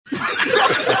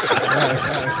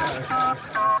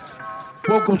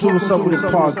Welcome to What's Up With It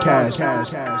podcast.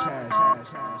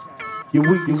 Your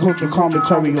weekly culture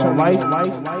commentary on life.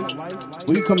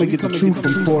 We come and get the truth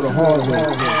from before the hard way.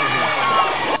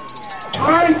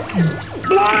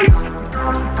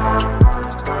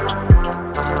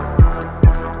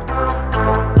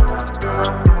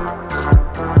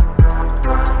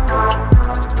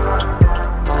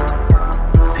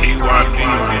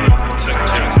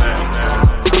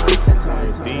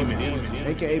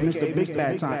 AKA Mr. Big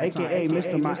Bad Time, AKA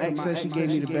Mr. My ex said she gave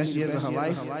me the best years of her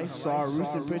life. Saw a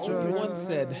recent picture of her. One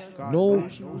said, no,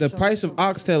 the price of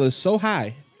oxtail is so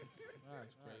high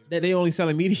that they only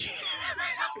selling medium.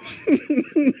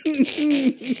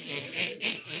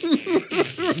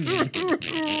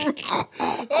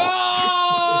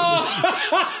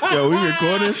 Yo, we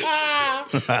recording?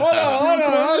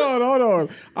 Hold on.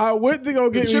 I went to go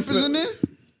get The chip is in there?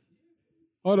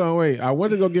 Hold on, wait. I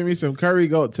went to go get me some curry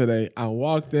goat today. I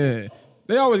walked in.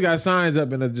 They always got signs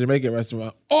up in a Jamaican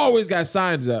restaurant. Always got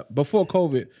signs up before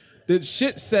COVID. The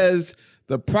shit says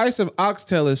the price of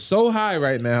oxtail is so high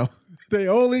right now. They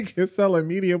only can sell a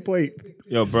medium plate.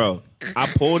 Yo, bro, I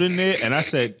pulled in there and I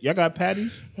said, y'all got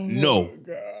patties? No.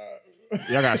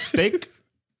 Y'all got steak?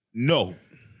 No.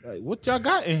 Like, what y'all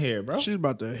got in here, bro? She's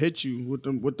about to hit you with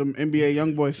them NBA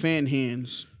YoungBoy fan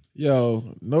hands.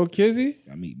 Yo, no kizzy?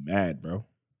 Got me mad, bro.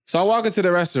 So I walk into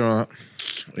the restaurant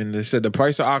and they said the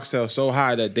price of oxtail is so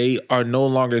high that they are no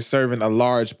longer serving a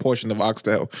large portion of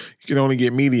oxtail. You can only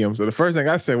get medium. So the first thing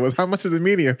I said was, how much is a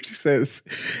medium? She says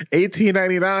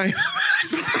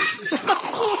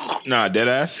 $18.99. Nah, dead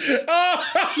ass.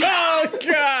 Oh,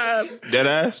 God. Dead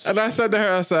ass. And I said to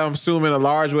her, I'm assuming a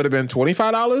large would have been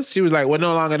 $25. She was like, we're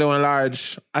no longer doing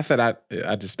large. I said, I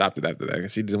just stopped it after that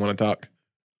because she didn't want to talk.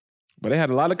 But they had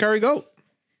a lot of curry goat.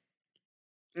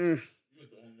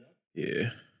 Yeah.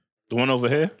 The one over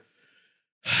here?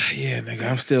 Yeah, nigga,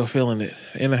 I'm still feeling it.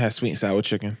 And I had sweet and sour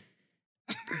chicken.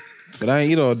 But I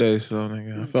ain't eat all day, so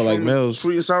nigga, I felt like Mills.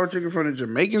 Sweet and sour chicken from the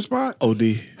Jamaican spot?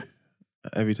 OD.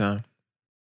 Every time.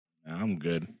 Nah, I'm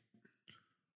good.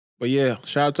 But yeah,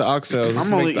 shout out to Oxtail.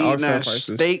 I'm only eating that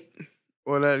steak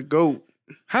or that goat.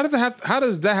 How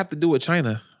does that have to do with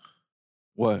China?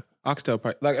 What? Oxtail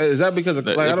price. Like, is that because of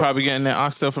They're probably getting their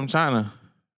oxtail from China.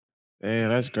 Damn,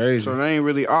 that's crazy. So they ain't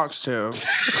really oxtail.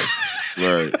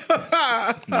 Right.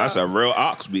 That's a real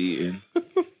ox be eating.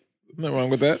 Nothing wrong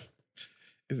with that.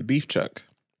 It's a beef chuck.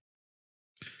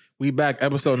 We back,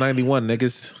 episode 91,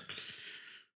 niggas.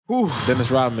 Whew.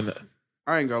 Dennis Rodman.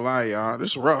 I ain't gonna lie, y'all.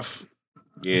 This is rough.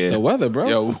 Yeah. It's the weather, bro.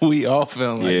 Yo, we all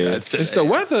feeling like that today. It's the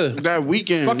weather. That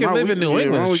weekend. Fucking live in New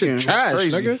England. my Shit weekend was trash,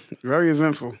 crazy. nigga. Very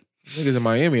eventful. Niggas in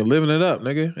Miami living it up,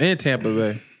 nigga. And Tampa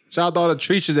Bay. Shout out to all the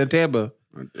treaches in Tampa.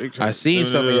 I seen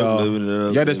some of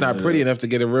y'all. Y'all just not pretty enough to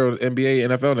get a real NBA,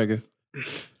 NFL nigga.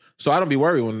 So I don't be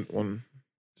worried when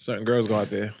certain girls go out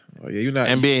there. Oh, yeah, you not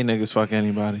NBA niggas fuck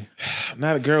anybody.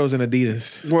 Not a girls in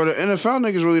Adidas. Well, the NFL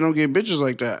niggas really don't get bitches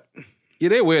like that. Yeah,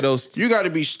 they wear those. You got to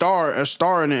be a star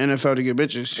in the NFL to get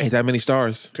bitches. Ain't that many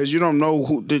stars. Because you don't know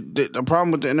who. The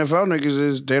problem with the NFL niggas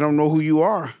is they don't know who you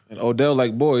are. And Odell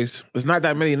like boys. There's not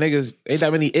that many niggas. Ain't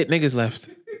that many it niggas left.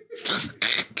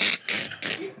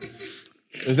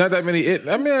 There's not that many it.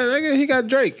 I mean, nigga, he got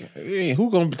Drake. Who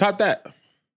gonna top that?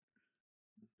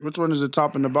 Which one is the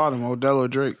top and the bottom, Odell or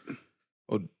Drake?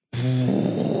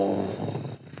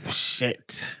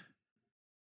 Shit.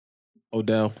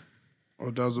 Odell.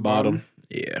 Odell's the bottom.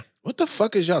 Yeah. What the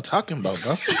fuck is y'all talking about,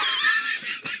 bro?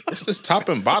 It's this top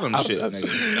and bottom shit,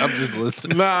 nigga. I'm just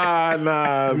listening.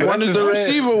 Nah. One is the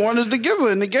receiver, one is the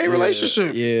giver in the gay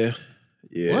relationship. Yeah.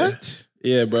 What?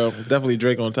 Yeah, bro. Definitely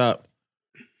Drake on top.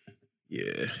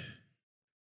 Yeah.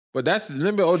 But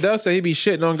remember Odell said he be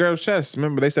shitting on girls' chests.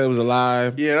 Remember they said it was a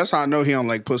lie. Yeah, that's how I know he don't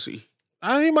like pussy.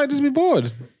 He might just be bored.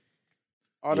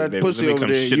 All that pussy over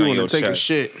there, you want to take a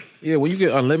shit. Yeah, when you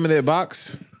get unlimited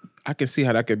box, I can see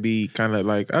how that could be kind of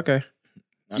like, okay.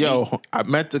 Yo, I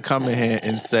meant to come in here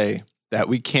and say that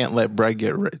we can't let Brett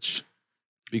get rich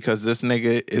because this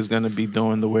nigga is going to be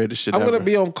doing the weirdest shit I'm ever. going to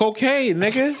be on cocaine,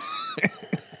 nigga.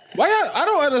 I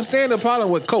don't understand the problem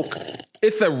with coke.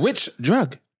 It's a rich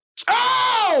drug.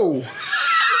 Oh!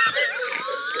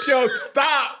 Yo,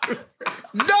 stop.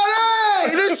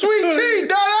 Donnie! This sweet tea,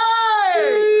 Donnie!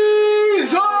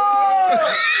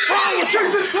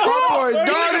 Oh, boy,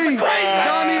 Donnie!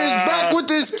 Donnie is back with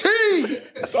this tea!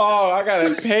 Oh, I got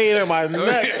a pain in my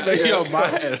neck. Nigga. Yo,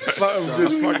 Something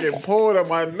just fucking pulled on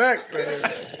my neck,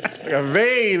 nigga. Like a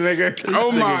vein, nigga.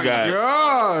 Oh my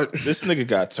God. This nigga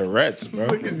got Tourette's, bro.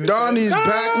 Donnie's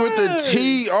back with the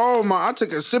tea. Oh my, I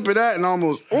took a sip of that and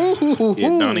almost, ooh.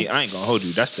 Yeah, Donnie, I ain't gonna hold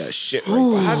you. That's that shit right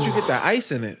there. How'd you get the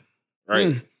ice in it?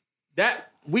 Right.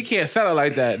 That we can't sell it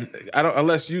like that. I don't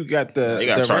unless you got the You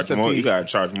gotta the charge recipe. more. You gotta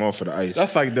charge more for the ice.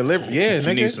 That's like delivery. Yeah, if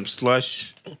you need nigga. some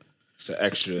slush, it's an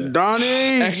extra. Donnie,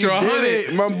 Extra you did 100.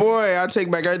 it. My boy, I take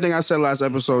back everything I said last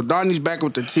episode. Donnie's back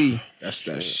with the tea. That's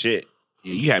that shit.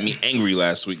 Yeah, you had me angry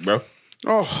last week, bro.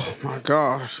 Oh, my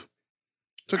gosh.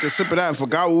 Took a sip of that and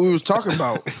forgot what we was talking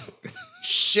about.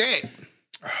 Shit.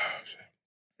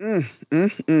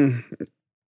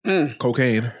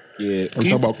 Cocaine. Yeah, I'm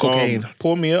talking about cocaine.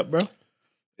 Pull me up, bro.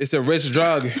 It's a rich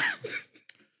drug.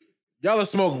 Y'all will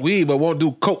smoke weed but won't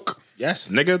do coke. Yes,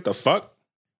 nigga. The fuck?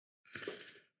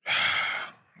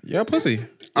 Yeah, pussy.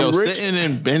 Yo, I'm rich. sitting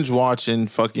and binge watching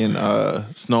fucking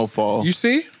Snowfall. You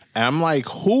see? And I'm like,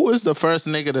 who is the first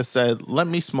nigga that said, let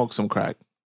me smoke some crack?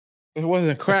 It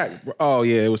wasn't crack. Bro. Oh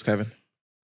yeah, it was Kevin.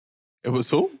 It was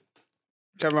who?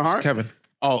 Kevin Hart? Kevin.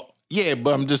 Oh, yeah,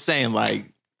 but I'm just saying, like,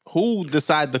 who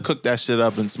decided to cook that shit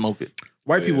up and smoke it?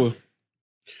 White people.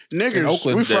 Niggas, In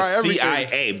Oakland, we The fry everything.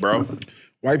 CIA, bro.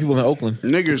 White people in Oakland.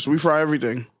 Niggas, we fry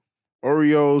everything.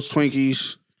 Oreos,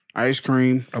 Twinkies, ice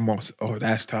cream. Oh,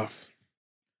 that's tough.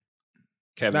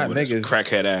 Kevin Not with his niggas.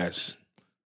 crackhead ass.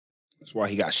 That's why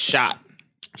he got shot.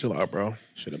 Chill out, bro.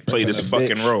 Should have played his That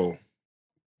fucking bitch. role.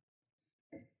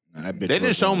 Nah, that bitch They didn't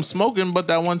was show on- him smoking but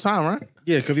that one time, right?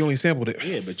 Yeah, because he only sampled it.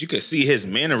 Yeah, but you could see his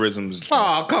mannerisms.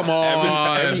 Oh, come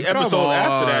on. Every Come episode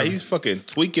after that, on. he's fucking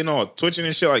tweaking or twitching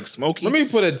and shit like Smokey. Let me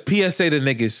put a PSA to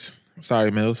niggas.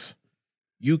 Sorry, Mills.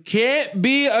 You can't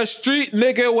be a street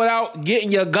nigga without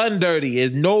getting your gun dirty.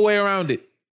 There's no way around it.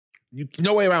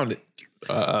 No way around it.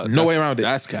 No way around it.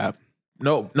 That's cap.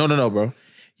 No, bro.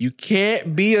 You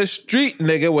can't be a street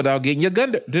nigga without getting your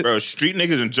gun dirty. Bro, street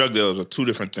niggas and drug dealers are two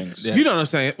different things. You know what I'm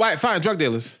saying? Right, fine, drug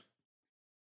dealers.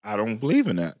 I don't believe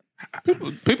in that.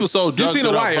 People sold drugs seen The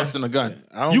without Wire? busting a gun.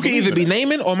 I don't You can believe either in be that.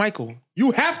 Naaman or Michael.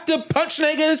 You have to punch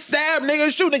niggas, stab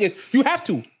niggas, shoot niggas. You have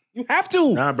to. You have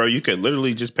to. Nah, bro, you could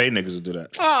literally just pay niggas to do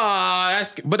that.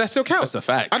 But that still counts. That's a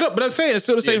fact. I don't, but I'm saying it's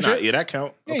still the same Yeah, nah, shit. yeah, that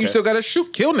count. Yeah, Okay. you still gotta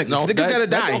shoot, kill niggas. No, Niggas that, gotta that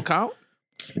die. don't count.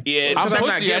 Yeah, I'm I'm not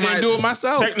pussy. I getting didn't my- do it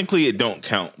myself. technically it don't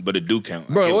count, but it do count.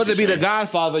 I Bro, get in what order to be you're the saying.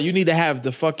 Godfather, you need to have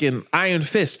the fucking iron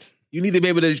fist. You need to be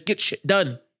able to get shit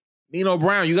done. Nino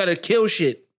Brown, you gotta kill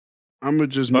shit. I'm gonna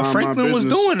just But mind Franklin my was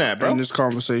business doing that, bro. in this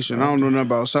conversation. I don't know nothing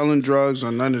about selling drugs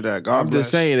or none of that. God I'm bless. just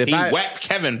saying, if He I whacked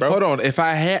Kevin, bro. hold on, if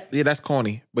I had, yeah, that's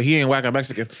corny, but he ain't whacking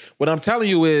Mexican. What I'm telling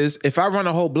you is, if I run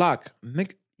a whole block,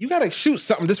 nigga, you gotta shoot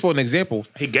something. Just for an example,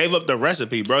 He gave up the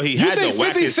recipe, bro. He you had think to whack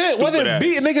 50 his Cent stupid wasn't ass.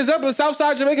 beating niggas up in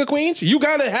Southside Jamaica, Queens? You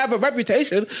gotta have a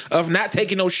reputation of not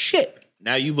taking no shit.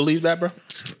 Now you believe that, bro?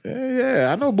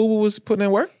 Yeah, I know Boo Boo was putting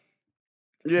in work.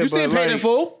 Yeah, You seen but Paid in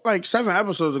Full? Like 7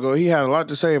 episodes ago, he had a lot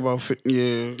to say about.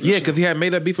 Yeah, Yeah, because he had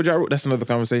made up beef with Ja Rule. That's another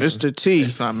conversation. it's the tea.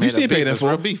 It's not You made see up beef. Paid in It's Full?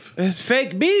 real beef. It's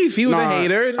fake beef. He was a Nah,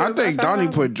 hater. and I think that's how-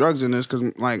 Donnie put drugs in this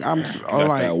because, like, I'm Got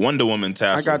like, that Wonder Woman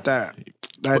tassel. I got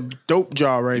that dope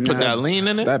jaw right Put that now. lean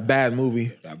in it. that bad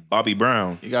movie. That Bobby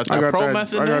Brown. You got I that got pro that.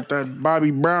 method I in got there? that Bobby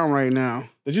Brown right now.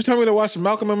 Did you tell me to watch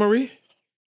Malcolm and Marie?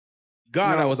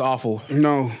 God, No. that was awful.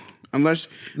 No, unless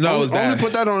No, it only, was bad. only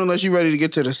put that on unless you're ready to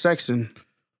get to the section.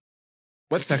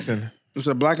 What section? It's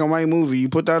a black and white movie. You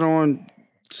put that on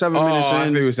 7 Oh, minutes I see what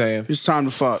in, you're saying. it's time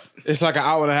to fuck. It's like an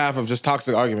hour and a half of just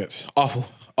toxic arguments. Awful,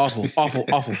 awful, awful,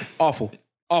 awful, awful,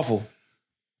 awful.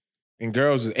 And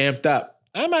girls is amped up.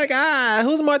 Oh my God,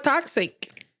 who's more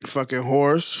toxic? Fucking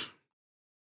horse.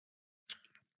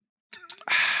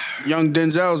 Young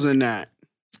Denzel's in that.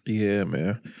 Yeah,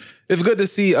 man. It's good to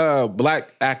see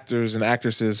black actors and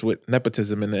actresses with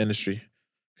nepotism in the industry.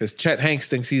 Because Chet Hanks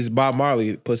thinks he's Bob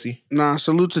Marley, pussy. Nah,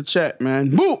 salute to Chet, man.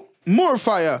 Boop! More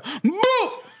fire.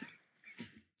 Boop!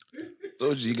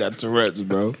 Told you got Tourette's,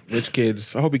 bro. Rich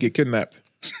kids. I hope he get kidnapped.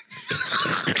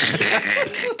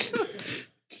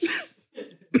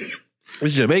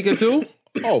 Is Jamaica too?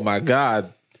 Oh my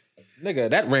God. Nigga,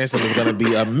 that ransom is gonna be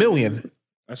 $1 million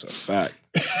That's a fact.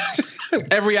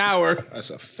 every hour. That's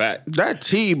a fact. That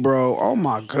tea, bro. Oh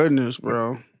my goodness,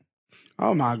 bro.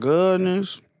 Oh my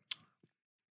goodness.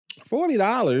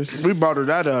 $40. We brought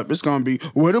that up. It's gonna be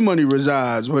where the money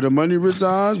resides. Where the money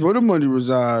resides. Where the money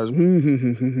resides.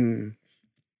 You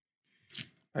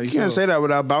can't say that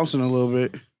without bouncing a little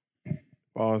bit.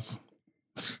 Pause.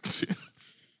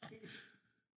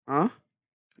 Huh?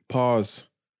 Pause.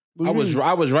 What I do you was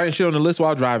mean? writing shit on the list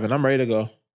while driving. I'm ready to go.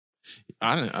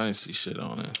 I didn't see shit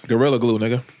on it. Gorilla Glue,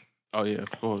 nigga. Oh yeah,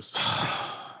 of course.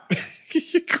 Oh,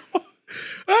 God.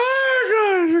 All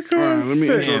right, let me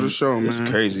intro Man, the show, man. It's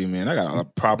crazy, man. I got a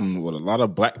problem with a lot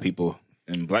of black people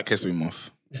in Black History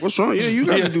Month. What's wrong? Yeah, you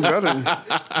gotta do better.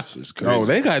 This is crazy. Oh,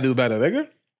 they gotta do better, nigga.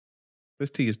 This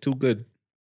tea is too good.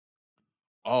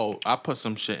 Oh, I put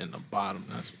some shit in the bottom.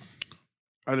 That's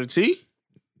The T?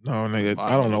 No, nigga.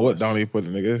 I don't know what Donnie put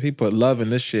in, nigga. He put love in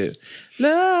this shit.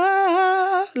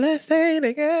 Love, let's say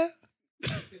nigga.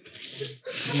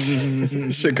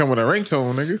 Shit come with a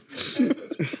ringtone, nigga.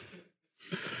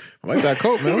 I like that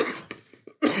coat, Mills.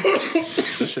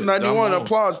 91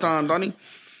 applause time, Donnie.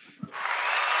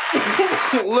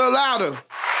 A little louder.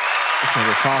 This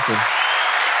nigga coughing.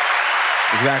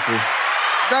 Exactly.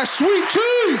 That sweet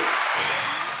tea.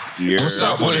 Yeah. What's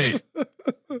up with it?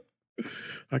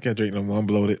 I can't drink no more. I'm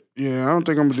bloated. Yeah, I don't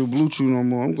think I'm gonna do Bluetooth no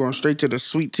more. I'm going straight to the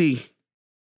sweet tea.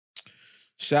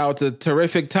 Shout out to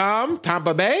Terrific Tom,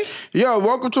 Tampa Bay. Yo,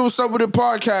 welcome to What's Up With It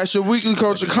podcast, your weekly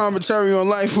culture commentary on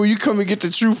life where you come and get the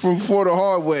truth from before the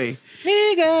hard way.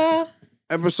 Nigga.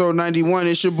 Episode 91,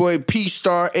 it's your boy P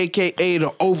Star, a.k.a. The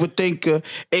Overthinker,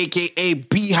 a.k.a.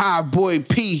 Beehive Boy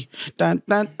P. Dun,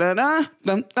 dun, dun, dun,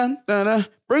 dun, dun, dun, dun.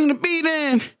 Bring the beat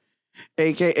in.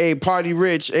 A.k.a. Party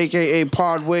Rich, a.k.a.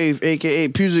 Pod Wave, a.k.a.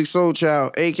 Pusic Soul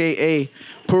Child, a.k.a.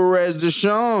 Perez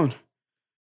Deshawn,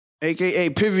 a.k.a.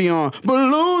 Pivion.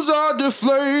 Balloons are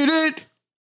deflated.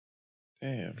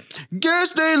 Damn.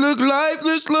 Guess they look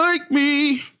lifeless like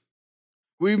me.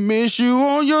 We miss you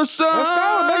on your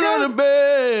side of the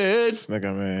bed. This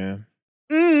nigga, man.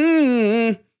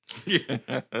 Mm-hmm.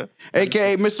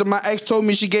 A.k.a. Mr. My ex told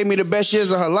me she gave me the best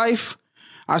years of her life.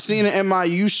 I seen her in my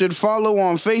You Should Follow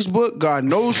on Facebook. God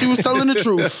knows she was telling the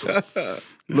truth.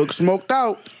 Look smoked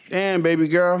out. Damn, baby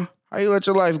girl. How you let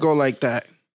your life go like that?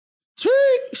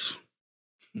 Jeez.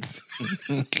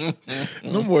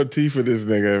 No more tea for this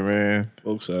nigga, man.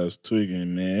 Folks, I was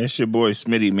tweaking, man. It's your boy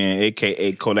Smitty, man,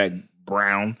 a.k.a. Kodak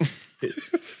Brown.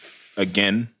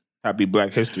 Again, happy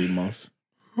Black History Month.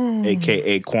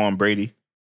 A.k.a. Quan Brady.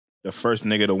 The first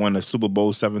nigga to win the Super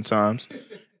Bowl 7 times.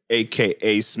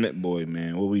 A.k.a. Smith Boy,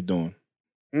 man. What we doing?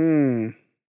 Mm.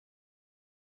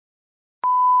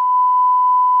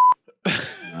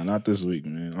 Nah, not this week,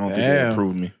 man. I don't think they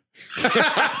approved me.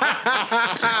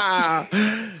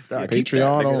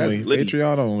 Patreon only.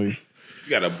 Patreon only. You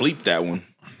gotta bleep that one.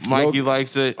 Mikey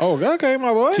likes it. Oh, okay,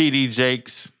 my boy. TD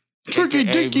Jakes. Tricky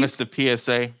AKA Dicky. Mr.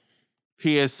 PSA.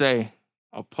 PSA.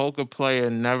 A poker player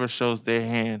never shows their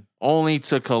hand, only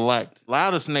to collect.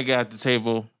 Loudest nigga at the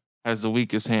table has the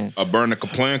weakest hand. A Bernica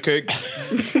pancake?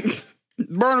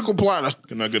 Bernicle platter.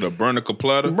 Can I get a Bernica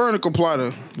platter? Bernicle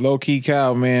platter. Low key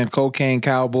cow, man. Cocaine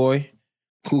cowboy.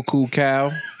 Cuckoo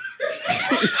cow.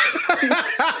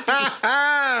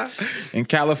 And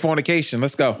Californication.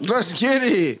 Let's go. Let's get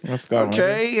it. Let's go.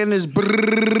 Okay, and it's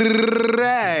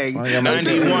brag.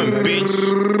 91,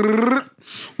 bitch.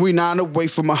 We 9 away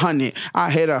from 100. I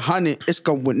hit 100. It's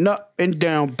going up and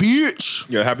down, bitch.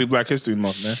 Yeah, happy Black History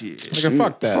Month, man. Nigga,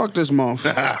 fuck that. Fuck this month.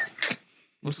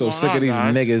 I'm so sick of these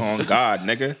niggas. On God,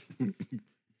 nigga.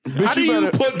 Bitch, How do you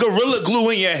put Gorilla Glue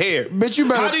in your hair? Bitch, you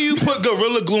better. How do you put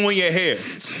Gorilla Glue in your hair?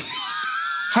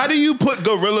 How do you put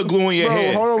Gorilla Glue in your Bro,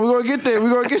 hair? hold on. We're going to get there. We're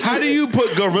going to get there. How do you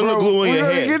put Gorilla Glue in your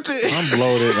We're hair? going to get there. I'm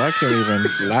bloated. I can't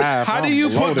even laugh. How do you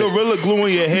put Gorilla Glue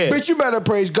in your hair? Bitch, you better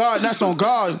praise God. That's on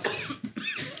God.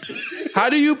 How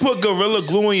do you put Gorilla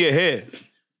Glue in your hair?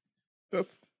 Oh,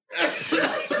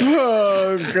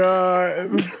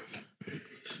 God.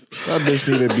 That bitch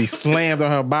need to be slammed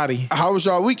on her body. How was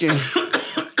y'all weekend?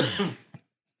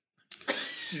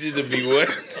 She need to be what?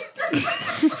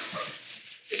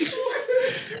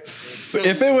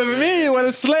 If it was me, it would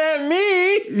have slammed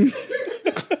me.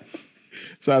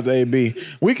 Shout out to AB.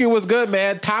 Weekend was good,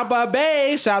 man. Tampa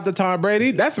Bay. Shout out to Tom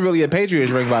Brady. That's really a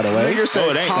Patriots ring, by the way. Nigga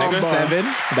said it ain't, Tom nigga. Brady. 7.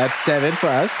 That's 7 for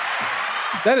us.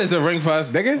 That is a ring for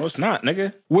us, nigga. No, it's not,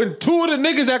 nigga. When 2 of the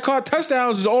niggas that caught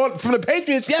touchdowns is all from the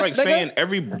Patriots, yes, Like nigga. saying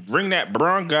every ring that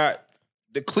Braun got,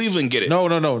 the Cleveland get it. No,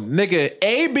 nigga.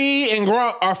 AB and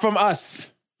Gronk are from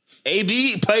us.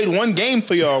 AB played 1 game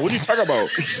for y'all. What are you talking about?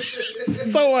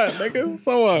 So what, nigga?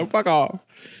 So what? Fuck off.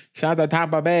 Shout out to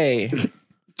Tampa Bay.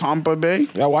 Tampa Bay?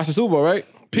 Y'all watch the Super Bowl, right?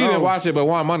 Pete didn't watch it, but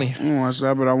won money. I don't watch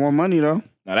that, but I want money, though.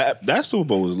 Now that Super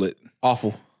Bowl was lit.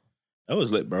 Awful. That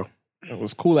was lit, bro. It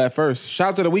was cool at first. Shout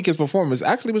out to the weekend's performance.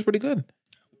 Actually, it was pretty good.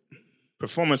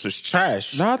 Performance was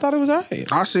trash. No, I thought it was all right.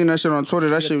 I seen that shit on Twitter.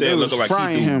 That shit, They they was looking like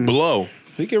frying he him. blow.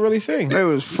 He can really sing. They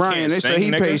was frying. can't They said sing,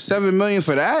 he nigga. paid $7 million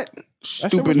for that.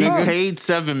 Stupid was nigga. hard. Paid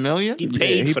 $7 million? He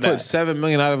paid He for put that. $7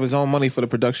 million out of his own money for the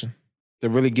production to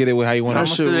really get it with how you want How it.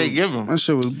 much shit did they was- give him? That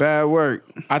shit was bad work.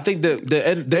 I think the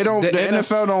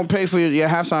NFL don't pay for your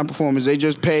halftime performance. They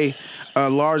just pay a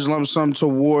large lump sum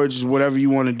towards whatever you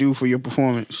want to do for your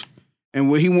performance. And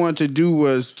what he wanted to do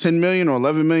was $10 million or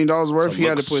 $11 million worth. So He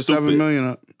had to look put stupid. $7 million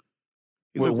up.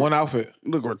 with one outfit.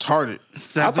 Look retarded.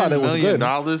 thought $7 it was million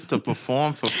good. to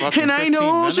perform for fucking And I 15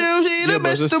 know minutes? she'll see the but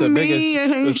best it's of the me. biggest,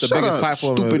 And it's the shut biggest up,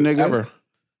 platform stupid nigga. ever.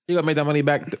 He gonna make that money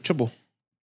back triple.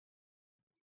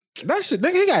 That shit,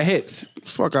 nigga, he got hits.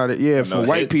 Fuck out of it. Yeah, for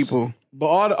white hits. people. But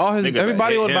all his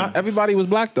Niggas everybody was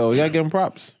black though. You gotta give him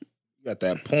props. You got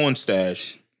that porn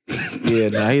stash. Yeah,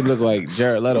 nah, he looked like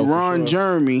Jared Leto. Ron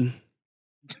Jeremy.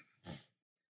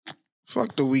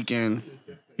 Fuck the weekend.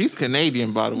 He's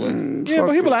Canadian, by the way. Yeah, Fuck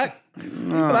but he it. black.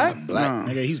 Nah, Black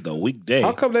nigga, he's the weekday.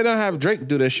 How come they don't have Drake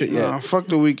do that shit yet? nah, fuck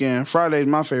the weekend. Friday's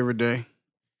my favorite day.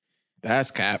 That's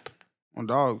cap. On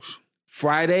dogs.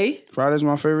 Friday? Friday's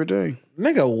my favorite day.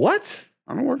 Nigga, what?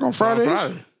 I don't work on Fridays.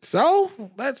 Friday. So?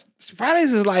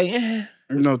 Fridays is like,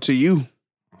 No, to you.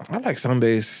 I like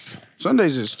Sundays.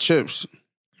 Sundays is chips.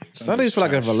 Sundays feel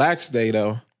like a relaxed day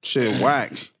though. Shit,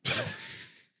 whack.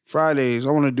 Fridays,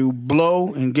 I want to do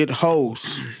blow and get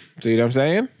hoes. See what I'm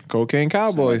saying? Cocaine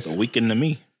Cowboys. The weekend to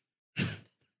me.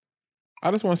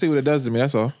 I just want to see what it does to me.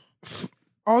 That's all.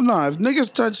 Oh no! If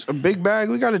niggas touch a big bag,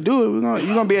 we got to do it.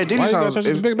 You gonna be at Why Diddy's you gotta house touch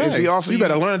this big bag? if he offer You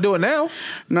better learn to do it now.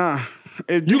 Nah,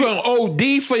 if You gonna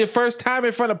OD for your first time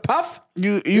in front of Puff?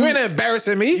 You ain't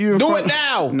embarrassing me. you in Do front- it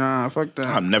now. Nah, fuck that.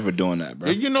 I'm never doing that, bro.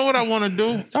 You know what I want to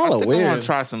do? Y'all I are think I weird. want to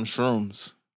try some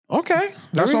shrooms. Okay.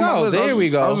 That's There we on my go. list. There we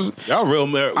go.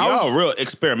 Y'all real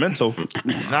experimental.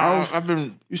 Nah, I've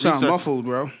been You sound research- muffled,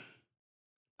 bro.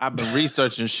 I've been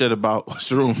researching shit about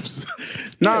shrooms.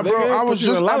 Nah, Yeah, bro. nigga, I was put you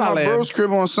just in La at La my Land. bro's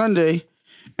crib on Sunday,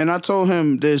 and I told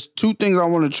him there's two things I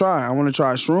want to try. I want to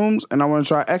try shrooms and I want to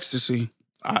try ecstasy.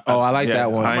 I like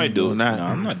that one. I might do that. that.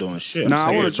 I'm not doing shit. Nah, I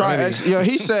I'm want to serious. try ecstasy. Yeah,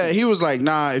 he said he was like,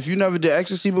 nah. If you never did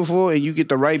ecstasy before and you get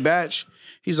the right batch,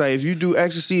 he's like, if you do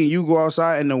ecstasy and you go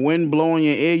outside and the wind blow in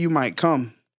your ear, you might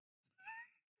come.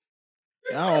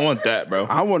 I don't want that, bro.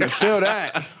 I want to feel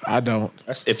that. I don't.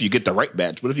 That's if you get the right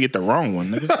batch. What if you get the wrong one,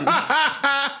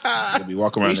 nigga? You'll be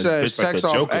walking around He this said bitch like sex the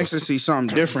off Joker. ecstasy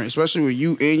something different, especially when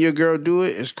you and your girl do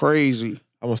it. It's crazy.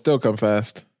 I'm gonna still come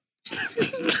fast.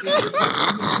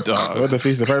 Dog. What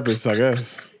defeats the purpose, I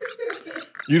guess.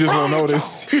 You just won't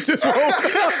notice. You just won't.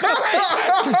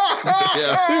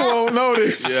 You won't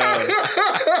notice. Yeah.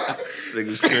 This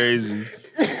nigga's crazy.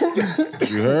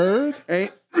 You heard?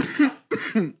 Ain't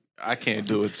I can't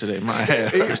do it today. My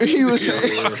head hurts.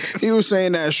 he was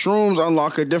saying that shrooms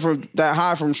unlock that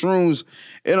high from shrooms,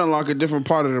 it unlock a different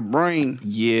part of the brain.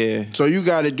 Yeah. So you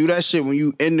got to do that shit when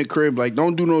you in the crib. Like,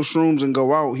 don't do no shrooms and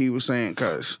go out. He was saying,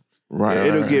 cause Right.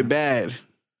 it'll right. get bad.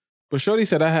 But Shorty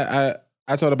said I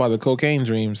thought about the cocaine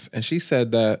dreams, and she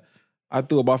said that I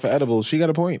threw a bar for edibles. She got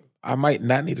a point. I might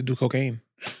not need to do cocaine.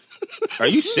 Are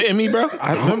you shitting me, bro?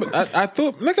 I remember remember that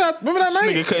This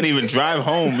night? nigga couldn't even drive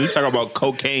home. You talking about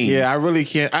cocaine? Yeah, I really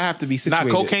can't. I have to be Nah,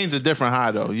 situated. cocaine's a different high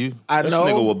though. I This know,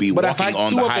 nigga will be but if walking I on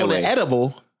threw the up highway. on an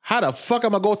edible, how the fuck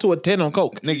am I go to a 10 on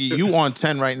coke? Nigga, you on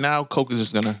 10 right now, coke is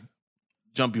just gonna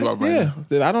jump you up right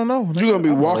Yeah, now. I don't know. You're gonna be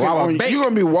walking While I'm on. baked. You're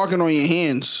gonna be walking on your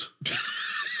hands.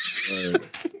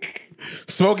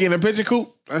 Smoking in a pigeon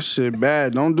coop. That shit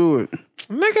bad. Don't do it.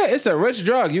 Nigga, it's a rich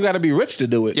drug. You got to be rich to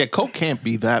do it. Yeah, coke can't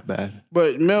be that bad.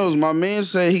 But Mills, my man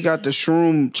said he got the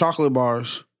shroom chocolate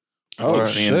bars. Oh,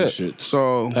 Seeing this shit.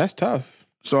 So That's tough.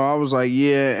 I was like,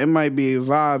 yeah, it might be a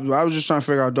vibe. But I was just trying to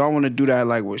figure out, do I want to do that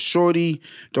like with Shorty?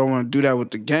 Do I want to do that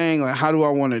with the gang? Like, how do I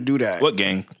want to do that? What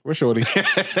gang? We're shorty.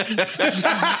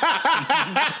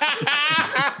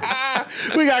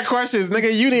 We got questions,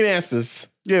 nigga. You need answers.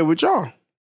 Yeah, with y'all.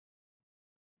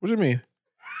 What you mean?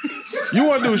 You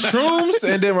want to do shrooms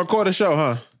and then record a show,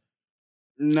 huh?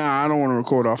 Nah, I don't want to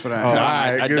record off of that. Oh,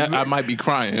 Nah. alright. I might be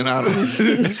crying. I don't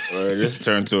This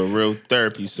turned to a real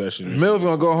therapy session. Mills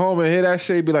gonna go home and hear that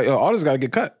shit. Be like, "Yo, all this gotta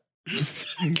get cut.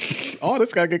 All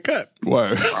this gotta get cut."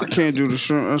 Word. I can't do the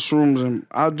shrooms, and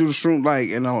I'll do the shroom like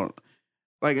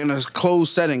in a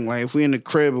closed setting. Like if we in the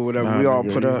crib or whatever, we all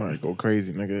put up. Go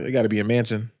crazy, nigga. It gotta be a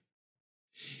mansion.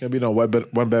 Can't be no one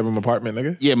bedroom apartment,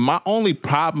 nigga. Yeah, my only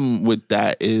problem with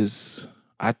that is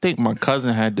I think my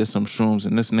cousin had did some shrooms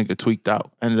and this nigga tweaked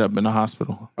out. Ended up in the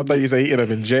hospital. I thought you said he ended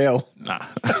up in jail. Nah.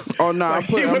 Oh no,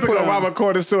 He went to go rob a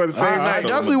corner store at the same I night.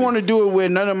 definitely want to do it where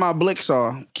none of my blicks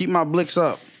are. Keep my blicks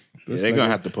up. Yeah, they're gonna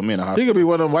have to put me in a He hospital. could be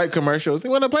one of them white commercials.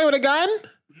 You want to play with a gun?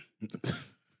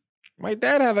 My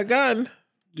dad have a gun.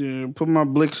 Yeah, put my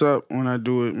blicks up when I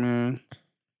do it, man.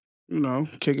 You know,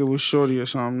 kick it with Shorty or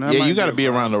something. That Yeah, might you got to a be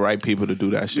vibe. around the right people to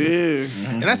do that shit. Yeah.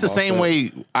 And that's the same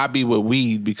way I be with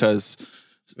weed because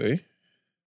See?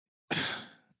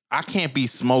 I can't be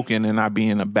smoking and I be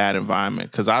in a bad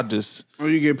environment because I'll just, Oh,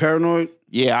 you get paranoid?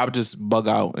 I'll just bug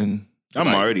out and I'm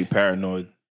like, already paranoid.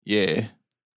 Yeah.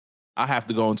 I have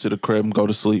to go into the crib and go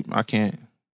to sleep. I can't.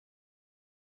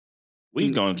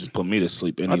 We gonna just put me to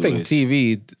sleep I anyways. think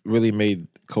TV really made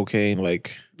cocaine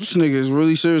like. This nigga is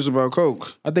really serious about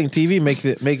coke. I think TV make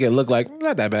it look like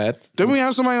not that bad. Didn't we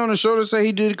have somebody on the show to say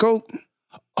he did coke?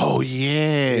 Oh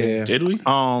yeah. Yeah. Did we?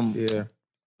 Yeah.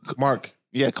 Mark,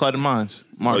 Cluttered Minds.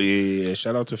 Mark. Oh yeah.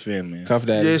 Shout out to Fam, man. Cuff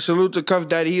Daddy. Yeah, salute to Cuff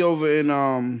Daddy. He over in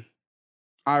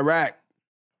Iraq.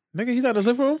 Nigga, he's out the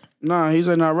living room. Nah, he's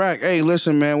in Iraq. Hey,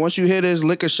 listen, man. Once you hear this,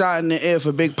 lick a shot in the air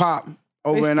for Big Pop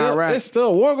over in Iraq. There's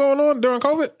still a war going on during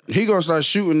COVID. He gonna start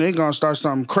shooting. They gonna start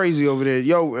something crazy over there.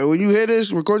 Yo, when you hear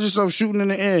this, record yourself shooting in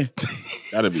the air.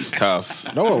 That'd be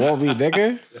tough. No, it won't be,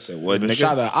 nigga. I said what, They nigga?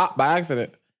 shot a op by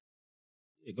accident.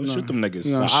 Yeah, go shoot them niggas.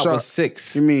 Yeah. The op shot. was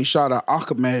 6. You mean shot at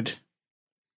Ahmed?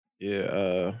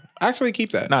 Yeah. Actually,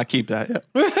 keep that. Nah, keep that.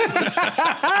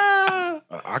 Yeah.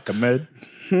 Ahmed.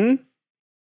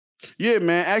 Yeah,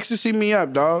 man. Ecstasy me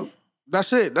up, dog.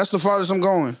 That's it. That's the farthest I'm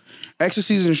going.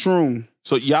 Ecstasy's and shroom.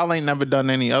 So y'all ain't never done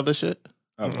any other shit?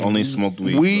 I've only smoked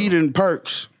weed. Weed bro. and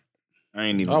perks. I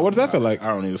ain't even. Oh, what does that feel like? I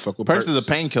don't even fuck with Perks perks. is a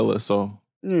painkiller, so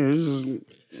Yeah,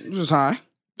 it's just high.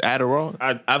 Adderall.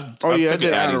 I've Oh, yeah, I taken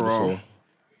did Addies Adderall. before.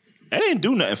 That didn't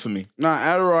do nothing for me. Nah,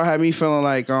 Adderall had me feeling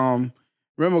like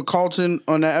remember Carlton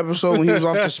on that episode when he was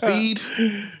off the speed?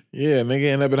 Yeah, nigga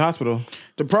ended up in hospital.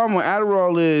 The problem with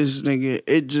Adderall is, nigga,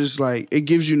 it just like it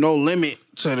gives you no limit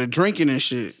to the drinking and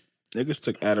shit. Niggas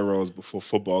took Adderalls before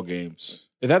football games.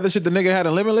 Is that the shit the nigga had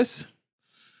in Limitless?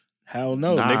 Hell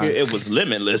no, Nah. nigga. It was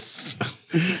limitless.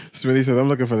 Smitty says, I'm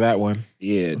looking for that one.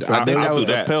 Yeah, I think that I'll was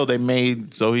do a that. pill they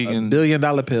made so he $1 can. billion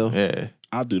pill. Yeah,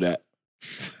 I'll do that.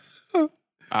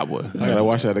 I would. I gotta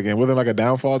watch that again. Was it like a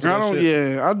downfall to I that don't. shit?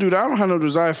 Yeah, I do that. I don't have no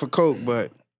desire for coke,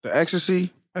 but the ecstasy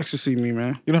me,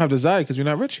 man. You don't have desire because you're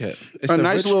not rich yet. It's A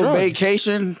nice rich little drug.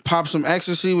 vacation, pop some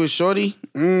ecstasy with shorty.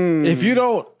 If you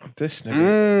don't, this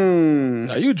nigga.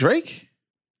 Are you Drake?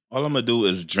 All I'm gonna do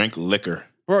is drink liquor.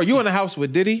 Bro, you in the house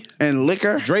with Diddy, And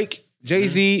liquor. Drake,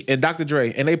 Jay-Z, and Dr.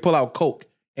 Dre, and they pull out coke,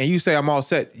 and you say, I'm all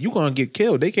set. You gonna get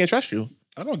killed. They can't trust you.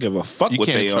 I don't give a fuck You what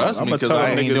can't they trust are. I'm me gonna 'cause tell I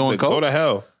them ain't niggas doing to go coke. to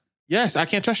hell. Yes, I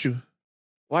can't trust you.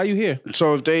 Why are you here?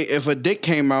 So if a dick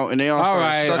came out and they all All started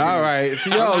right, sucking, all right.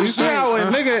 Yo, you see how a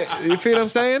nigga, you feel what I'm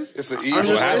saying? It's an I'm evil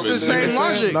just, habit. it's the same nigga.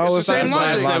 logic. No, it's the it's same not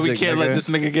I logic. said we Logic, can't let nigga. this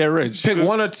nigga get rich. Pick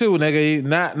one or two, nigga.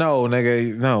 No,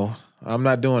 nigga. No, I'm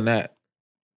not doing that.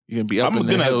 You can be up I'm in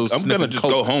the hills. gonna sniffing just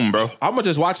coke. go home, bro. I'm gonna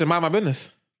just watch and mind my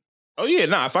business. Oh yeah,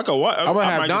 nah. If I could watch, I'm gonna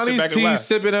have Donnie's tea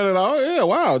sipping at it. Oh yeah,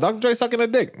 wow. Dr. Dre sucking a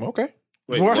dick. Okay.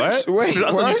 Wait, What? what? Wait, I thought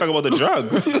you what? was talking about the drug.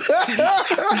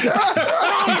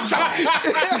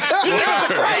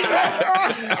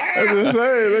 I'm just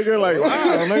saying, nigga, like,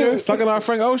 wow, nigga, sucking out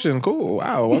Frank Ocean. Cool.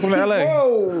 Wow. Welcome to LA.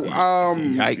 Whoa,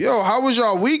 Yikes. yo, how was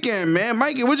y'all weekend, man?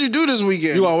 Mikey, what'd you do this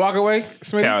weekend? You gonna walk away,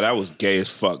 Smitty? Cal, that was gay as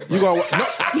fuck. Bro. You gonna no.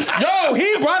 Yo,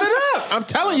 he brought it up. I'm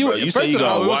telling you. Bro, you say first you of all,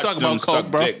 gonna we watch was talking them about coke,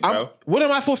 suck bro. dick, bro. what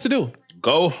am I supposed to do?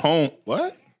 Go home.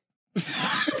 What?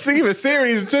 See, even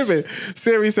Siri's tripping.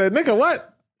 Siri said, nigga,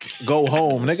 what? Go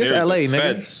home. Nigga, it's Siri, LA, the nigga.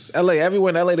 feds. It's LA.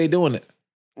 Everyone in LA, they doing it.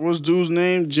 What's dude's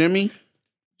name? Jimmy?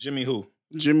 Jimmy who?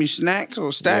 Jimmy Snacks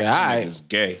or Stacks? Yeah, all right. It's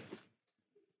gay.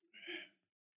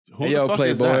 Who Hey, the yo, fuck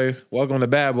is that? Playboy. Welcome to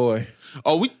Bad Boy.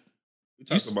 Oh, we We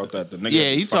talked about that. The nigga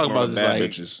Yeah, you fucking talking about with this, bad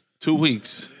like- bitches. 2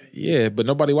 weeks. Yeah, but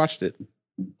nobody watched it.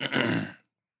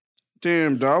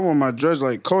 Damn, dog, I want my dress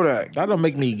like Kodak. That don't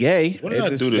make me gay. What did It I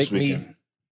just do this make me weekend?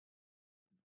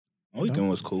 My weekend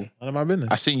was cool. none of my business.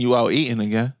 I seen you out eating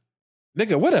again.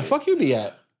 Nigga, where the fuck you be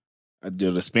at? I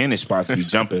did the Spanish spots be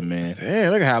jumping, man.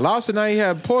 Damn, look at lobster. Now you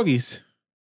have porgies.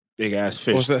 Big ass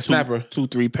fish. What's that, snapper?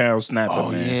 2-3 pound snapper,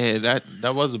 Oh man. yeah,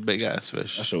 that was a big ass That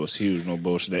fish. shit was huge, no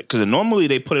bullshit. Because normally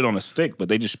they put it on a stick, but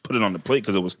they just put it on the plate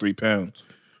because it was 3 pounds.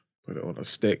 Put it on a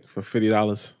stick for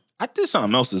 $50. I did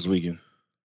something else this weekend.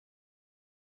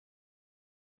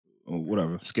 Oh,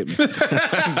 whatever. Skip me.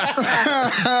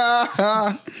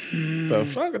 The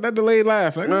fuck? That delayed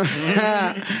laugh. Nigga.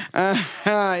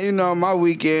 You know, my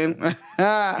weekend.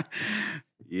 Yeah.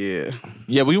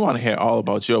 Yeah, we want to hear all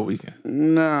about your weekend.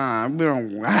 Nah, we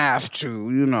don't have to,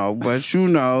 you know, but you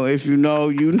know, if you know,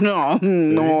 you know,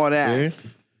 all that. See?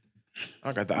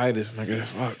 I got the itis, nigga.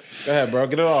 Fuck. Go ahead, bro.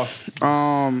 Get it off.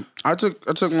 I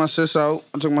took my sis out.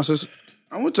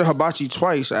 I went to Hibachi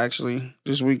twice actually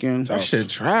this weekend. That shit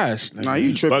trash. Nigga. Nah,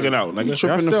 you tripping? Bugging out, nigga. You Y'all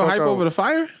tripping the still fuck hype out. over the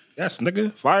fire? Yes,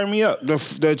 nigga. Fire me up.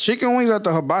 The chicken wings at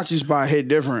the Hibachi spot hit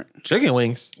different. Chicken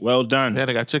wings. Well done. Yeah,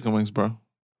 they got chicken wings, bro.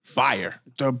 Fire.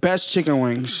 The best chicken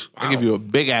wings. They give you a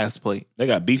big ass plate. They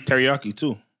got beef teriyaki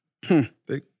too.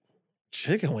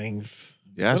 Chicken wings.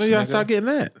 Yes, When did y'all nigga. start getting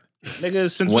that? Nigga,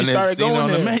 since When we it's started seen going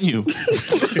on there. the menu.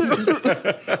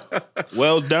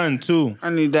 Well done too.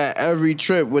 I need that every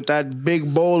trip with that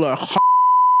big bowl of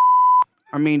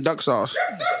I mean duck sauce.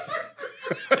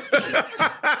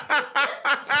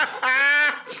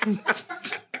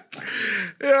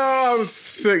 Yo, I'm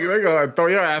sick. They gonna throw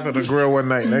your ass on the grill one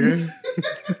night, nigga.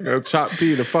 They gonna chop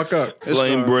P the fuck up.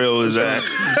 Flame broil is that?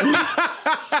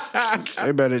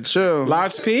 They better chill.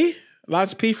 Large P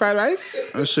fried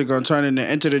rice. That shit gonna turn into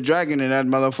Enter the Dragon in that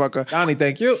motherfucker. Donnie,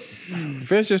 thank you.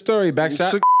 Finish your story,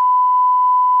 backshot. Sick-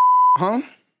 Huh?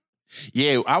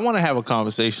 Yeah, I want to have a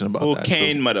conversation about that.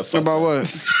 Cocaine, Too. motherfucker. About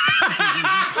what?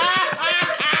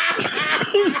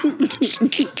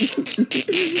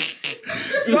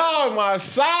 Oh, my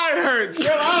side hurts.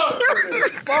 Chill out.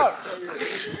 Fuck.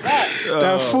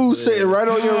 That food sitting right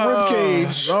on your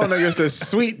ribcage. No, nigga, it's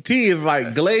sweet tea is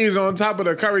like glaze on top of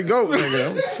the curry goat,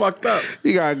 nigga. I'm fucked up.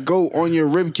 You got goat on your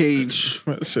ribcage.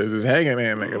 That shit is hanging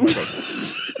there, nigga.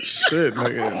 Like shit,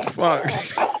 nigga. Fuck.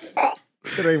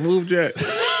 Shit ain't moved yet.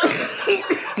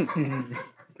 I'm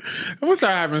gonna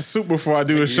start having soup before I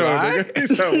do the show, nigga.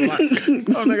 He's so like,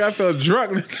 oh, nigga, I feel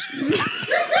drunk, nigga.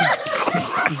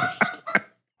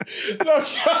 No,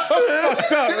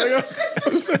 fucked up, nigga.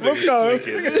 What's going?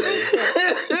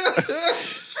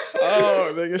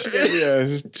 Oh, nigga, she gave me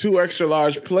a 2 extra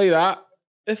large plate.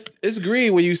 It's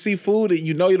green when you see food and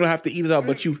you know you don't have to eat it all,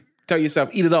 but you tell yourself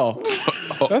eat it all.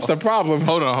 That's a problem.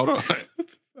 Hold on.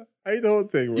 I ate the whole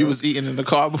thing, bro. You was eating in the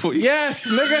car before you. Yes,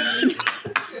 nigga.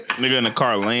 Nigga in the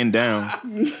car laying down.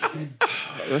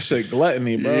 That shit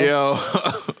gluttony, bro. Yo.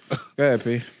 Go ahead,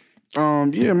 P.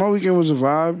 Yeah, my weekend was a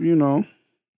vibe, you know.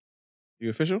 You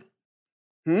official?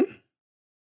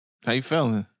 How you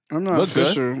feeling? I'm not Look good.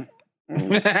 official.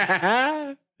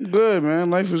 Good, man.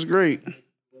 Life is great.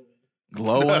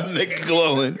 Glowing. Nigga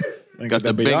glowing. Got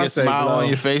the biggest smile on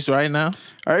your face right now.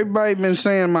 Everybody been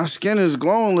saying my skin is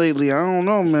glowing lately. I don't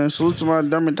know, man. Salute to my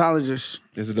dermatologist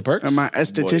Is it the perks? and my Boy,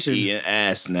 esthetician. eating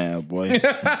ass now, boy. He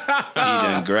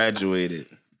done graduated.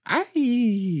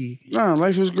 Nah,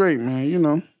 life is great, man. You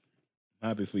know.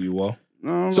 Happy for you all.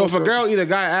 So if a girl eat a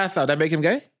guy ass out, that make him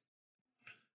gay?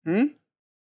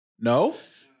 No.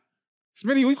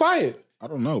 Smitty, we quiet. I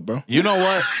don't know, bro. You know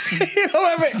what?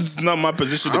 It's not my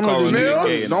position to I'm call gonna a just nigga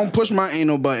be, gay. don't push my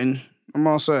anal button. I'm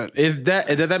all set. Does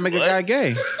that make a guy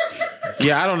gay?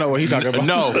 Yeah, I don't know what he's talking about.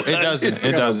 No, it doesn't.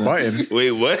 It doesn't. Button.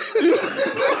 Wait, what?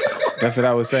 That's what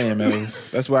I was saying, man.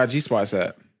 That's where our G spot's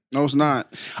at. No, it's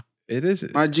not. It is.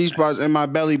 My G spot's in my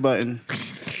belly button.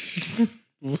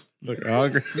 Look,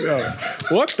 hungry. Yo,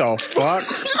 what the fuck?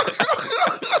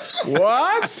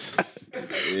 What?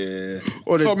 Yeah.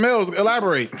 Or the, So Mills,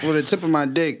 elaborate. or the tip of my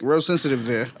dick. Real sensitive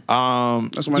there.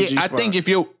 That's my yeah, G-spot. I think if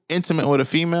you're intimate with a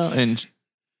female and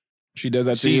She does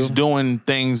that to you. she's doing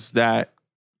things that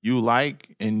you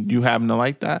like and you happen to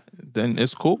like that, then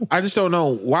it's cool. I just don't know.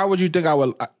 Why would you think I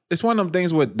would? It's one of them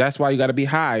things with that's why you got to be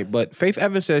high. But Faith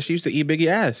Evans says she used to eat Biggie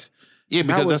ass. Yeah,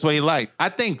 because would- that's what he like. I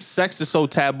think sex is so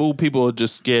taboo, people are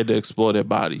just scared to explore their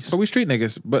bodies. So we street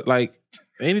niggas. But like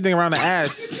anything around the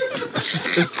ass,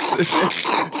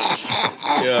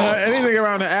 anything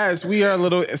around the ass, we are a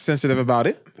little sensitive about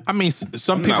it. I mean,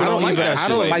 some people I don't don't like even. that I shit,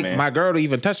 don't like man. my girl to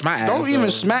even touch my ass. Don't even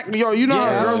so- smack me. Yo, you know Yeah, I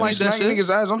how don't girls like smack that shit. niggas'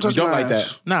 ass? Don't touch You don't my like ass.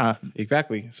 that. Nah,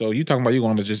 Exactly. So you talking about you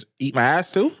going to just eat my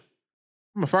ass too? I'm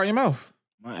gonna fart in your mouth.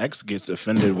 My ex gets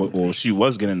offended, well, she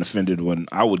was getting offended when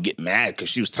I would get mad because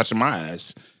she was touching my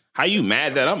ass. How you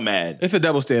mad that I'm mad? It's a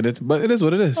double standard, but it is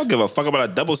what it is. I don't give a fuck about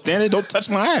a double standard. Don't touch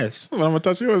my ass. I'm gonna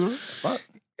touch yours, bro. Fuck.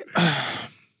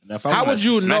 And if I How wanna would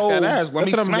you smack know? that ass, let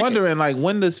me That's what I'm smack it. wondering. Like,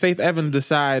 when does Faith Evans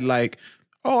decide? Like,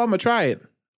 oh, I'm gonna try it,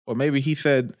 or maybe he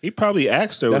said, He probably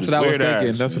asked her. That's with what I his was weird thinking.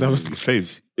 ass. That's what I was-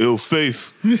 Faith. Ill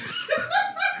Faith.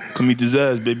 Come eat this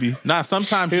ass, baby. nah.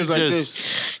 Sometimes He you was like just.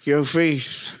 this. Your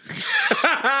face.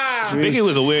 Biggie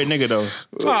was a weird nigga though.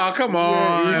 "Oh, come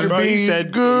on, Bro, he be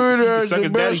said good he as suck the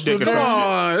his daddy's best dick of or come some shit.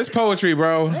 on, it's poetry,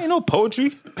 bro." Ain't no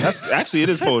poetry. That's actually it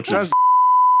is poetry. That's-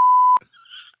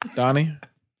 Donnie,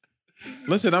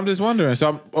 listen, I'm just wondering.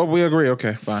 So, we agree.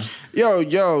 Okay, fine.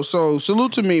 Yo, so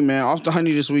salute to me, man. Off the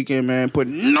honey this weekend, man. Put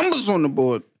numbers on the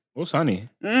board. What's honey?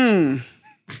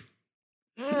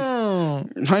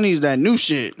 Honey's that new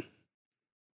shit.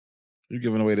 You're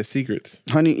giving away the secrets.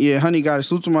 Honey got it.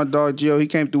 Salute to my dog, Gio. He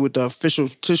came through with the official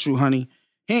tissue, honey.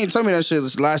 He ain't tell me that shit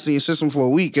was lasting your system for a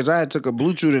week because I had took a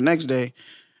Blue Chew the next day.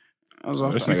 I was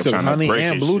This like, nigga Took trying to honey break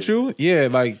and his blue shit. chew. Yeah,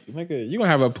 like nigga, you gonna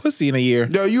have a pussy in a year.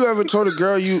 yo, you ever told a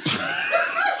girl you... Shit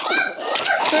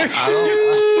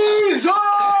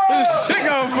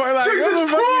gonna fuck, like, what the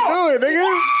fuck you doing, nigga?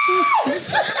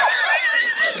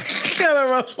 You gotta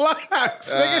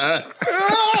relax, nigga.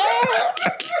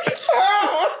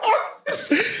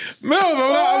 No,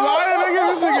 I'm not lying, nigga.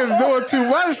 This nigga's doing too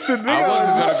much. Nigga. I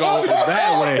wasn't gonna go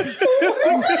that way.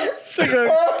 This nigga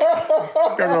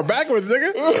Gotta go backwards,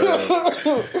 nigga.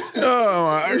 Oh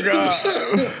my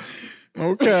god.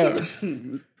 Okay.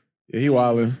 Yeah, he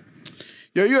wildin'.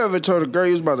 Yo, you ever told a girl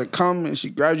you was about to come and she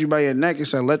grabbed you by your neck and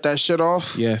said, "Let that shit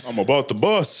off"? Yes. I'm about to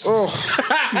bust. Oh,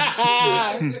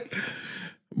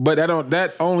 But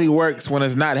that only works when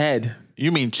it's not head.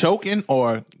 You mean choking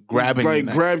or grabbing? like your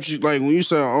neck? grabbed you, like when you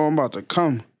said, "Oh, I'm about to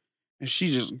come," and she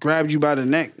just grabbed you by the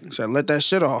neck and said, "Let that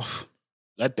shit off."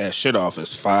 Let that shit off.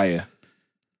 It's fire.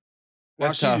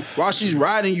 That's tough. While she's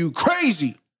riding you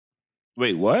crazy,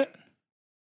 Wait, what?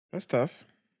 That's tough.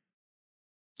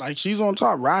 like she's on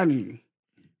top riding you.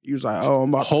 You was like, "Oh, I'm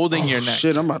about Holding to, your neck.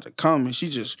 Shit, I'm about to come," and she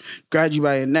just grabbed you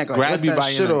by your neck, like, Grab "Let you that by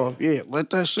your shit neck. off." Yeah, let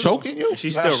that shit Choking you?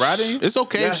 She's still riding you? It's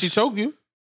okay Yes. if she choke you.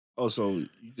 Oh, so you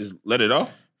just let it off?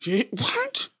 Yeah,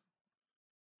 what?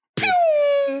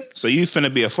 So you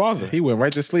finna be a father? He went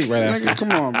right to sleep right after. Nigga,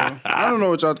 come on, bro. I don't know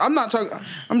what y'all. I'm not talking.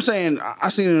 I'm saying I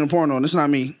seen it in a porno. And it's not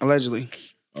me, allegedly.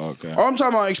 Okay. Oh, I'm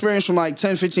talking about experience from like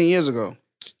 10, 15 years ago.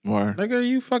 More. Nigga,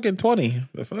 you fucking 20.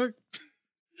 The fuck?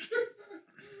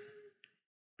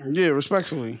 Yeah,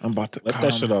 respectfully. I'm about to Let come.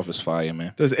 that shit off. It's fire,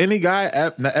 man. Does any guy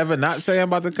ever not say I'm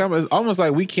about to come? It's almost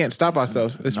like we can't stop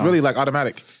ourselves. It's really like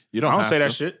automatic. You I don't don't have say to.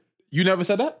 that shit. You never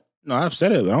said that? No, I've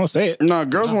said it, but I don't say it. Nah,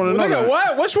 girls want to know Nigga, that.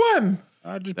 what? Which one?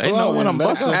 I just They pull know out when and I'm let it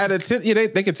busting. go. Out of 10, yeah,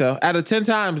 they can tell. Out of 10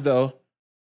 times, though,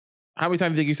 how many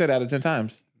times do you think you said out of 10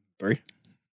 times? 3.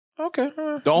 Okay.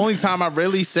 The only time I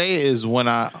really say it is when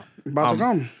About to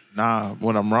come.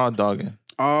 when I'm raw dogging.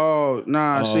 Oh,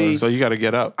 nah, see. So you got to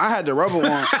get up. I had the rubber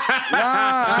one.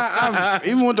 Nah,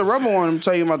 even with the rubber one, I'm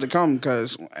telling you about to come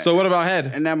because So what about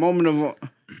head? in that moment of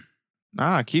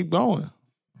Nah, keep going.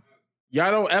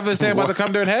 Y'all don't ever say I'm about to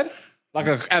come during head? Like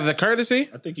as a courtesy?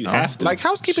 I think you have to. Like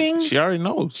housekeeping? She already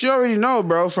knows. she already know,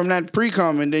 bro, from that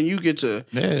pre-cum, and then you get to.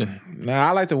 Yeah. Nah,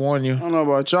 I like to warn you. I don't know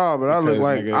about y'all, but I look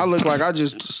Because, nigga. like I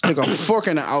just stick a fork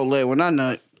in the outlet when I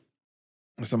nut.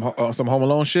 Some Home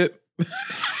Alone shit.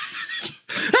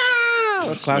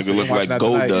 Classic. Nigga look Watching like that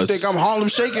Gold tonight. Dust. Think I'm Harlem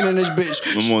shaking in this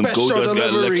bitch. Remember when Special Gold Dust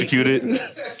got delivery. electrocuted?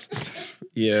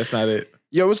 Yeah, that's not it.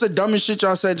 Yo, what's the dumbest shit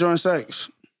y'all said during sex?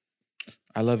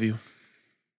 I love you.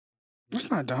 That's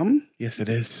not dumb. Yes, it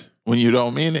is. When you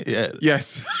don't mean it, yeah.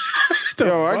 Yes.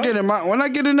 Yo, I get in when I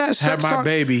get in that Have sex my talk.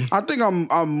 baby. I think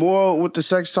I'm more with the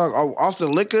sex talk off the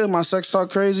liquor. My sex talk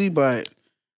crazy, but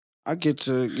I get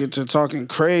to talking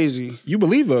crazy. You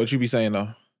believe what you be saying though.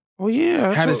 Oh yeah,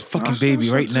 I Have this told- fucking I baby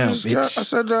said- right now, I bitch.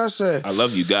 said that. I said. I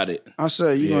love you. Got it. I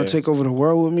said, you Yeah. gonna take over the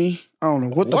world with me? I don't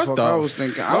know what the What fuck the I was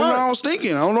thinking. I don't know what I was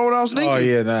thinking. I don't know what I was thinking. Oh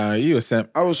yeah, nah, you a simp.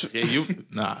 I was. Yeah, you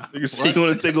nah. Nigga say you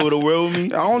want to take over the world with me?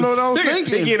 I don't know what I was Picky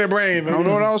thinking. in the brain. I don't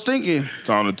know what I was thinking. It's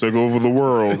time to take over the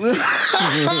world.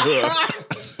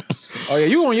 Oh yeah,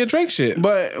 you on your Drake shit.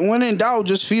 But when in doubt,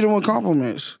 just feed him with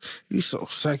compliments. You so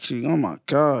sexy. Oh my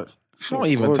god. So Don't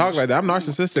even gorgeous. talk like that. I'm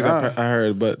narcissistic. God. I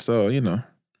heard, but so you know.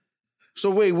 So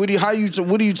wait, what are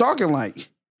you talking like?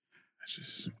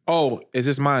 Oh, is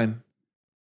this mine?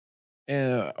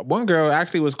 And one girl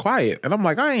actually was quiet, and I'm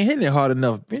like, I ain't hitting it hard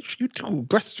enough, bitch. You too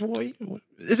aggressive. Boy.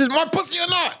 Is this my pussy or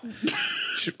not?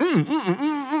 She,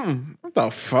 What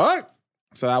the fuck?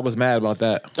 So I was mad about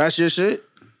that. That's your shit.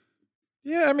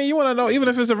 Yeah, I mean, you want to know, even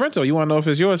if it's a rental, you want to know if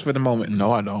it's yours for the moment.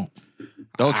 No, I don't.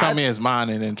 Don't tell me it's mine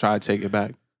and then try to take it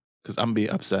back. Because I'm be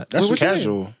upset. That's What you mean?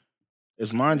 casual.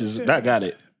 It's mine. Just that got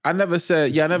it. I never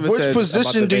said. Yeah, I never Which said. position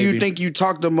about the do you baby. think you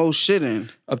talk the most shit in?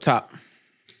 Up top?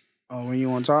 Oh, when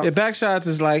you on top? Yeah, back shots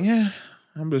is like, yeah,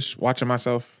 I'm just watching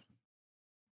myself.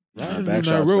 Back shots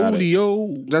got it.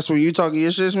 rodeo. That's when you talking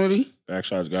your shit, Smitty? Back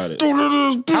shots got it.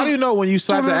 How do you know when you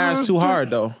slap the ass too hard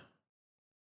though?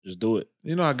 Just do it.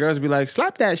 You know how girls be like,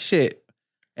 slap that shit.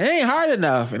 It ain't hard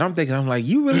enough. And I'm thinking, I'm like,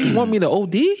 you really want me to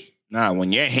OD? Nah,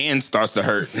 when your hand starts to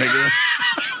hurt,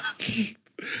 nigga.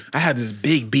 I had this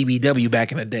big BBW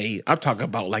back in the day. I'm talking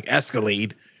about like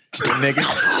Escalade, nigga.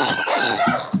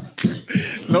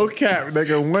 No cap,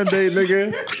 nigga. One day,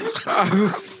 nigga,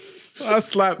 I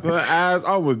slapped her ass.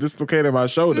 I was dislocating my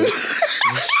shoulder.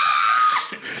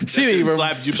 She didn't even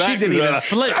slapped you back. She didn't even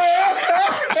flinch.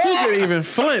 She didn't even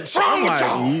flinch. I'm like,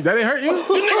 that didn't hurt you? You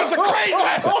niggas are crazy.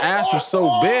 The ass was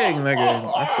so big,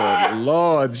 nigga. I said,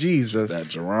 Lord Jesus. That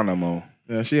Geronimo.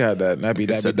 Yeah, she had that. That be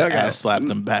He said the that ass slapped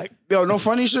them back. Yo, no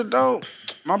funny shit though.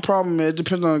 My problem is it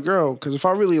depends on the girl. Because if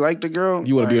I really like the girl,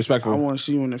 You wanna be respectful. I want to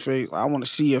see you in the face. I want to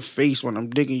see your face when I'm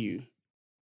digging you.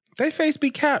 They face be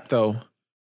capped though.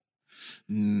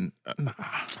 Nah.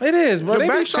 It is, bro. The They be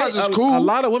back shots fake- is cool. A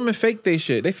lot of women fake they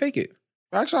shit. They fake it.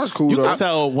 Backshot's cool You though. can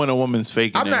tell when a woman's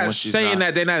faking I'm it not when she's saying not.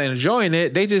 that they're not enjoying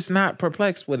it. They just not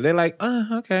perplexed with it. They're like,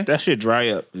 okay. That shit dry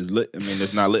up. Is lit. I mean,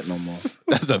 it's not lit no more.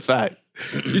 That's a fact.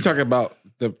 You talking about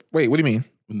the wait? What do you mean?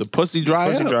 The pussy dry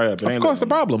Pussy up. dry up. It Of ain't course, the like-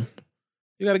 problem.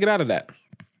 You got to get out of that.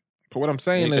 But what I'm You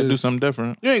saying gotta do is, something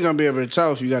different. You ain't gonna be able to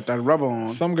tell if you got that rubber on.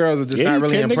 some girls are just Yeah, not you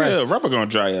really can't, nigga, impressed. Rubber gonna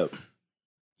dry up.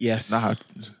 Yes.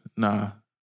 Nah.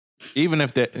 Even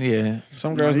if that, yeah.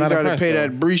 Some You girls not gotta impressed. pay though.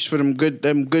 that breach for them good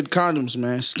condoms,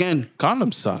 man. Skin.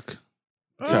 Condoms suck.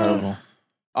 Terrible.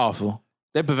 Awful.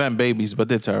 They prevent babies, but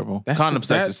they're terrible. Condom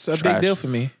sex is That's a trash. big deal for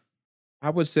me. I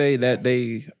would say that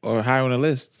they are high on the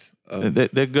list.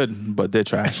 They're good, but they're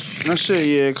trash. That shit,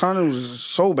 yeah, condoms is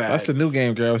so bad. That's the new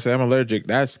game, girl. Say I'm allergic.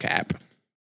 That's cap.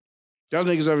 Y'all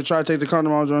niggas ever try to take the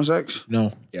condom off during sex?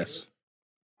 No. Yes.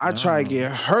 I try to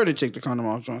get her to take the condom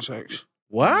off during sex.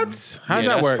 What? How's that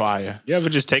that's work? Fire. You ever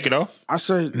just take it off? I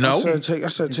said, No. I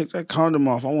said, take that condom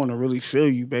off. I want to really feel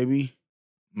you, baby.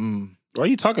 Mm. Why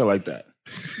you talking like that?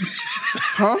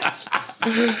 Huh?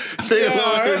 They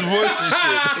lower his voice and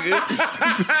shit,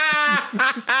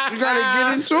 nigga. You gotta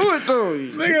get into it though.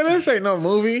 Nigga, this ain't no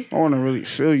movie. I want to really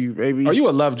feel you, baby. Are you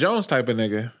a Love Jones type of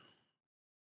nigga?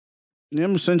 Yeah,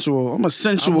 I'm a sensual. I'm a I'm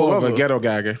sensual more of lover. a ghetto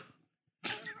gagger.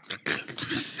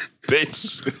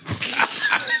 Bitch.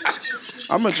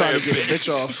 I'm gonna try to get a bitch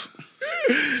off.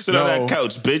 Sit on No. that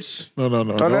couch, bitch. No. Throw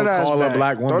Don't that ass call a back.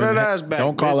 black Throw woman. that ass back,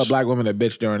 Don't call a bitch. black woman a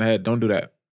bitch during the head. Don't do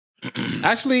that.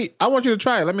 Actually, I want you to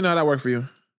try it. Let me know how that worked for you.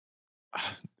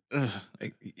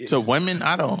 Like, To women,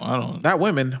 I don't. not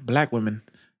women, black women.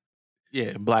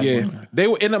 Yeah, black Yeah, women. they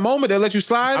were in the moment. They let you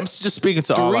slide. I'm just speaking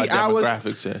to all our 3 hours.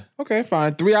 demographics here. Okay,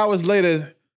 fine. 3 hours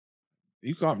later,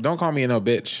 don't call me a no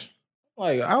bitch.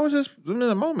 Like I was just in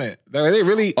the moment. Like, they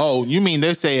really. Oh, you mean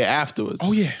they say it afterwards?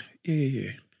 Oh yeah.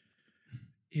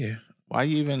 Why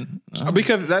you even?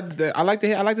 Because that I like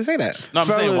to say that. No, I'm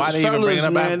saying why they even bring it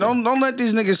up man, after? don't let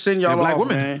these niggas send y'all They're black off,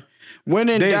 women. man. When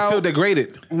in They feel doubt,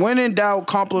 degraded.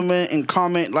 compliment and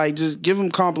comment. Like, just give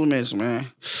them compliments, man.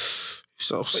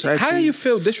 So sexy. How do you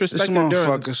feel This disrespected during?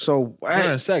 motherfucker so wet.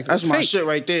 during sex? That's It's my fake. shit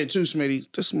right there too, Smitty.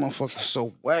 This motherfucker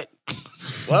so wet.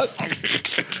 What?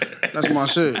 That's my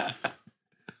shit.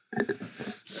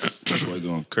 Boy,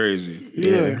 going crazy.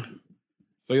 Yeah.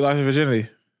 So you lost your virginity?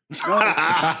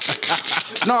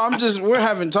 No, we're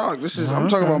having talk. I'm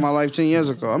talking about my life 10 years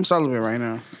ago. I'm celibate right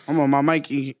now. I'm on my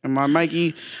Mikey, and my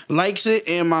Mikey likes it,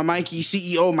 and my Mikey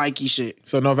CEO Mikey shit.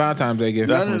 So no Valentine's Day gift.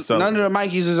 None of the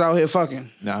Mikeys is out here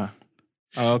fucking. Nah.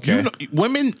 Oh, okay. You know,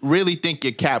 women really think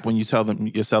you're cap when you tell them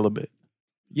you're celibate.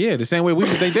 Yeah, the same way we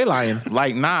think they lying.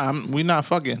 Like, nah, we not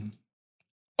fucking.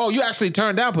 Oh, you actually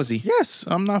turned down pussy? Yes,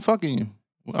 I'm not fucking you.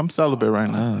 I'm celibate right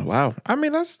now. Oh, wow. I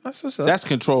mean, that's what's up. That's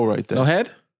control right there. No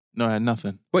head? No, I had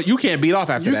nothing. But you can't beat off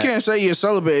after You that. can't say you're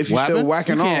celibate if you're What still happened?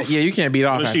 whacking You can't, off. yeah, you can't beat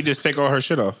off What if after she just take all her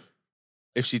shit off?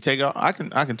 If she take out, I can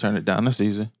turn it down. That's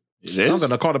easy. It I'm is?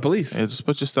 going to call the police. Yeah, just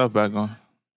put your stuff back on.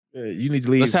 Yeah, you need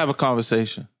to leave. Let's have a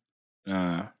conversation.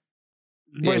 Nah.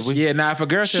 But yeah, now if a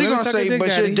girl she said, "Let me gonna suck your say, dick, but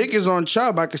daddy." your dick is on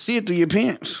chub. I can see it through your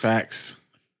pants. Facts.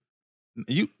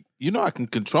 You know I can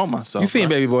control myself. You seen right?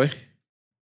 Baby Boy?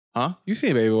 Huh? You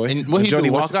seen Baby Boy? And what he Jody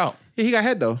do? went Walk out. Yeah, he got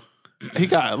head though. He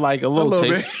got like a little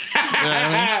taste. bit. You know what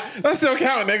I mean? That still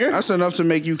count, nigga. That's enough to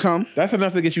make you come. That's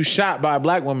enough to get you shot by a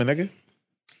black woman, nigga.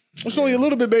 It's only a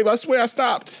little bit, baby. I swear I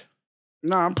stopped.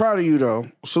 Nah, I'm proud of you though.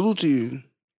 Salute to you.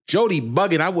 Jody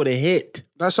bugging, I would have hit.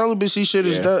 That celibacy shit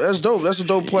is that's dope. That's a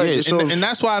dope play. Yeah, and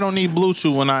that's why I don't need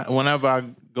Bluetooth whenever I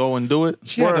go and do it.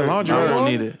 She had the Word, laundry. I word. roll don't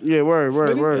on. need it. yeah,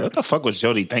 word. What the fuck was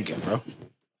Jody thinking, bro?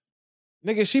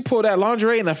 Nigga, she pulled that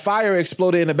lingerie and the fire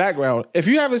exploded in the background. If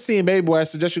you haven't seen Baby Boy, I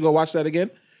suggest you go watch that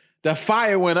again. The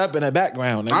fire went up in the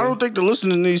background. Nigga. I don't think the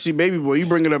listeners need to see Baby Boy. You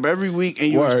bring it up every week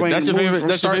and you Word. explain That's the your movie favorite- from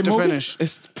that's your start to favorite movie? finish.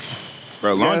 It's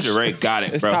Bro, lingerie got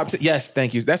it, it's bro. top. Yes,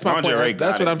 thank you. That's my Lingerie point. got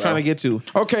That's what it, I'm bro. trying to get to.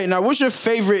 Okay, now what's your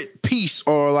favorite piece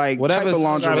or like Whatever, type of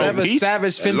lingerie? whatever Piece?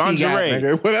 Savage Fenty Lingerie. got,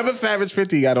 nigga. Whatever Savage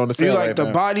Fenty got on the Do you sale like right the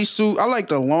now. bodysuit? I like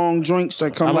the long joints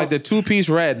that come I like up. the 2-piece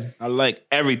red. I like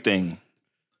everything.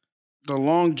 The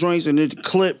long joints and it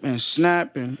clip and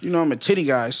snap and you know I'm a titty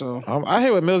guy, so I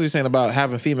hear what Millsy's saying about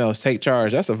having females take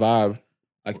charge. That's a vibe.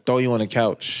 Like throw you on the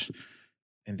couch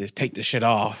and just take the shit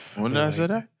off. When did I say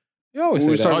that? You always we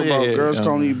say was that. talking Oh, yeah, about yeah, girls yeah.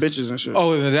 calling you bitches and shit.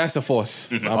 Oh, that's a force.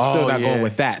 I'm still not going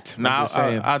with that. I'm Nah, just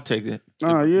saying. I'll take it.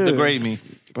 Oh, yeah. Degrade me.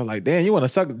 But like, damn, you want to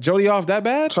suck Jody off that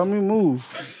bad? Tell me move.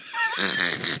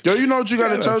 Yo, you know what you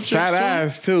gotta tell chicks Fat too?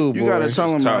 ass too, boy. You gotta tell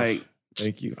them It's tough. like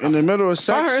Thank you. in the middle of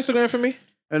Find her sex. Instagram for me.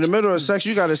 In the middle of sex,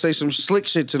 you gotta say some slick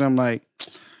shit to them like,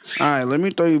 all right, let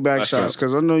me throw you back That's shots up.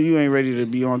 because I know you ain't ready to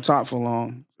be on top for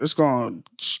long. It's going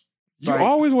You like,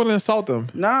 always want to insult them.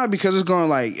 nah, because it's going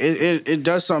like it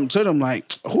does something to them.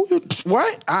 Like, who you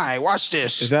what? All right, watch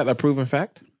this. Is that a proven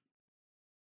fact?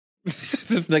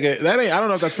 This nigga, that ain't. I don't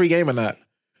know if that's free game or not.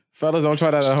 Fellas, don't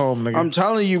try that at home, nigga. I'm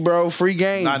telling you, bro. Free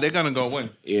game. Nah, they're gonna go win.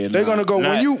 Yeah, They're gonna go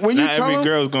when you not tell every them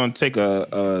girl's gonna take that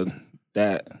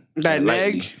that lightly.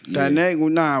 neg, that neg.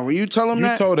 Nah, when you tell them You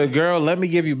that, told a girl, let me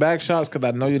give you back shots because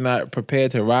I know you're not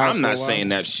prepared to ride. I'm for not a while. saying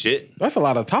that shit. That's a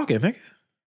lot of talking, nigga.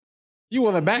 You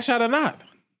want a back shot or not?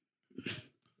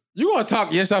 You gonna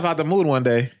talk yourself out the mood one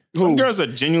day. Some girls are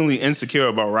genuinely insecure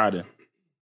about riding.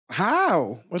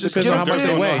 how? Well, Just depends get on up how much there.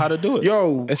 they Don't weigh. know how to do it.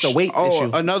 Yo, It's a weight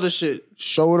issue. Another shit.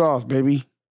 Show it off, baby.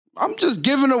 I'm just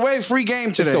giving away free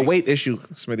game today. It's a weight issue,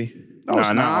 Smitty. No, it's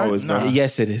not not. always, bro.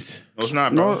 Yes, it is. No, it's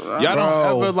not, bro. No, Y'all don't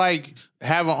Bro. ever like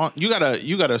have her on. You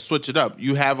gotta switch it up.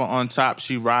 You have her on top.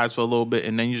 She rides for a little bit,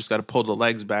 and then you just gotta pull the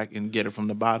legs back and get it from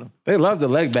the bottom. They love the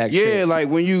leg back Yeah, shit. like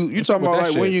when you talking with about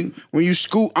that like shit? when you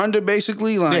scoot under,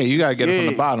 basically. Like Yeah, you gotta get it from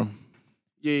yeah. the bottom.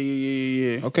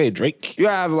 Yeah. Okay, Drake. You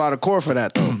gotta have a lot of core for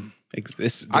that though.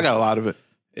 I got a lot of it.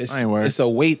 It's, I ain't worried. it's a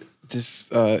weight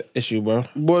issue, bro.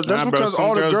 But that's Nah, bro, because some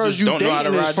all the girls girls just you don't know how to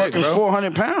dating is ride dick, fucking bro.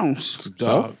 400 pounds.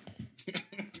 So?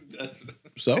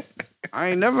 So? I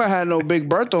ain't never had no big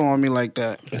Bertha on me like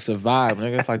that. It's a vibe,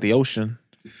 nigga. It's like the ocean.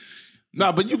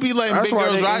 Nah, but you be letting That's big why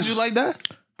girls they ride ins- you like that?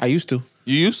 I used to.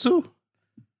 You used to?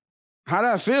 How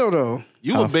that feel though?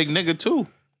 You a big nigga too.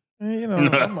 You know,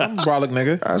 I'm a brolic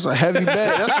nigga. That's a heavy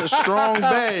bed. That's a strong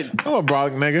bed. I'm a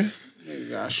brolic nigga. You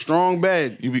got a strong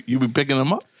bed. You be picking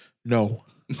them up? No.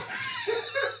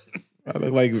 I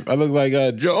look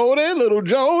like Jordan, little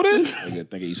Jordan. Nigga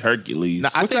think he's Hercules. Nah,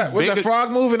 I What's think that? What's that bigger-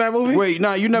 frog move in that movie? Wait,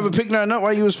 nah, you never picked nothing up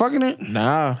while you was fucking it?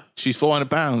 Nah. She's 400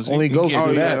 pounds. Only You ghosts can't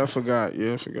Oh do yeah, that. I forgot.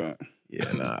 Yeah, I forgot.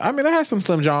 Yeah, nah. I mean, I had some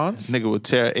Slim Johns. Nigga would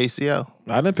tear ACL.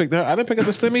 I didn't pick up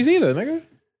the Slimmies either, nigga.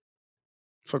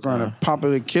 Fuck around and pop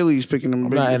an Achilles picking them. I'm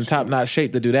big not in bitches. top notch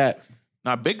shape to do that.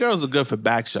 Now, big girls are good for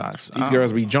back shots. These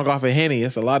girls be drunk off of Henny.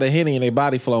 It's a lot of Henny in their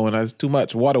body flowing. That's too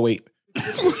much water weight.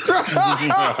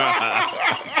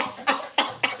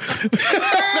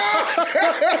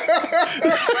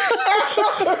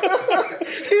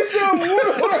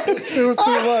 too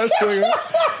much, nigga.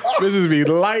 Bitches be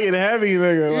light and heavy,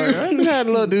 nigga. Like, I just had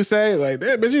a little Duce. Like,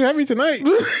 damn, bitch, you heavy tonight.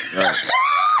 Duce,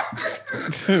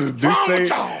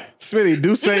 Smitty,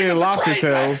 Duce and lobster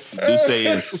tails. Do say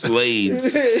is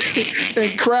Slades.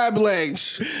 And crab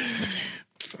legs.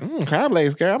 Crab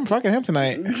legs, girl. I'm fucking him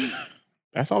tonight.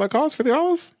 That's all it costs,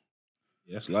 $50?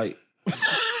 That's light. Do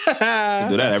Do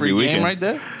that every Free weekend. game right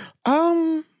there.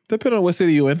 Depending on what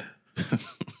city you in.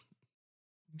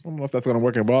 I don't know if that's gonna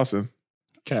work in Boston.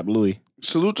 Cap Louis.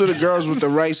 Salute to the girls with the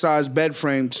right size bed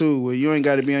frame too, where you ain't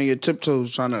got to be on your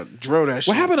tiptoes trying to drill that shit.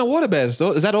 What happened to waterbeds?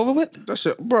 So is that over with? That's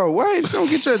it, bro. Why don't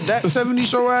get your that 70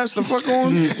 show ass the fuck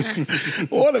on?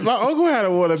 What? My uncle had a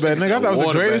waterbed, nigga. I thought it was the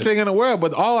waterbed. greatest thing in the world.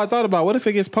 But all I thought about, what if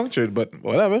it gets punctured? But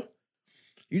whatever.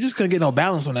 You just couldn't get no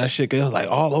balance on that shit because it was like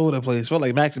all over the place. Felt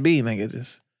like Max B, nigga.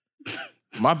 Just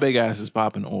My big ass is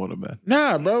popping the waterbed.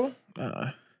 nah, bro.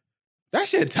 That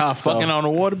shit tough. Fucking Though. on the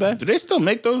waterbed? Do they still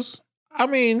make those? I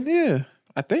mean, yeah,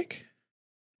 I think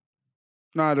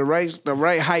Nah, the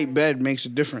right height bed makes a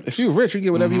difference. if you're rich, you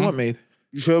get whatever you want made.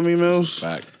 You feel me, Mills?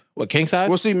 Fact. What, king size?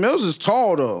 Well, see, Mills is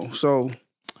tall though, so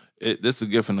This is a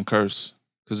gift and a curse.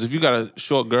 Because if you got a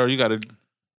short girl, you gotta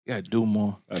do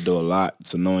more. I do a lot.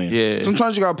 It's annoying. Yeah.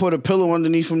 sometimes you gotta put a pillow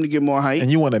underneath him to get more height. And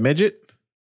you want a midget?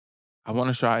 I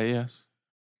want to try it, yes.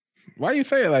 Why you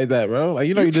say it like that, bro? Like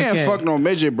you know you, you just can't fuck no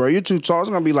midget, bro. You're too tall. It's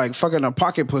gonna be like fucking a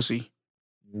pocket pussy.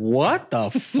 What the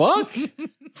fuck?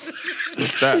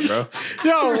 What's that, bro?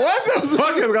 Yo, what the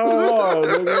fuck is going on,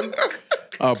 nigga?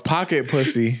 A pocket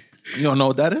pussy. You don't know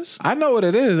what that is? I know what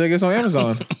it is. Nigga, it's on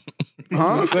Amazon.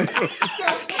 Huh?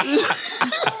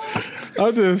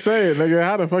 I'm just saying, nigga.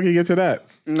 How the fuck you get to that?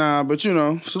 Nah, but you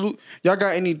know, salute. Y'all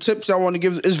got any tips y'all want to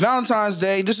give? It's Valentine's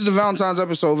Day. This is the Valentine's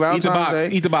episode. Eat the Valentine's box.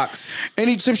 Day. Eat the box.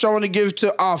 Any tips y'all want to give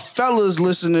to our fellas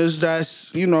listeners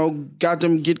that's, you know, get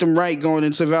them right going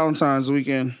into Valentine's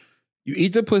weekend? You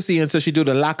eat the pussy until she do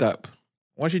the lockup.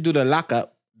 Once you do the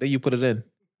lockup, then you put it in.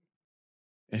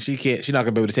 And she's not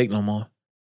gonna be able to take no more.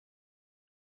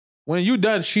 When you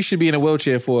done, she should be in a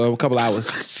wheelchair for a couple hours.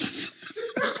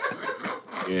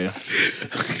 Yeah.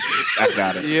 I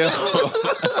got it. Yeah.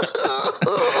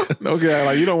 Okay,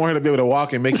 like you don't want her to be able to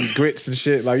walk and make you grits and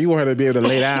shit. Like you want her to be able to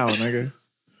lay down, nigga.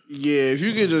 Yeah, if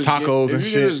you could just Tacos get, and if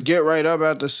you shit. could just get right up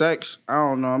after sex, I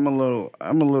don't know. I'm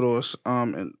a little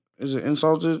is it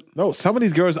insulted? No, some of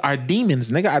these girls are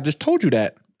demons, nigga. I just told you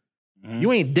that.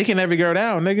 You ain't dicking every girl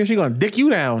down, nigga. She gonna dick you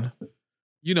down.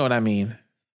 You know what I mean?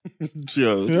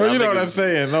 Yo, You know what I'm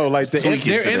saying? No, like their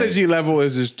today. energy level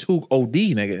is just too OD,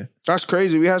 nigga. That's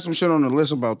crazy. We had some shit on the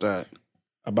list about that.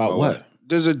 About what?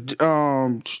 There's a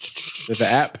There's an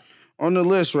app. on the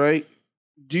list, right?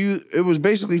 it was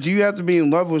basically, do you have to be in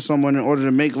love with someone in order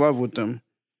to make love with them?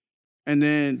 And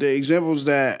then the examples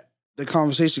that the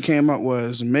conversation came up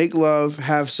was make love,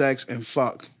 have sex, and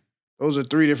fuck. Those are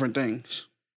 3 different things.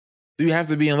 Do you have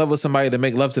to be in love with somebody to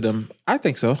make love to them? I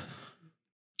think so.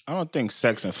 I don't think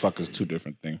sex and fuck is 2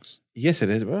 different things. Yes, it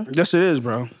is, bro. Yes, it is,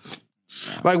 bro.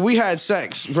 Like, we had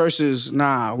sex versus,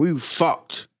 nah, we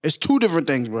fucked. It's 2 different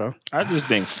things, bro. I just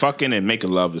think fucking and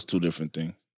making love is 2 different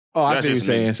things. Oh, I That's see what you're just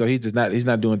me. saying. So he's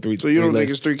not doing 3. So you don't think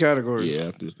lists. it's 3 categories? Yeah,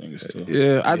 I just think it's 2.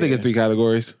 Yeah, I think it's 3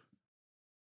 categories.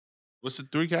 What's the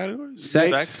 3 categories?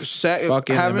 Sex,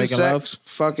 fucking, and having making sex, love.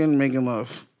 fucking, making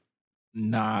love.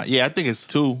 Nah, yeah, I think it's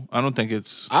 2. I don't think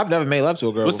it's. I've never made love to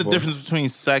a girl. What's the before. difference between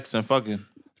sex and fucking?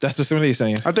 That's what somebody's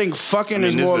saying. I think fucking I mean,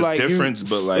 is there's more a like difference,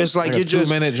 but like it's like Like you're a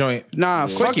just 2-minute joint.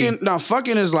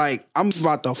 fucking is like I'm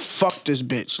about to fuck this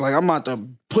bitch. Like I'm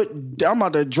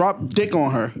about to drop dick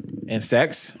on her. And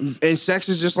sex. And sex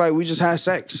is just like we just had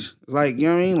sex. Like, you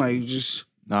know what I mean? Like just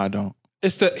Nah, I don't.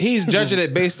 He's judging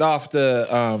it based off the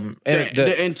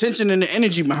the intention and the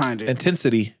energy behind it.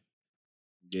 intensity.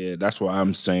 yeah, that's what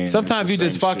I'm saying. Sometimes It's you the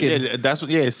just same fucking- shit. Yeah, that's what.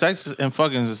 Yeah, sex and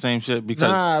fucking is the same shit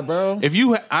because Nah, bro. if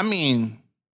you, I mean,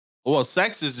 well,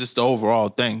 sex is just the overall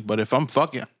thing. But if I'm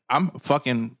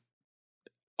fucking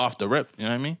off the rip. You know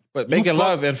what I mean? But You making fuck-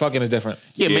 love and fucking is different.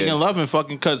 Yeah, Yeah. making love and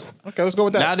fucking because Okay, let's go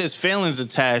with that. now there's feelings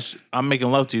attached. I'm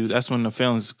making love to you. That's when the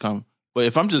feelings come. But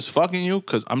if I'm just fucking you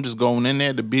because I'm just going in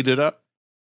there to beat it up,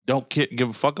 don't give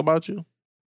a fuck about you.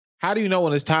 How do you know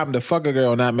when it's time to fuck a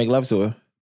girl and not make love to her?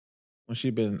 When she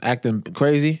been acting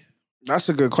crazy? That's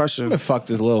a good I question. been fuck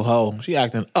this little hoe. She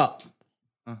acting up.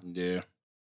 Yeah.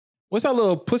 What's that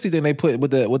little pussy thing they put with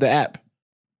the app?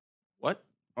 What?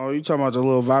 Oh, you talking about the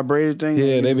little vibrator thing?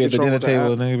 Yeah, You they be at the control dinner with table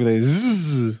app? and they be like,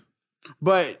 zzz.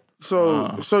 But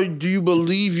so do you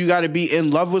believe you got to be in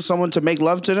love with someone to make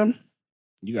love to them?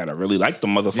 You gotta really like the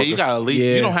motherfucker. Yeah, you gotta leave.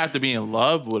 Yeah. You don't have to be in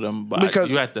love with them, but Because-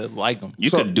 you have to like them. You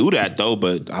So- could do that though,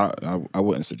 but I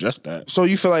wouldn't suggest that. So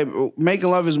you feel like making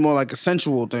love is more like a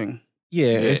sensual thing. Yeah,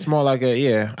 it's more like More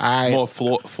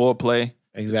foreplay.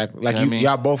 exactly. Like You know what I mean?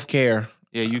 y'all both care.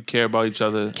 Yeah, you care about each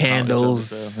other.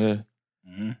 Candles. Yeah.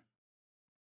 Mhm.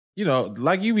 You know,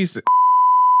 like you be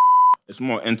It's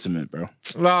more intimate, bro.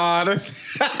 nah,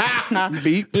 that-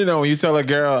 Beep. you know, when you tell a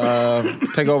girl,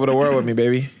 take over the world with me,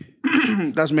 baby.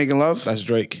 That's making love. That's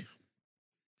Drake.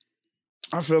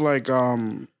 I feel like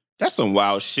That's some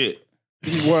wild shit.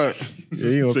 what? Yeah,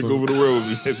 you Take over the world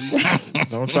with me.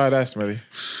 Don't try that, Smitty.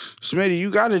 Smitty,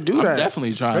 you got to do I'm that.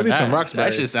 definitely trying Ready that. some Roxbury.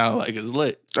 That shit sounds like it's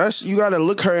lit. That's you got to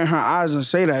look her in her eyes and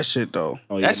say that shit though.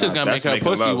 Oh, yeah, That shit's nah, gonna make that's her making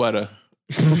pussy love. wetter.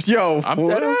 Yo, I'm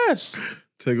what? dead ass.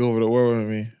 Take over the world with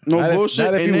me. No Not if- bullshit.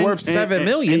 Not if And you then- worth $7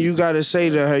 million. And you got to say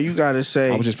to her, you got to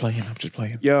say, I was just playing. I'm just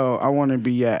playing. yo, I want to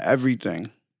be at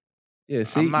everything. Yeah,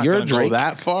 see, I'm not you're gonna Drake. go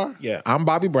that far. Yeah, I'm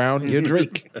Bobby Brown. You're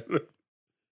Drake.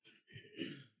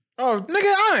 Oh, nigga,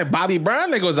 I ain't Bobby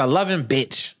Brown. Nigga was a loving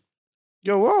bitch.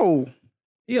 Yo, whoa.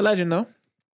 He a legend though.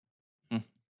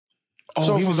 Oh,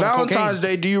 so he for was on Valentine's cocaine.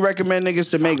 Day, do you recommend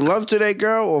niggas to make love to that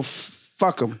girl or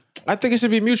fuck them? I think it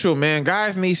should be mutual, man.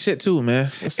 Guys need shit too,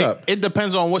 man. What's up? It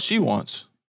depends on what she wants.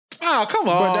 Oh, come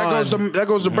on. But that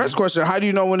goes to Brett's question. How do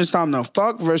you know when it's time to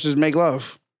fuck versus make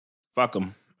love? Fuck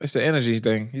them. It's the energy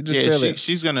thing. You just Yeah, feel it.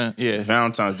 she's gonna. Yeah,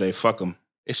 Valentine's Day, fuck them.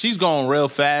 if she's going real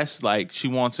fast, like she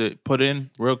wants it put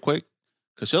in real quick,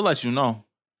 because she'll let you know.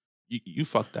 You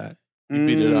fuck that. You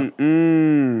beat it up.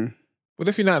 Mm. What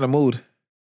if you're not in the mood?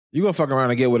 You gonna fuck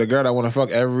around and get with a girl that want to fuck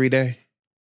every day?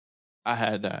 I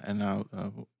had that, and I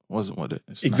wasn't with it.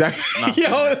 It's not- Exactly. not Yo,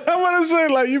 for me. I want to say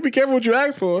like you be careful what you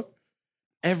ask for.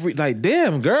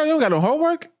 Damn girl, you don't got no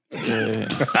homework. Yeah.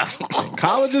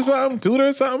 College or something, tutor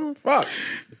or something. Fuck.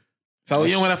 So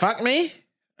you want to fuck me?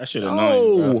 That shit annoying,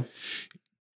 bro. Oh,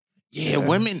 Yeah,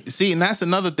 women see, and that's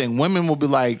another thing. Women will be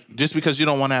like, just because you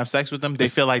don't want to have sex with them, they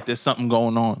feel like there's something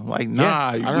going on. Like, nah,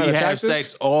 I know we have attractive.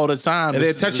 sex all the time. and then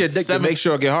This is touch the your dick to seventh- make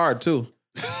sure it get hard too.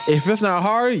 If it's not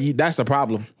hard, that's a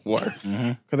problem. Word. Mm-hmm.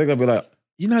 Cause they're gonna be like,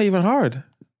 you're not even hard.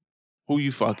 Who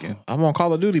you fucking? I'm on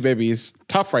Call of Duty, baby. It's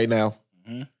tough right now.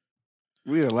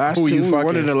 We the last Who you team. We one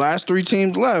fucking? of the last 3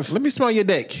 teams left. Let me smell your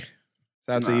dick. Shout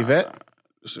out to Yvette.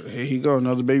 So here you go,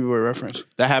 another baby boy reference.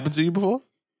 That happened to you before?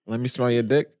 Let me smell your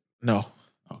dick. No.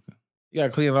 Okay. You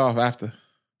gotta clean it off after.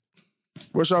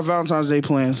 What's your Valentine's Day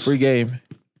plans? Free game.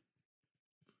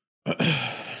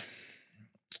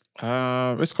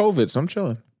 It's COVID, so I'm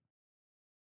chilling.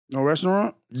 No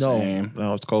restaurant? No, Same.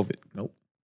 no, it's COVID. Nope.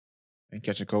 Ain't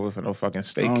catching COVID for no fucking I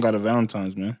steak. don't got a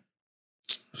Valentine's, man.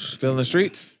 Still in the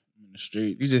streets. In the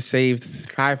street. You just saved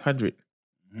 500.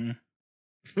 Mhm.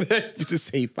 You just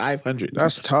saved 500.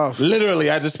 That's tough. Literally,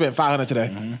 I just spent 500 today.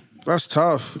 Mhm. That's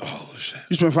tough. Oh shit!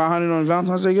 You spent $500 on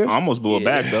Valentine's Day gift? I almost blew it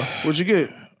back though. What'd you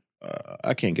get?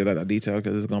 I can't get that detail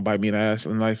because it's gonna bite me in the ass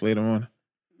in life later on.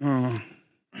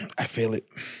 I feel it.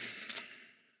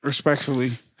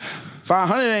 Respectfully,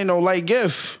 500 ain't no light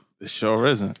gift. It sure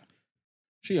isn't.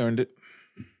 She earned it.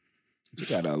 You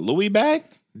got a Louis bag?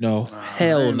 No,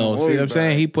 hell ain't no. no See Louis what I'm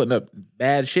saying? bag. He putting up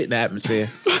bad shit in the atmosphere.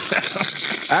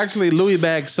 Actually, Louis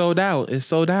bag sold out. It's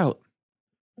sold out.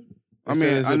 I It mean,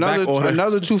 says it's back order.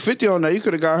 another $250 on that. You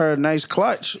could have got her a nice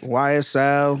clutch.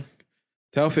 YSL.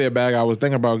 Telfair bag. I was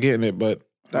thinking about getting it, but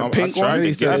That I pink tried one. to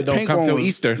He said get it don't pink come one till was-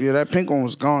 Easter. Yeah, that pink one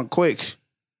was gone quick.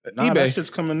 Nah, eBay. that shit's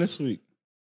coming this week.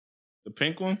 The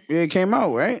pink one? Yeah, it came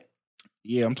out, right?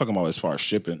 Yeah, I'm talking about as far as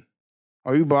shipping.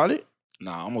 Oh, you bought it?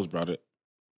 Nah, I almost brought it.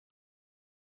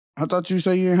 I thought you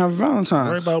said you didn't have Valentine's.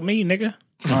 Worry about me, nigga.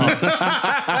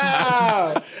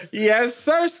 Yes,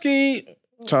 Sirski.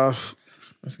 Tough.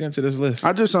 Let's get into this list.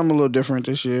 I did something a little different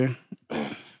this year.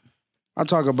 I'll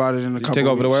talk about it in a You couple take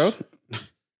over the weeks. world?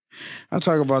 I'll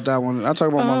talk about that one. I'll talk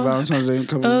about my Valentine's Day in a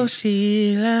couple weeks.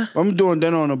 Sheila. I'm doing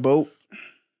dinner on a boat.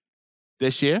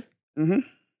 This year? Mm-hmm.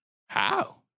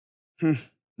 How? Hmm.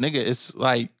 Nigga, it's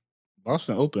like,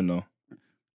 Boston open though.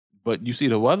 but you see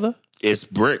the weather? It's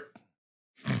brick.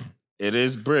 It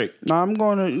is brick. Nah, I'm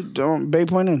going to Bay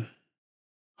Point Inn.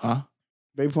 Huh?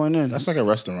 Bay Point Inn. That's like a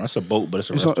restaurant. It's a boat, but it's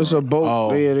a It's restaurant. a boat.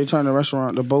 Oh. Yeah, they turned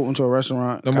the boat into a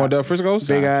restaurant. No more Del Frisco's?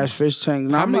 Big ass fish tank.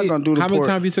 Nah, I'm not gonna do the How many port.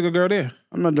 times you took a girl there?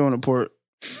 I'm not doing the port.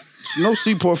 No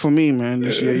seaport for me, man.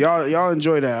 This year, y'all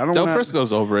enjoy that. I don't Del want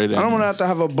Frisco's overrated. I don't want to have to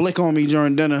have a blick on me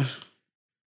during dinner.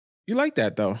 You like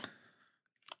that though.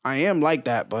 I am like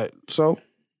that, but so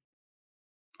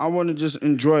I want to just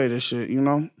enjoy this shit, you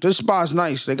know? This spot's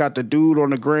nice. They got the dude on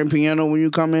the grand piano when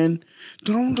you come in.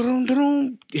 Dun, dun, dun,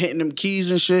 dun, hitting them keys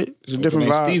and shit. It's a different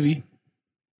vibe. Stevie.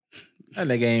 That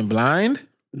nigga ain't blind.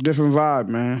 Different vibe,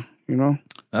 man. You know?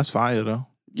 That's fire, though.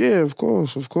 Yeah, of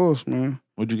course, man.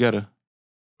 What'd you get her?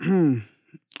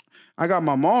 I got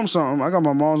my mom something. I got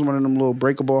my mom's one of them little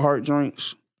breakable heart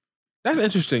joints. That's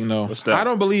interesting though. What's that? I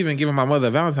don't believe in giving my mother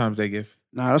a Valentine's Day gift.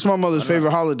 Nah, that's my mother's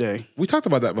favorite holiday. We talked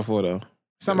about that before though.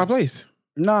 It's not my place.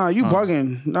 Nah, you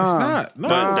bugging. Nah. It's not. No,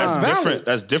 But that's it's valid. different.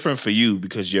 That's different for you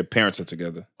because your parents are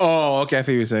together. Oh, okay. I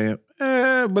think you're saying.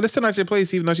 But it's still not your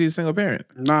place, even though she's a single parent.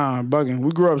 Nah, bugging.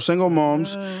 We grew up single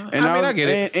moms. I get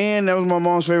it. And that was my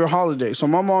mom's favorite holiday. So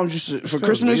my mom used to, for Feels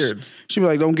Christmas, weird. she'd be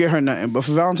like, don't get her nothing. But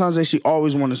for Valentine's Day, she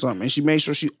always wanted something. And she made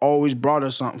sure she always brought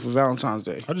us something for Valentine's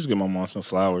Day. I'll just get my mom some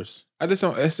flowers. I just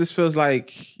don't. It just feels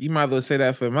like you might as well say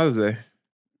that for Mother's Day.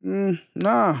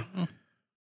 Nah.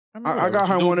 I got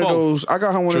her Do one of both. those. I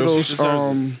got her one True. of She those,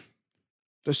 deserves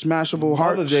the smashable Mother's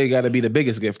hearts. Day got to be the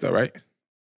biggest gift, though, right?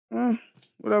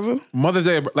 Whatever. Mother's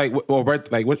Day, like, or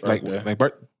birth, like, what, Birthday. like,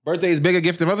 birthday is bigger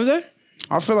gift than Mother's Day.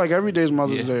 I feel like every day is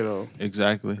Mother's Yeah. Day, though.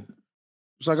 Exactly.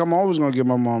 It's like I'm always going to give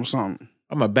my mom something.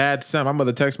 I'm a bad son. My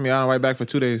mother texts me, I don't write back for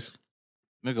 2 days.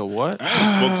 Nigga, what? I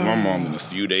haven't spoke to my mom in a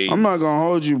few days. I'm not going to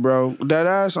hold you, bro. That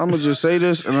ass, I'm going to just say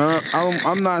this, and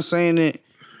I'm not saying it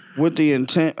with the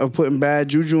intent of putting bad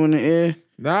juju in the air.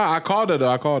 Nah, I called her though.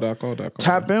 I called her.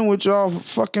 Tap in with y'all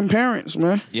fucking parents,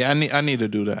 man. Yeah, I need to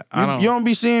do that. You don't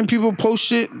be seeing people post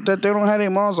shit that they don't have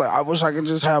their moms. Like, I wish I could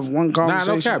just have one Nah,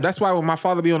 conversation. no cap. That's why when my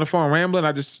father be on the phone rambling,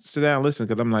 I just sit down and listen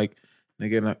because I'm like,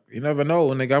 nigga, you never know,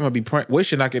 nigga. I'm gonna be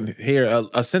wishing I can hear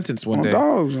a sentence one My day.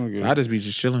 dog's gonna get So it. I just be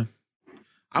just chilling. I'm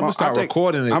Well, gonna start I think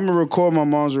recording it. I'm gonna record my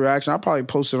mom's reaction. I'll probably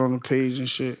post it on the page and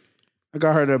shit. I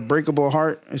got her the breakable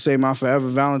heart and say my forever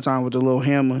Valentine with the little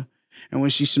hammer. And when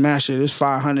she smash it, it's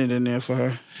 500 in there for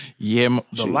her. Yeah,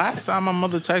 the last time my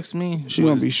mother texted me, She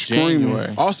gonna was be screaming.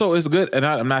 January. Also, it's good, and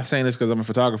I'm not saying this because I'm a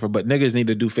photographer, but niggas need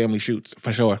to do family shoots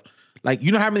for sure. Like,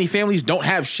 you know how many families don't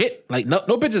have shit? Like, no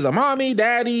pictures of mommy,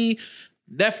 daddy,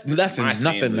 nothing, My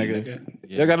nothing, family, nigga.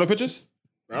 You got no pictures?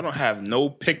 I don't have no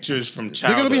pictures from Niggas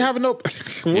childhood. be having no.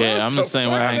 Yeah, I'm the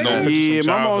same way. I ain't No no. pictures Yeah, from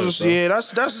my mom childhood, just, so. yeah,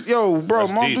 that's yo, bro.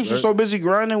 That's Mom deep, Deuce was right? so busy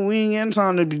grinding, we ain't getting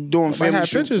time to be doing I family have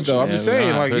shoots. pictures though. I'm Yeah, just we don't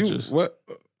saying, have like pictures. you, what?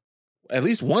 At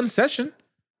least one session,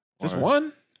 just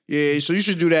one. Yeah, so you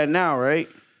should do that now, right?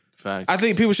 Fact. I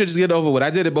think people should just get over with. I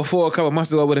did it before a couple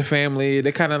months ago with a family.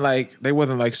 They kind of like they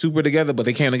wasn't like super together, but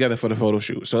they came together for the photo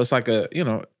shoot. So it's like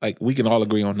like we can all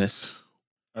agree on this.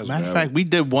 That's Matter of valid. fact, we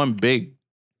did one big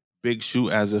shoot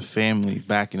as a family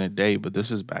back in the day, but this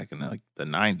is back in like the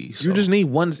 90s. You so- just need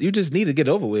one. You just need to get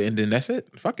over with, and then that's it.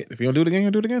 Fuck it. If you don't do it again,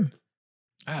 you do it again.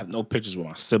 I have no pictures with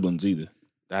my siblings either.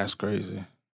 That's crazy.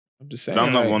 I'm just saying. But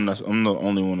I'm not like, one. I'm the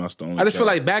only one. That's the only. I just feel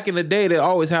child. like back in the day, they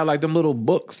always had like them little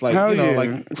books, like Hell you know, yeah.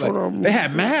 like Photo- they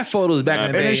had mad photos back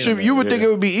in the And day. it should, you would think it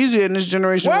would be easier in this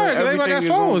generation. Word, where everybody everything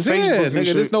got is on phones. Facebook Yeah, and nigga,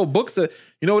 shit. there's no books. You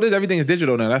know what it is? Everything is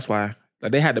digital now. That's why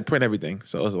Like they had to print everything,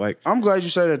 so it was like I'm glad you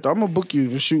said that, though. I'm going to book you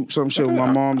to shoot some shit with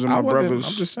my moms and my brothers.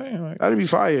 I'm just saying, like, That'd be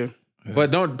fire.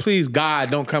 but please, God,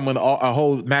 don't come in a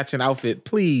whole matching outfit,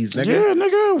 please, nigga. Yeah,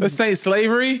 nigga. This ain't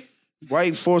slavery.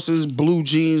 White forces, blue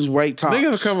jeans, white tops.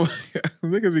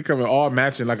 Niggas becoming all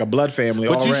matching like a blood family.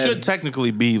 But all you red. should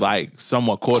technically be like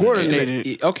somewhat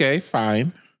coordinated. Okay,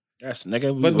 fine. Yes,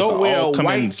 nigga. But don't wear a all come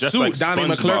in white just suit, like Donnie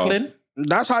SpongeBob. McClurkin.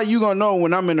 That's how you gonna know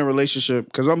when I'm in a relationship,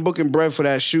 because I'm booking bread for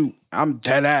that shoot. I'm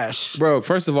dead ass. Bro,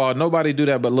 first of all, nobody do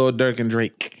that but Lil Durk and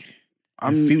Drake.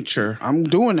 I'm Future. I'm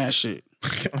doing that shit.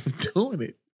 I'm doing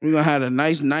it. We're gonna have a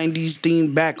nice 90s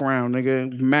themed background,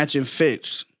 nigga. Matching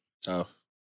fits. Oh,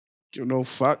 You know,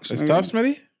 fucks. It's nigga. tough,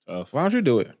 Smitty. oh. Why don't you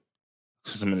do it?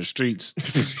 Cause I'm in the streets.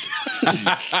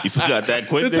 You forgot that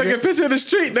quick, Just take a nigga? picture of the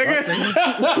street,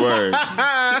 nigga. Word.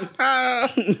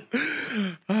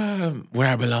 Where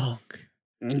I belong.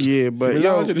 Yeah, but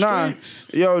Belong to the nah, streets.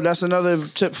 yo, that's another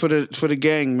tip for the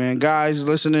gang, man. Guys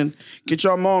listening, get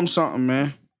your mom something,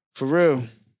 man. For real.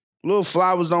 Little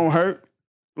flowers don't hurt.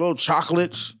 Little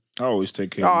chocolates. I always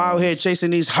take care Y'all of out mine. here chasing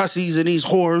these hussies and these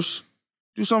whores.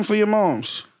 Do something for your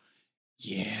moms.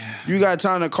 Yeah. You got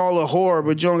time to call a whore,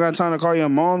 but you don't got time to call your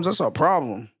moms. That's a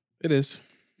problem. It is.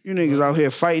 You niggas out here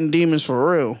fighting demons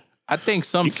for real. I think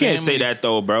some You can't say families- that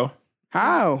though, bro.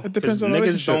 How? It Because depends on the niggas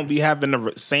relationship. don't be having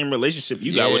the same relationship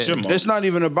you got Yeah. with your mom. It's not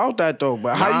even about that though.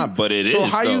 But how Nah, you? but it so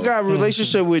is, how you though. got a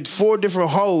relationship with 4 different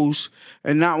hoes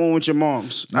and not one with your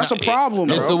moms? That's a problem,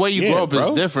 bro. It's the way you Yeah, grow up is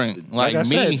bro. different. Like Like, I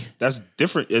me, said, that's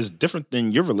different. It's different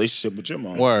than your relationship with your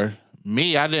mom. word.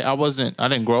 Me, I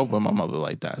didn't grow up with my mother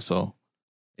like that. So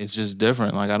it's just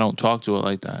different. Like I don't talk to her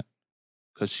like that.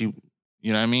 Cause she,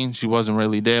 you know what I mean? She wasn't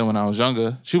really there when I was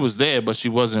younger. She was there, but she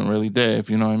wasn't really there, if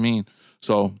you know what I mean.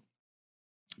 So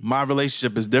my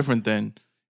relationship is different than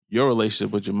your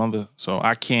relationship with your mother. So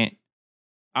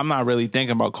I'm not really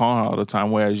thinking about calling her all the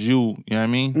time. Whereas you know what I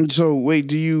mean? So wait,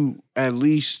 do you at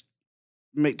least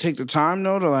take the time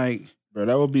though to like? Bro,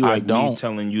 that would be I like me don't.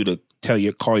 telling you to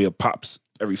call your pops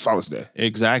every Father's Day.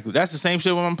 Exactly. That's the same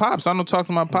shit with my pops. I don't talk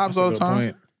to my pops That's a all the good time.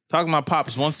 point. Talk to my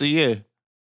pops once a year.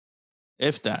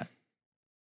 If that.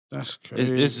 That's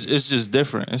crazy. It's just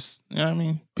different. It's you know what I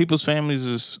mean? People's families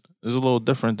is a little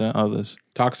different than others.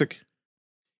 Toxic.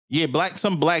 Yeah,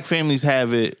 some black families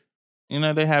have it. You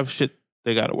know, they have shit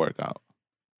they gotta work out.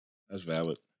 That's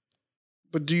valid.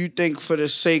 But do you think for the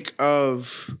sake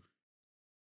of?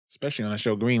 Especially on the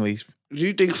show Greenleaf. Do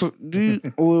you think for? Do you?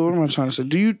 What am I trying to say?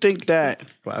 Do you think that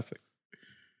Classic.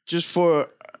 just for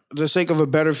the sake of a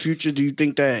better future, do you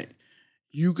think that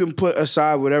you can put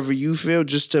aside whatever you feel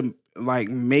just to like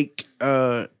make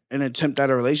an attempt at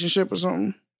a relationship or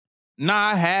something? Nah,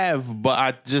 I have, but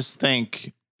I just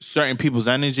think certain people's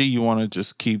energy you want to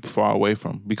just keep far away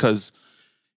from because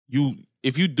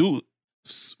if you do,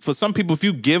 for some people, if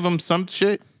you give them some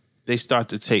shit, they start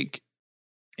to take,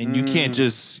 and you can't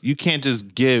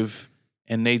just give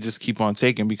and they just keep on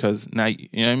taking because now you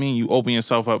know what I mean. You open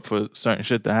yourself up for certain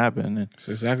shit to happen. And That's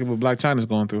exactly what Black China's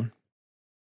going through.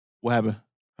 what happened?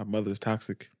 Her mother's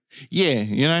toxic. Yeah,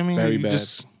 you know what I mean. Very You bad.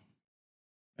 just-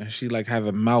 And she like has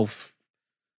a mouth.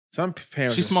 Some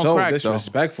parents She are smoke so crack, though.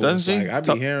 disrespectful. Doesn't It's she? Like,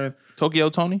 I be hearing, Tokyo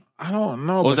Tony, I don't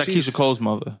know. or was but that she's- Keisha Cole's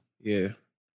mother? Yeah.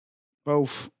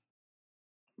 Both.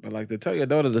 But like to tell your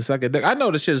daughter to suck a dick. I know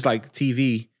this shit is like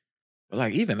TV. But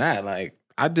like even that, like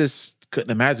I just couldn't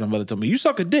imagine my mother told me, "You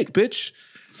suck a dick, bitch."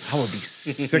 I would be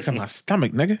sick to my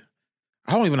stomach, nigga.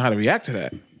 I don't even know how to react to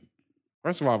that.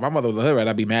 First of all, if my mother was a hood rat,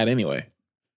 I'd be mad anyway.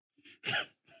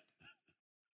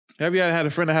 Have you ever had a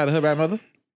friend that had a hood rat mother?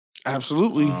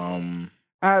 Absolutely. Um,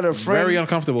 I had a friend. Very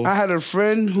uncomfortable. I had a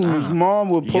friend whose mom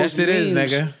would post Yes, it is,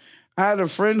 memes. nigga. I had a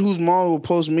friend whose mom would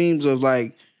post memes of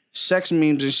like sex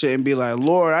memes and shit and be like,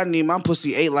 Lord, I need my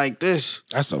pussy ate like this.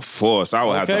 that's a force. I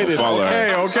would have Okay, to then. follow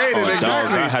her. Okay, then, Or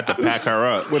dogs, exactly. I had to pack her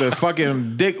up. With a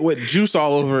fucking dick with juice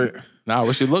all over it. Nah,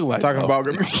 what she look like? Talking though? about,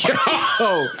 yo,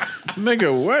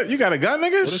 nigga, what? You got a gun,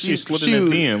 nigga? What if she slid in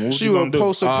the DM? What was she you gonna would do?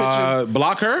 post a picture.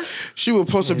 Block her? She would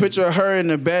post a picture of her in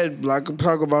the bed, like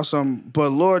talk about something. But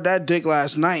Lord, that dick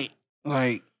last night,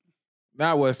 like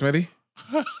Now what, Smitty?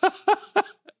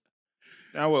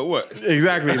 Now what?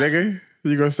 Exactly, nigga.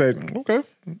 You gonna say, okay.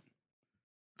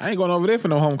 I ain't going over there for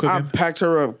no home I cooking. packed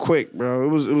her up quick, bro. It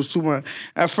was too much.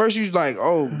 At first, you like,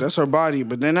 oh, that's her body,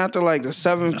 but then after like the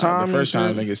 7th time, The first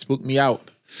and time, shit, nigga, spooked me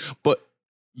out. But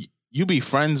you be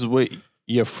friends with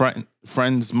your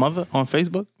friend's mother on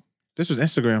Facebook, This was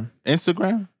Instagram.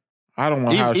 Instagram? I don't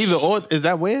know how. Either or, is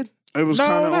that weird? it was No,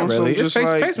 kind of not on really. some It's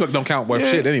just like Facebook don't count worth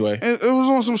Yeah. shit anyway. it was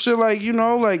on some shit like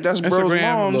like that's bro's Instagram,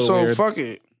 a mom, little so weird. fuck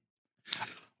it.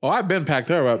 Oh, I've been packed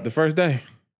her up the first day.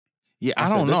 Yeah, I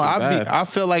said, don't this know. is bad. I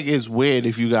feel like it's weird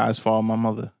if you guys follow my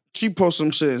mother. She post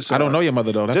some shit and said, I don't know your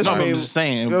mother though. That's This not man- I'm just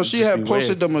saying. Yo, it she just had be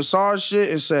posted weird. the massage shit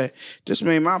and said, "This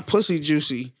made my pussy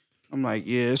juicy." I'm like,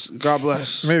 yes, God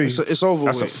bless. Smitty. It's over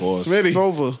That's a with. force. It's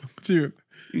over. Dude.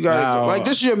 You gotta Now- go. Like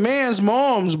this, your man's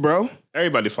mom's, bro.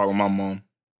 Everybody follow my mom.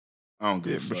 I don't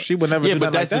give a But fuck. she would never Yeah, do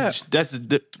but nothing like that. that's a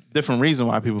different reason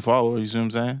why people follow her. You see what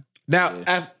I'm saying?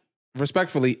 Now,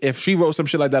 respectfully, if she wrote some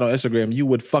shit like that on Instagram, you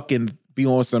would fucking be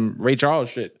on some Ray Charles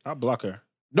shit. I block her.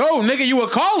 No, nigga, you would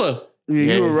call her. Yeah, you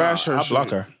Yeah, would rash her. I shit. block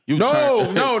her. You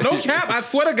No cap. I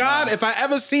swear to God, if I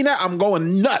ever seen that, I'm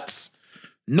going nuts.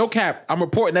 No cap. I'm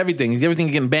reporting everything. Everything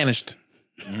getting banished.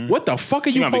 What the fuck are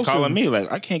She you gonna be posting? calling me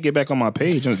like, I can't get back on my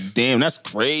page. I'm like, damn, that's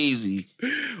crazy.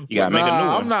 You gotta make a new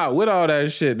Nah, one. I'm not with all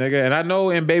that shit, nigga. And I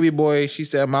know in Baby Boy, she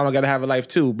said, "Mama gotta have a life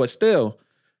too," but still,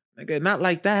 nigga, not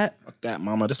like that. Fuck that,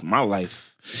 mama. This is my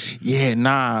life. Yeah,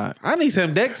 nah. I need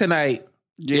some dick tonight.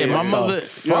 Yeah, my What the mother.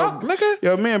 Fuck, nigga.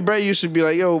 Yo, me and Brett used to be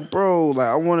like, yo, bro, like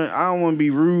I don't want to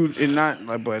be rude and not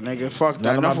like, but nigga, fuck that.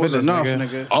 None of my Enough was business, enough, nigga.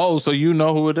 nigga. Oh, so you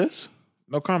know who it is?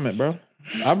 No comment, bro.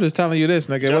 I'm just telling you this,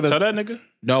 nigga. Did I Whether- tell that nigga?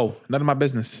 No, none of my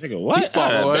business. Nigga, what?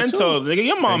 follow her, Ben too. told nigga,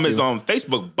 your mom Thank is you. on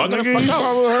Facebook bugging Nigga, the you fuck out.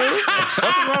 follow her?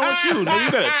 What's wrong with you? Nigga,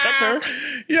 you better check her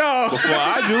Yo, before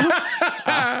I do.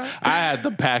 I had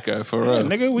to pack her for real.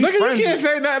 Nigga, we nigga, friends. you can't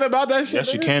say nothing about that shit.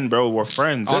 Yes, you nigga. can, bro. We're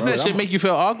friends. Doesn't bro. that shit make you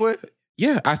feel awkward?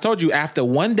 Yeah, I told you after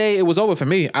one day it was over for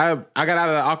me. I got out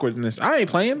of the awkwardness. I ain't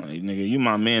playing. Hey, nigga, you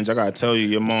my mans. I gotta tell you,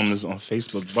 your mom is on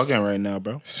Facebook bugging right now,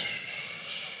 bro.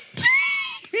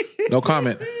 No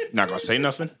comment. Not gonna say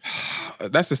nothing.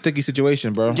 That's a sticky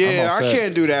situation, bro. Yeah, I'm all I set.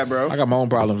 can't do that, bro. I got my own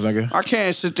problems, nigga. I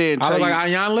can't sit there and I tell look you. like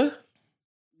Ayanla.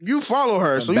 You follow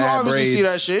her, so you bad obviously see braids.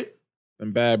 that shit.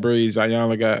 Them bad breeds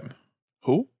Ayanla got.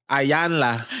 Who?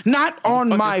 Ayanla. Not on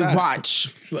fuck my is that? watch.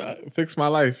 Fix my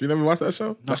life. You never watch that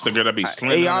show? That's the girl that be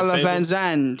slinging on the Ayala table. Van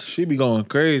Zandt. She be going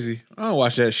crazy. I don't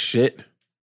watch that shit.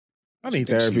 I need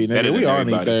think she therapy, better nigga. We than all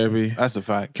need everybody. therapy. That's a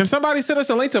fact. Can somebody send us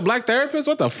a link to black therapists?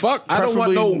 What the fuck? I don't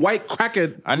want no Preferably- white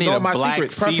cracker. I need knowing a my black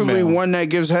secrets. Preferably Female. one that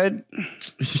gives head.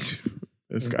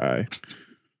 This guy.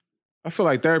 I feel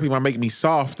like therapy might make me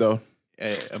soft though.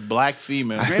 A black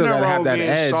female. I still nothing gotta wrong have that being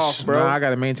edge, soft, bro. Nah, I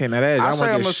gotta maintain that edge. I I say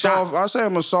want I'm to a get shot. soft. I say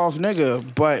I'm a soft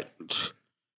nigga, but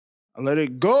I let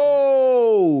it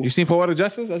go. You seen Poetic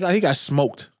Justice? That's how he got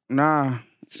smoked. Nah,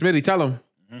 Smitty, tell him.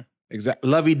 Exact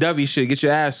lovey-dovey shit. Get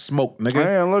your ass smoked, nigga.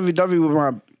 I ain't lovey-dovey with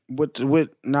my with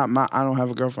not my. I don't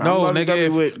have a girlfriend. No, I'm lovey-dovey nigga,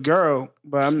 if- with girl,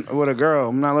 but I'm with a girl.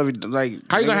 I'm not lovey like.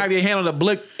 How you gonna nigga, have your hand on the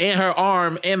blick and her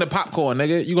arm and the popcorn,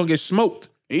 nigga? You gonna get smoked.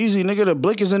 easy, nigga? The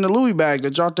blick is in the Louis bag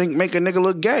that y'all think make a nigga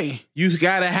look gay. You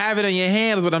gotta have it in your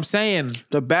hand, is what I'm saying.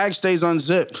 The bag stays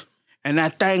unzipped, and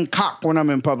that thing cock when I'm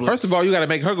in public. First of all, you gotta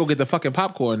make her go get the fucking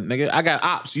popcorn, nigga. I got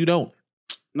ops, you don't.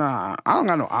 Nah, I don't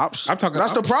got no ops. I'm talking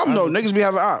That's the ops. problem though. Niggas be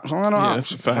having ops. I don't got no ops.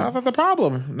 That's not the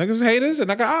problem. Niggas haters and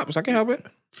I got ops. I can't help it.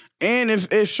 And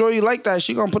if Shorty like that,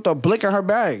 she gonna put the blick in her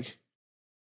bag.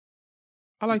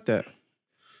 I like that.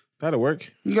 That'll work.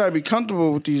 You gotta be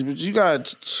comfortable with these, but you got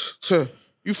to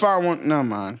you find one. Never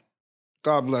mind.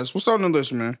 God bless. What's on the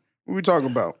list, man? What we talking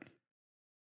about?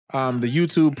 The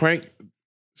YouTube prank.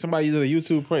 Somebody did a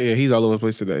YouTube prank. Yeah, he's all over the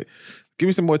place today. Give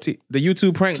me some more tea. The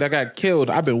YouTube prank that got killed.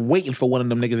 I've been waiting for one of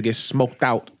them niggas to get smoked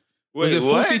out. Was it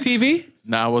what? Fousey TV?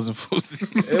 Nah, it wasn't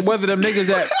Fousey. It wasn't them niggas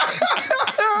that.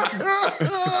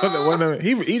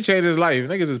 He changed his life.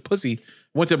 Niggas is pussy.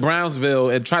 Went to Brownsville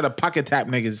and tried to pocket tap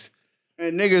niggas.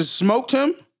 And niggas smoked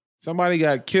him. Somebody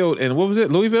got killed in what was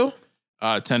it? Louisville?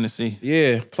 Tennessee.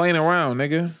 Yeah, playing around,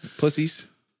 nigga. Pussies.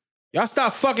 Y'all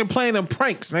stop fucking playing them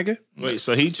pranks, nigga. Wait,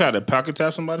 so he tried to pocket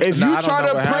tap somebody? If Nah, I you don't try know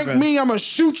to what prank happened. me, I'ma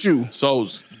shoot you. So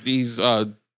these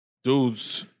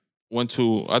dudes went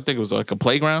to, I think it was like a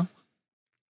playground.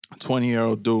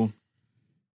 20-year-old dude.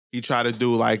 He tried to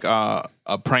do like a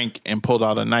prank and pulled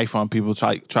out a knife on people,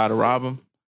 try to rob him.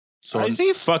 So Is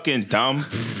he fucking dumb?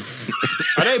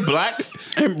 Are they black?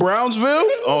 In Brownsville?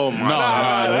 Oh my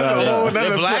god. no,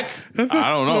 They're black? I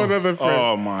don't know.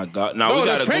 Oh my god. Now we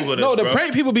gotta Google this. the bro.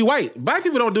 prank people be white. Black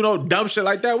people don't do no dumb shit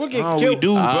like that. We'll get Oh, killed. we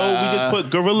do, bro. We just put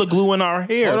Gorilla Glue in our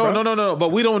hair. Oh, bro. no.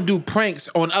 But we don't do pranks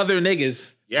on other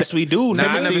niggas. Yes, we do. Nah, I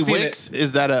never Timothy seen Wicks,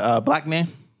 is that a black name?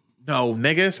 No,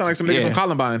 nigga. Sound like some nigga Yeah. from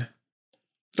Columbine.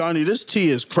 Donnie, this tea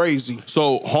is crazy.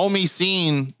 So homie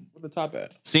seen Where the top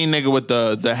at? nigga with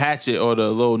the hatchet or the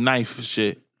little knife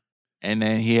shit. And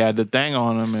then he had the thing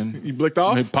on him and You blicked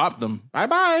off? he popped him,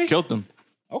 Bye-bye. killed him.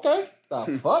 Okay.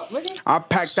 The fuck, nigga? I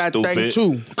packed that thing Stupid.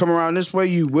 too. Come around this way,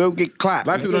 you will get clapped.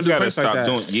 Black people Niggas don't do gotta pranks like stop that.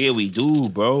 doing. Yeah, we do,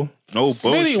 bro. No Smitty,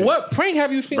 bullshit. what prank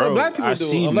have you seen Bro, that black people I do?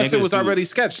 see Unless it niggas was do already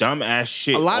sketched. Dumb ass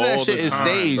shit. A lot of all that shit the is time,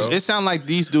 staged. bro. It sounds like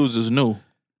these dudes is new.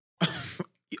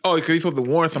 because he's supposed to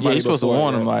warn Yeah, somebody. he's supposed to before,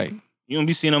 warn yeah. him. Like, You don't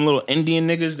be seeing them little Indian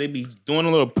niggas. They be doing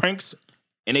the little pranks,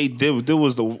 and there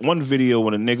was the one video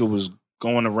when a nigga was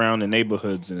going around the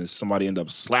neighborhoods and somebody ended up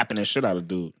slapping the shit out of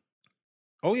dude.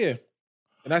 Oh yeah.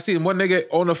 And I seen one nigga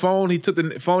on the phone. He took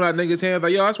the phone out of nigga's hand.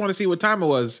 Like, yo, I just want to see what time it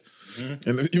was. And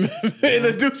the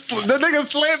nigga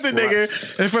slammed the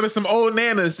nigga in front of some old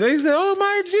nanas. They said, "Oh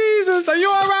my Jesus, are you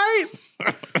all right?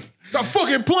 Stop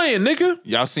fucking playing, nigga."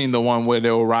 y'all seen the one where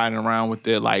they were riding around with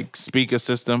their like speaker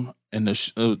system and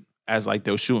as like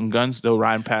they were shooting guns, they were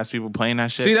riding past people playing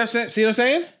that shit. See that? See what I'm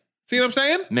saying? See what I'm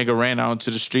saying? Nigga ran out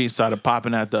into the street, started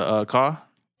popping at the car.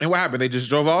 And what happened? They just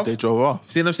drove off. They drove off.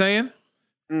 See what I'm saying?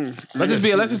 Let this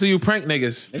be a lesson to you prank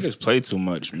niggas. Niggas play too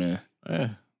much, man. Yeah.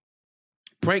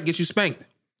 Prank get you spanked.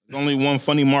 There's only one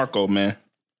funny Marco, man.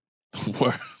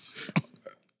 Word.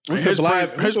 His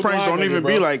pranks don't even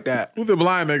be like that. Who's the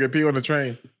blind nigga pee on the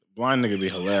train? Blind nigga be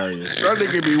hilarious. That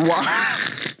nigga be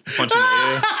wild. Punching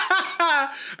the air.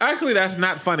 Actually, that's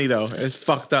not funny though. It's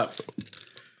fucked up.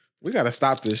 We gotta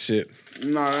stop this shit.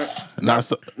 Nah, Nah,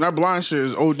 so- that blind shit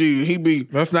is OD. He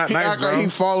That's not he nice, act bro. like he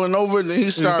falling over, then he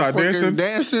start start fucking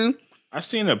dancing. I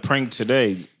seen a prank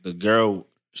today. The girl,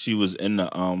 she was in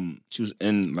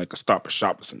like a Stop and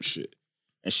Shop or some shit.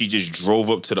 And she just drove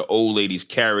up to the old lady's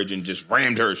carriage and just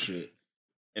rammed her shit.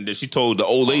 And then she told the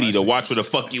old lady to watch where the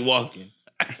fuck you walking.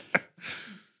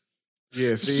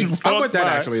 Yeah, see, She I'm with walked that by,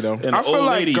 actually though. and the I feel old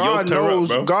like lady God yoked her up, knows.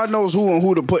 bro. God knows who and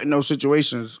who to put in those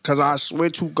situations. Cause I swear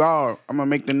to God, I'm gonna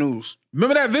make the news.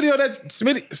 Remember that video that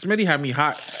Smitty had me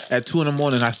hot at 2 a.m.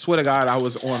 I swear to God, I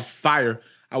was on fire.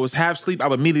 I was half asleep. I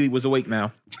immediately was awake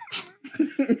now.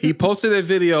 He posted a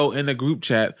video in the group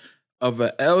chat of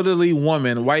an elderly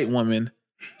woman, white woman,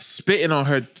 spitting on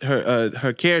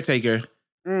her caretaker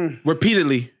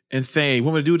repeatedly and saying, "You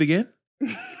want me to do it again?"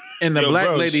 And the Yo, black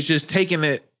bro, lady just taking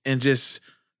it and just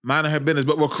minding her business,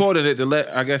 but recording it to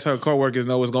let, I guess, her coworkers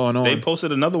know what's going on. They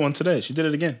posted another one today. She did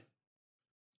it again.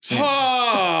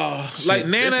 Oh, like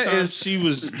Nana This time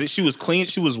is. she was clean.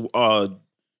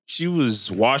 She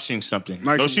was washing something.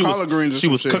 Like some she collard greens or She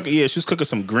some was shit. cooking. Yeah, she was cooking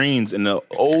some greens, and the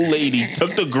old lady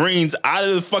took the greens out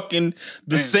of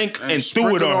the sink and threw it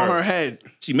sprinkled on her. head.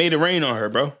 She made it rain on her,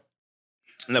 bro.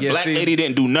 And the Yeah, black see- lady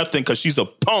didn't do nothing because she's a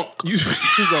punk.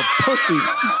 She's a pussy.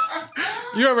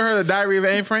 You ever heard of Diary of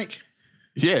Anne Frank?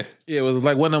 Yeah. Yeah, it was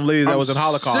like one of them ladies that was in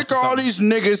Holocaust. Sick or of all something. these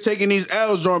niggas taking these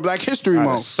L's during Black History I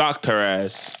Month. socked her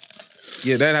ass.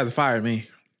 Yeah, that has fired me.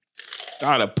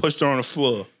 I would have pushed her on the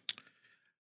floor.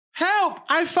 Help!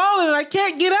 I've fallen and I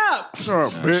can't get up. Shut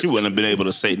up, bitch. She wouldn't have been able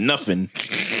to say nothing.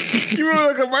 You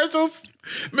remember the commercials?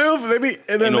 Mills, they be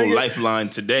and Ain't no nigga- lifeline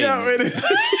today.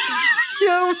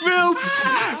 Yo, Mills,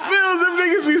 them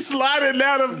niggas be sliding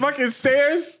down the fucking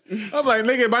stairs. I'm like,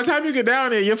 nigga, by the time you get down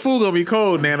there, your food gonna be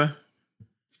cold, Nana.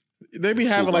 They be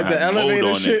having like gonna the have mold elevator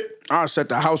on shit. I'll set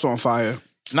the house on fire.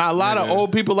 Not a lot of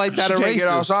old people like that She are can't racist. get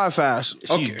outside fast.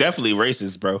 She's definitely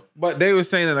racist, bro. But they were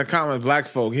saying in the comments, black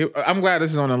folk. I'm glad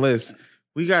this is on the list.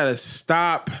 We gotta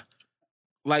stop,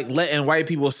 like letting white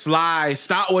people slide.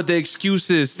 Stop with the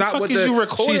excuses. Stop fuck with is the you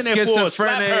recording she's it for?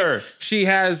 Slap schizophrenic. her. She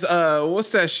has what's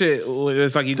that shit?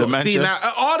 It's like you go Dementia? see now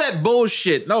all that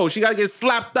bullshit. No, she gotta get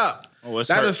slapped up. Oh, it's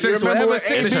That'll her. fix You remember whatever what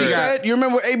AB sickness she got. said? You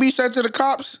remember what AB said to the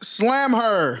cops? Slam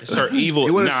her. It's her evil.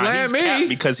 He would've Nah, slammed he's me. capped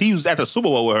because he was at the Super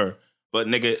Bowl with her. But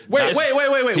nigga,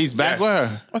 Wait. He's back with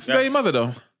her. What's the baby mother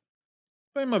though?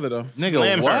 Baby mother though. Nigga,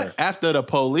 Slam what? her. After the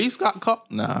police got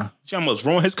caught? Nah. She almost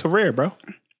ruined his career, bro.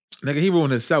 Nigga, he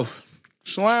ruined himself.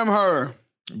 Slam her.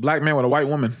 Black man with a white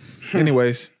woman.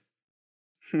 Anyways.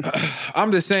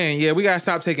 I'm just saying, yeah, we gotta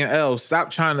stop taking L's.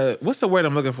 Stop trying to. What's the word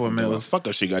I'm looking for, Mills? Fuck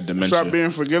her, she got dementia. Stop being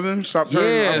forgiving. Stop turning.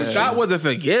 Yeah, others. stop with the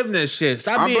forgiveness shit.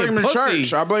 Stop I being blame the pussy.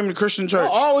 church. I blame the Christian church.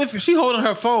 Oh, if she holding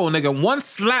her phone, nigga, one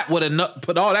slap would have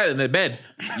put all that in the bed.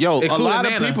 Yo, a Including lot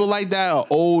Nana. of people like that are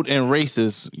old and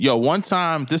racist. Yo, one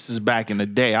time, this is back in the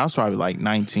day, I was probably like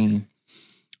 19.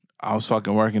 I was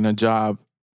fucking working a job,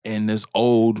 and this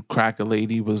old cracker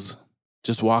lady was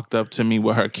just walked up to me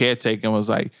with her caretaker and was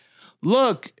like,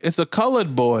 "Look, it's a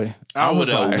colored boy." I was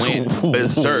would've like, went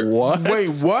berserk. What? Wait,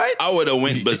 what? I would have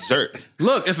went berserk.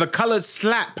 Look, it's a colored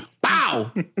slap.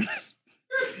 Bow.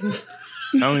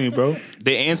 Telling you, bro.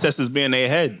 Their ancestors be in their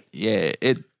head. Yeah,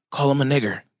 Call him a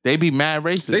nigger. they be mad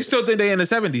racist. They still think they in the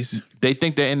 70s. They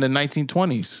think they're in the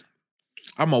 1920s.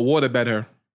 I'm a waterbed her.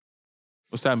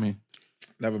 What's that mean?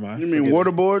 Never mind. You mean Forget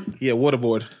it. waterboard? Yeah,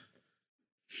 waterboard.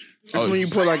 That's when you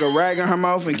put like a rag in her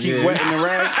mouth and keep wetting the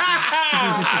rag.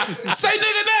 Say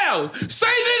nigga now. Say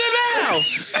nigga now.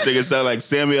 Nigga sound like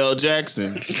Samuel L.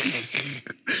 Jackson.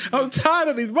 I'm tired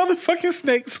of these motherfucking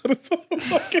snakes.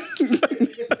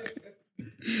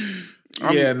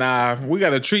 Yeah, nah. We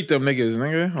gotta treat them niggas,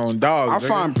 nigga, on dogs. I nigga.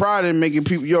 find pride in making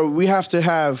people. Yo, we have to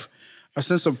have a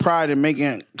sense of pride in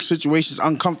making situations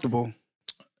uncomfortable.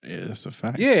 Yeah, that's a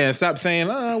fact. Yeah, and stop saying,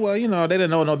 well, you know, they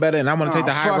didn't know no better, and I'm gonna take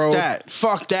the high road.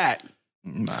 Fuck that.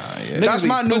 Nah, yeah. That's be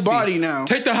my new pussy. body now.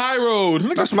 Take the high road.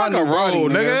 Nigga, That's my fuck a new body,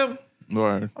 road, nigga.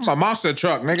 Lord. I'm a monster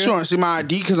truck, nigga. You want to see my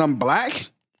ID because I'm black?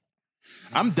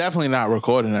 I'm definitely not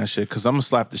recording that shit because I'm gonna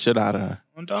slap the shit out of her.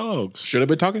 On dogs. Should have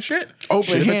been talking shit. Open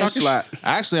Should've been hand talking slap.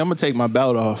 Actually, I'm gonna take my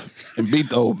belt off and beat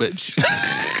the old bitch.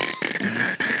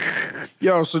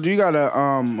 Yo, so do you got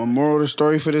a moral of the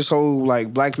story for this whole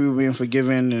like black people being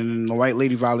forgiven and the white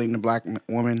lady violating the black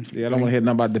woman? Yeah, I don't want to hear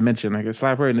nothing about dementia, nigga.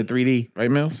 Slap her in the 3D,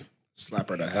 right, Mills? Slap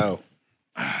her to hell.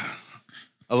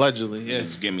 Allegedly, yeah.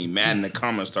 Just get me mad in the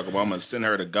comments. Talk about I'm gonna send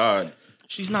her to God.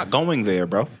 She's not going there,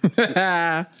 bro.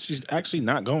 She's actually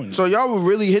not going there. So y'all would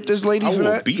really hit this lady I for will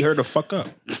that? beat her the fuck up.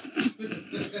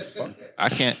 I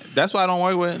can't. That's why I don't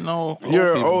work with no old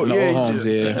You're people. old, No yeah. homes,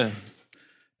 yeah.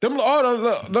 Them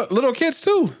the little kids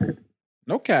too.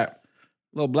 No cap.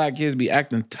 Little black kids be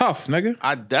acting tough, nigga.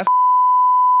 I definitely.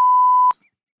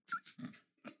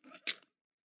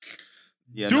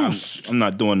 Yeah, nah, I'm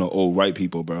not doing no old white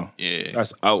people, bro. Yeah,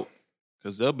 That's out.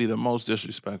 because they'll be the most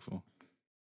disrespectful.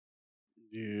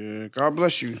 Yeah, God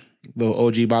bless you. Little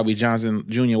OG Bobby Johnson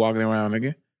Jr. walking around,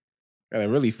 nigga. Gotta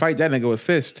really fight that nigga with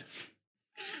fist.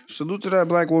 Salute to that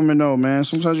black woman though, man.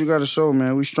 Sometimes you gotta show,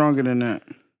 man. We stronger than that.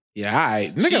 Yeah, all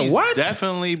right. Nigga, She's what?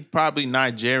 Definitely, probably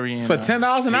Nigerian For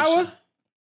 $10 an hour? Haitian.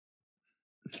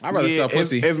 I'd rather sell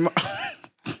pussy. If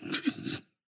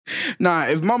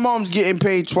if my mom's getting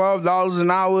paid $12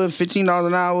 an hour, $15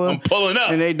 an hour, I'm pulling up.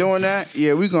 and they doing that,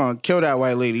 yeah, we gonna kill that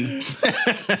white lady.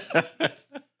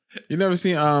 You never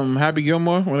seen Happy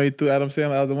Gilmore when they threw Adam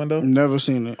Sandler out the window? Never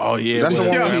seen it. Oh yeah, That's the with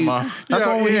one where he, grandma. that's the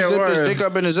one where he zipped his word. dick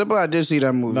up in his zipper. I did see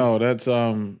that movie. No, that's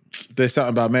There's Something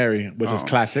About Mary, which is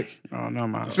classic. Oh, no,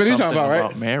 man. That's what you talking about,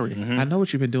 right? Mary. I know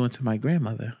what you've been doing to my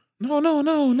grandmother. No.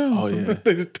 Oh yeah.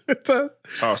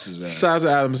 Toss his ass. Shout out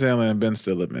to Adam Sandler and Ben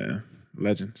Stiller, man.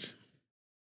 Legends.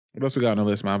 What else we got on the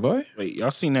list, my boy? Wait,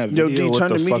 y'all seen that Yo, video D, with turn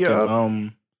the the media fucking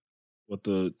up. with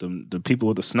the people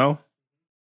with the snow?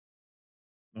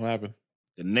 What happened?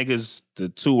 The niggas, the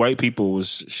two white people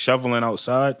was shoveling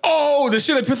outside. Oh, the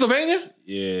shit in Pennsylvania?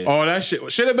 Yeah. Oh, that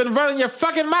shit should have been running your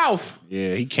fucking mouth.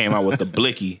 Yeah, he came out with the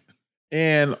blicky.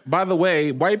 And by the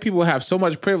way, white people have so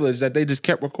much privilege that they just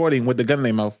kept recording with the gun in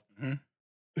their mouth. Mhm.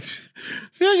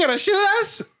 You gonna shoot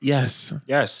us? Yes.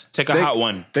 Yes, take a They- hot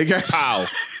one. They got Pow.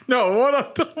 No, what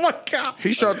up? Oh my god.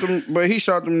 He shot them, but he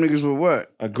shot them niggas with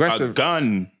what? A Aggressive.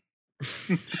 gun.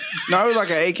 No, it was like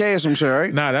an AK or some shit,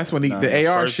 right? Nah, that's when he Nah, the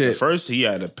AR first, shit. The first he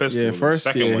had a pistol. Yeah, first, the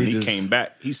second yeah, one he he just- came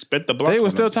back. He spit the block. They were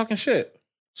on still him. talking shit.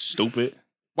 Stupid.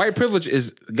 White privilege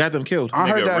is got them killed. I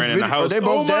heard Nigga that ran in the video. Are house. they both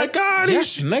Oh my dead? god.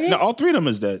 Yes, he's- nigga. No, all three of them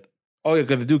is dead. Oh yeah,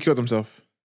 because the dude killed himself.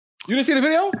 You didn't see the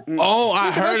video? Oh,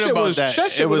 I Nigga, that heard shit about was- that. that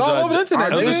shit was all over the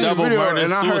internet, I It was did a see the double video, murder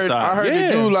and I suicide. heard Yeah.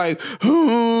 the dude like,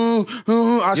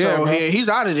 I said, oh bro. yeah, he's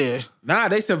out of there. Nah,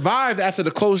 they survived after the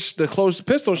close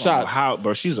pistol Oh, shots. how,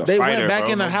 bro? She's a They fighter. went back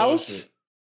bro. in the No house, bullshit.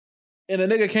 and the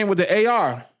nigga came with the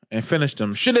AR and finished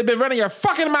him. Should have been running your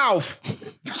fucking mouth.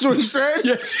 That's what he said?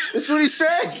 Yeah. That's what he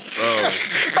said?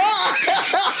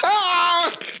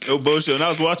 No bullshit. When I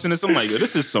was watching this, I'm like, yo,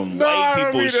 this is some No, I white don't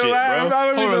people mean to shit, laugh. bro. I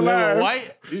don't mean to laugh.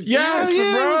 White. Yes,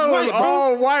 Yeah, bro. it was white, It was bro.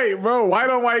 all white, bro. White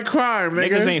on white crime,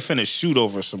 nigga. Niggas ain't finna shoot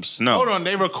over some snow. Hold on,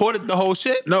 they recorded the whole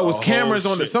shit. No, it was Oh, cameras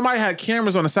on the. shit. Somebody had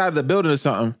cameras on the side of the building or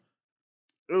something,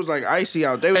 It was like icy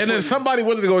out. They was and then putting- somebody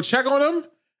wanted to go check on him,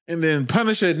 and then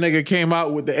Punisher nigga came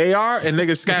out with the AR, and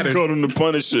niggas scattered. Called him the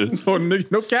Punisher. No,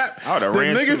 no cap. I would've The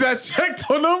ran niggas too. that checked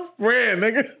on him ran,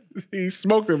 nigga. He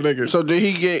smoked them niggas. So did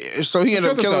he get? So he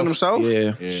ended up killing himself?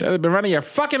 Yeah. Yeah. Should have been running your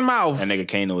fucking mouth. That nigga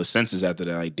came to his senses after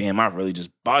that. Like, damn, I really just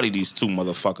bodied these two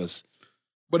motherfuckers.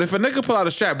 But if a nigga pull out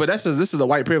a strap, but this is a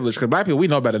white privilege because black people we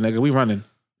know better, nigga. We running.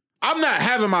 I'm not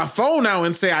having my phone out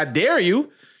and say I dare you.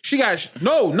 She got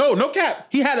no cap.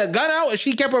 He had a gun out and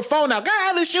she kept her phone out. Go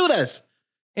ahead and shoot us,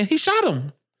 and he shot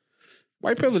him.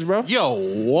 White privilege, bro. Yo,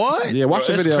 what? Yeah, watch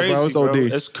the It's video, crazy, bro. It's OD.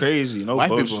 It's crazy. No White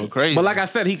bullshit. people are crazy. But like I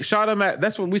said, he shot him at.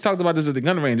 That's what we talked about. This at the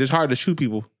gun range. It's hard to shoot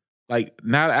people. Like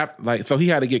now, like so he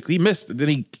had to get. He missed. Then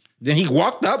he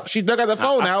walked up. She dug out the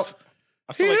phone out.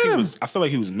 I feel like Hit he him. was. I feel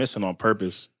like he was missing on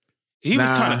purpose. He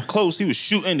was Nah. kind of close. He was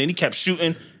shooting, then he kept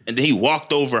shooting, and then he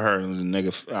walked over her and was a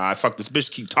nigga. I fuck this bitch.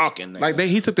 Keep talking. Nigga. Like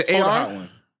he took the Hold the hot AR one.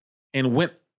 and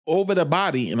went over the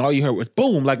body, and all you heard was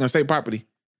boom, like on state property.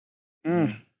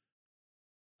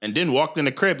 And then walked in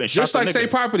the crib and shot Just the like nigga. state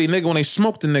property, nigga, when they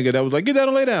smoked the nigga, that was like, get down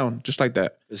and lay down. Just like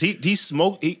that. 'Cause he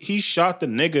smoked. He shot the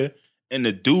nigga, and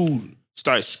the dude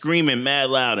started screaming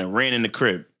mad loud and ran in the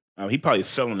crib. He probably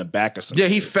fell in the back or something. Yeah,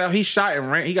 he fell. He shot and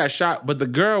ran. He got shot, but the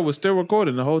girl was still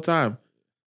recording the whole time.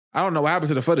 I don't know what happened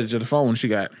to the footage of the phone she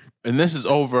got. And this is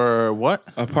over what?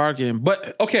 A parking.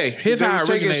 But okay, here's They how it was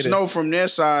taking originated. snow from their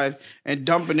side and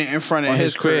dumping it in front of On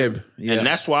his crib. Yeah. And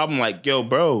that's why I'm like, yo,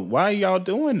 bro, why are y'all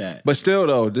doing that? But still,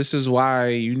 though, this is why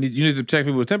you need to check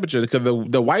people's temperature because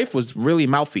the wife was really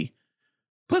mouthy.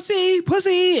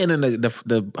 Pussy, and then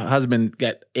the husband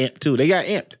got amped too. They got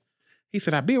amped. He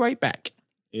said, "I'll be right back."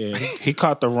 Yeah, they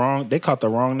caught the wrong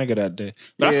nigga that day.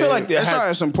 But I feel like that's why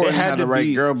it's important to have the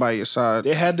right girl by your side.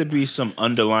 There had to be some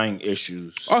underlying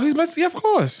issues. Oh, he's messy, of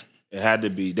course. It had to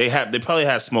be. They probably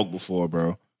had smoke before,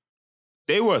 bro.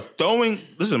 They were throwing.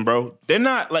 Listen, bro, they're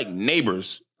not like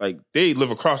neighbors. Like they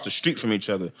live across the street from each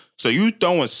other. So you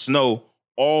throwing snow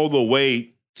all the way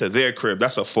to their crib.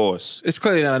 That's a force. It's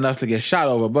clearly not enough to get shot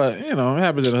over, but you know, it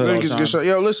happens in the hood all the Niggas time. get shot.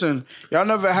 Yo, listen, y'all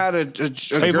never had a girl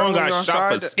Trayvon on got your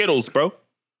shot for side. Skittles, bro.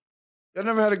 Y'all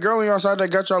never had a girl on your side that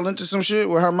got y'all into some shit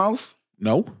with her mouth?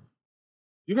 No.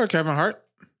 You heard Kevin Hart.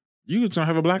 You just don't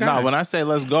have a black eye. Nah, when I say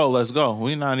let's go.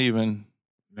 We not even.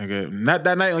 Nigga, not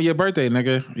that night on your birthday,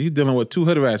 nigga. You dealing with two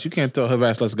hood rats. You can't tell hood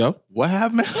rats, let's go. What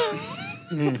happened?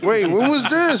 Wait, when was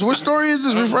this? What story is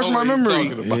this? Refresh my memory.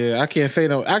 Yeah, I can't say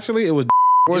no. Actually, it was.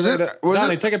 Was it?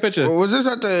 Donnie, take a picture. Was this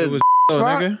at It the was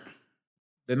spot? nigga.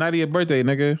 The night of your birthday,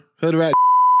 nigga. Hood rat.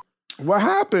 What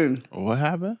happened? What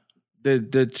happened?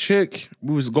 The chick,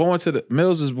 we was going to the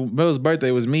Mill's birthday.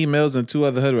 It was me, Mills, and two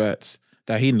other hood rats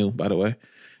that he knew, by the way.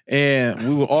 And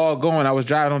we were all going. I was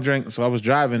driving on drink, so I was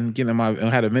driving, getting in I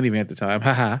had a minivan at the time.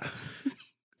 Haha.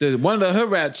 One of the hood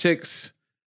rat chicks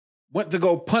went to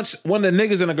go punch one of the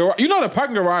niggas in the garage. You know the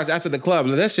parking garage after the club.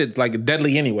 That shit's like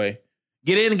deadly anyway.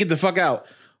 Get in and get the fuck out.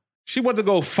 She went to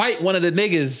go fight one of the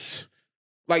niggas,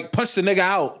 like punch the nigga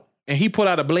out, and he pulled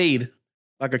out a blade,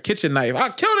 like a kitchen knife.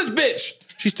 I'll kill this bitch.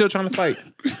 She's still trying to fight.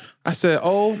 I said,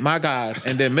 oh my God.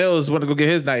 And then Mills went to go get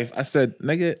his knife. I said,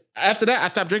 nigga, after that, I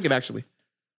stopped drinking actually.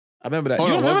 I remember that. Hold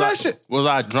You on, remember was that shit? Was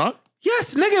I drunk?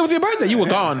 Yes, nigga, it was your birthday. You were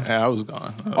gone. Yeah, I was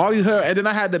gone. All these her, and then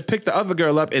I had to pick the other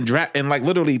girl up and like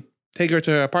literally take her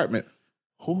to her apartment.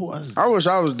 Who was I wish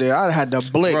I was there. I had the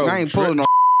blick. Bro, I ain't pulling no.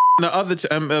 The other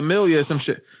Amelia or some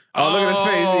shit. Oh, look at his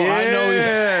face. Oh, Yeah, I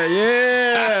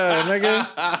know. yeah,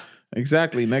 nigga.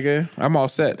 Exactly, nigga. I'm all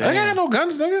set. I got no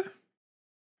guns, nigga.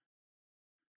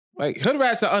 Like hood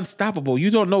rats are unstoppable.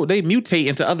 You don't know they mutate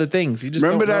into other things. You just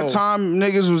Remember don't that know. time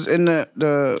niggas was in the was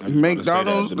about to say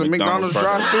McDonald's, that, the McDonald's McDonald's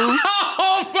drive-through,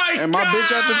 Oh my and my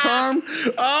bitch at the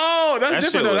time. Oh, that's That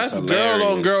different shit though. was That's girl on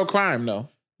hilarious. girl crime though.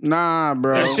 Nah,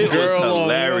 bro. That shit was Girl on-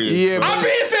 hilarious. Yeah, bro. but-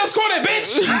 being Phil Scorner,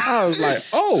 bitch. I was like,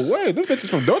 oh wait, this bitch is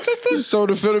from Dorchester. So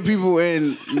to fill the people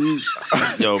in,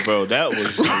 Yo, bro, that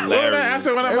was hilarious.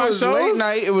 After one of it my was shows, late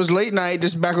night. It was late night.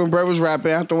 This is back when Brett was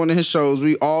rapping after one of his shows.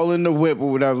 We all in the whip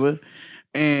or whatever,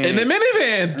 and in the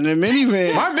minivan. in the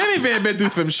minivan. My minivan been through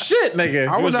some shit, nigga.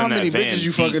 I was wonder how in that many van bitches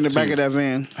you fuck in the deep, back too. of that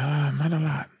van. Not a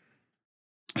lot.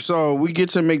 So we get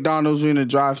to McDonald's, we in the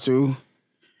drive-thru.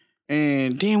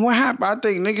 And then what happened? I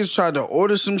think niggas tried to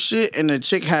order some shit and the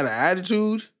chick had an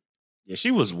attitude. Yeah,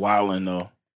 she was wilding though.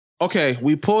 Okay,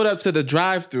 we pulled up to the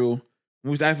drive-thru. We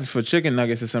was asking for chicken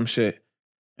nuggets or some shit,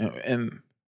 and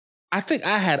I think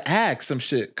I had asked some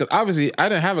shit because obviously I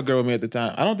didn't have a girl with me at the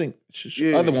time. I don't think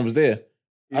Yeah. other one was there.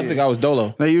 I Yeah. think I was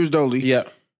Dolo. They used Dolly. Yeah,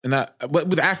 and I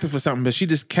was asking for something, but she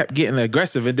just kept getting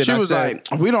aggressive. And then She I was said,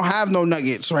 like, we don't have no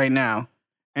nuggets right now.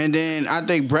 And then I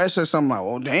think Brett said something like,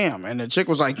 well, damn. And the chick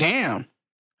was like, damn.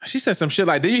 she said some shit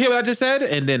like, "Did you hear what I just said?"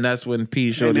 And then that's when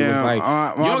P showed And was then, like,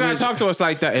 my "You don't gotta bitch- talk to us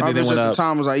like that." And My then it bitch went at the up.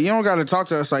 time was like, you don't got to talk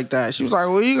to us like that. She was like,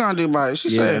 what you going to do about it? She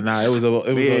Yeah, said, nah, it was yeah,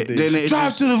 OD. then it Drive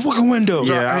just, to the fucking window.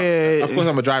 Yeah, yeah. of course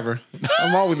I'm a driver.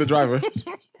 I'm always a driver.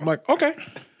 I'm like, okay.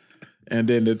 And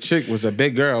then the chick was a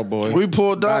big girl, boy. we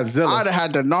pulled up. Godzilla. I'd have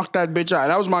had to knock that bitch out.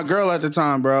 That was my girl at the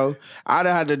time, bro. I'd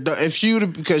have had to, if she would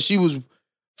have, because she was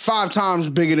 5 times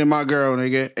bigger than my girl,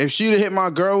 nigga. If she'd have hit my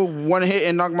girl, one hit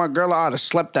and knocked my girl out, I'd have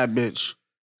slept that bitch.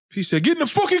 She said, "Get in the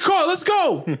fucking car, let's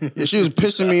go." Yeah, she was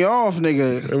pissing me off,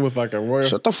 nigga. It was like a royal.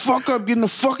 Shut the fuck up, get in the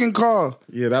fucking car.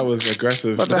 Yeah, that was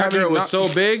aggressive. But to That have girl you was not- so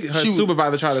big, her she was-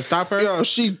 supervisor tried to stop her. Yo,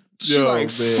 she Yo, like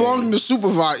man. flung the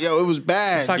supervisor. Yo, it was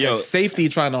bad. It's like Yo, a safety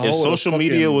trying to If hold. social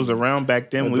media was around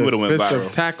back then, we would have went fist viral.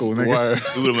 of tackle, nigga. Word.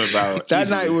 We would have went viral. that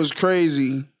Easily. night was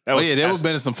crazy. That Oh was, yeah, there that's- was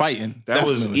been some fighting. that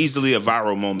was Definitely. easily a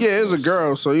viral moment. Yeah, it was for a us.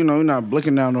 girl, so you know you're not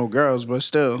blicking down no girls, but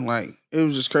still, like it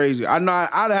was just crazy. I know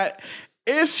I'd had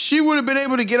if she would have been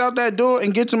able to get out that door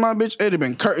and get to my bitch, it'd have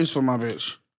been curtains for my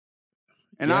bitch.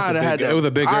 And Yeah, I'd it's a have had big- to, it was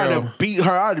a big I'd girl. have beat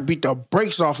her. I'd have beat the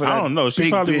brakes off of that. I don't know. She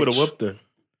big probably bitch. would have whooped her.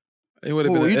 It would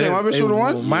have Who, been. you think my bitch would've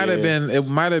won? Might have Yeah. been. It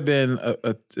might have been.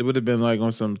 It would have been like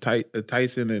on some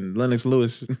Tyson and Lennox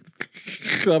Lewis.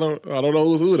 I don't know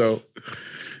who's who though.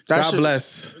 That God shit-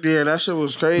 bless. Yeah, that shit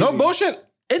was crazy. No bullshit.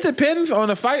 It depends on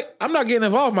the fight. I'm not getting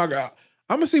involved, my girl.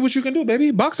 I'm gonna see what you can do,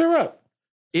 baby. Box her up.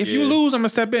 If you Yeah. lose, I'm gonna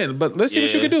step in. But let's see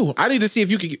what you Yeah. can do. I need to see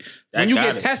if you can. When you got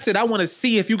get it. tested, I want to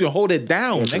see if you can hold it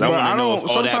down. I nigga. want I to know don't- if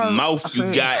all that sometimes mouth I you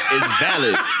think- got is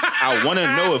valid. I want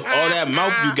to know if all that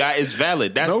mouth you got is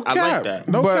valid. That's No I cap. like that.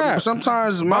 No but cap.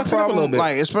 sometimes my Box it up a little problem, bit.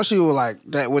 like especially with like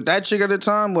that with that chick at the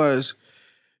time, was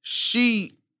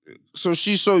she's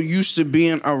so used to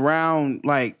being around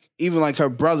like even like her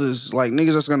brothers, like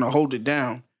niggas that's gonna hold it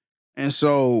down, and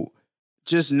so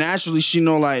just naturally she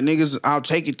know like niggas, I'll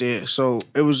take it there. So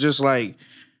it was just like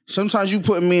sometimes you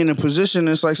put me in a position.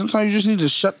 It's like sometimes you just need to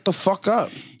shut the fuck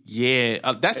up. Yeah,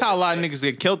 that's how a lot of niggas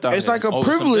get killed out It's here, like a over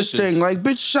some privilege bitches. thing. Like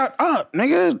bitch, shut up,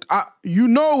 nigga. You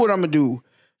know what I'm gonna do.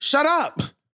 Shut up.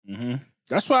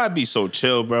 That's why I be so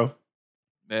chill, bro.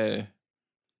 Yeah.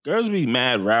 Girls be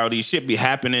mad rowdy, shit be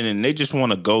happening, and they just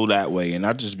want to go that way, and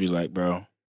I just be like, bro,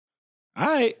 all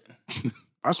right.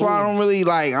 That's why I don't really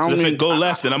like. I don't If mean, it go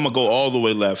left, then I'm gonna go all the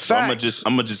way left. So Facts.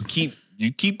 I'm gonna just keep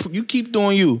you keep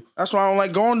doing you. That's why I don't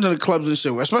like going to the clubs and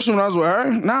shit. Especially when I was with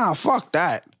her. Nah, fuck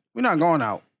that. We're not going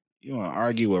out. You want to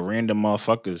argue with random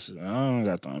motherfuckers? I don't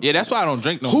got time. Yeah, that's why I don't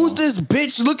drink no Who's more. this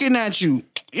bitch looking at you?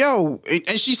 Yo,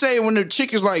 and she say it when the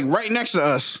chick is like right next to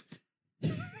us.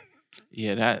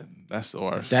 Yeah, that's the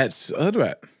worst. That's hood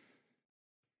rat.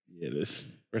 Yeah, this.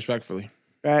 Respectfully.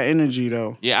 Bad energy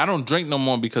though. Yeah, I don't drink no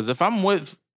more because if I'm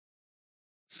with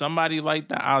somebody like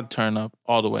that, I'll turn up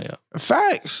all the way up.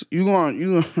 Facts. You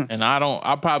And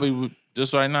I probably would,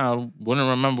 just right now wouldn't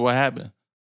remember what happened.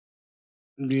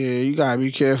 yeah, you gotta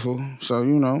be careful. So,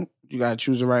 you gotta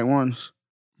choose the right ones.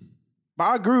 But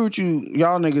I agree with you,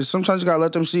 y'all niggas. Sometimes you gotta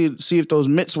let them see if those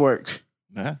mitts work.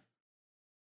 Yeah.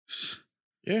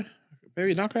 Yeah.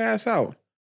 Baby, knock her ass out.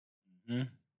 Mhm.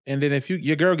 And then if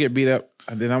your girl get beat up,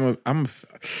 then I will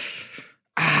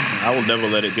never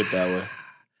let it get that way.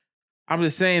 I'm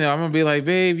just saying, though, I'm gonna be like,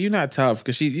 babe, you not tough,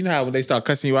 because you know how when they start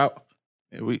cussing you out,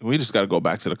 Yeah, we just got to go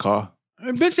back to the car.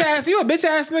 bitch ass, you a bitch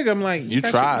ass nigga. I'm like, You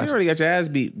got tried. You already got your ass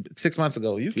beat 6 months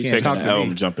ago. You You can't taking talk the to L, me.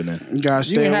 I'm jumping in. You gotta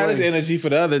You stay can have this away. energy for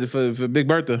the other for Big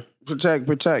Bertha.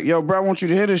 Protect. Yo, bro, I want you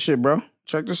to hear this shit, bro.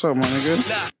 Check this out, my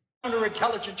nigga.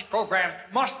 Counterintelligence program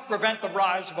must prevent the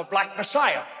rise of a black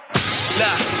messiah.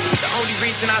 Look, the only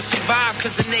reason I survive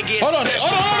cause a nigga is Hold on,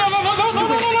 special. no,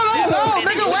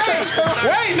 nigga, wait,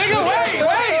 nigga,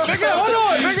 hold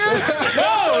on,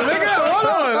 nigga, hold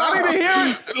on. I need to hear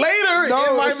it later in No,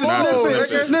 my it's a mode, snippet. nigga.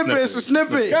 It's a snippet. It's a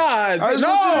snippet. God, I just no,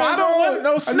 want you to- I don't want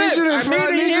no I snip. need you to, I need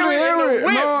to hear it.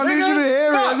 No, I need you to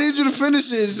hear it. I need you to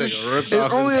finish it. It's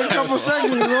off only his a couple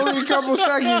seconds. It's only a couple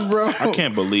seconds, bro. I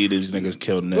can't believe these niggas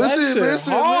killed niggas. Listen, shit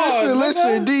hard,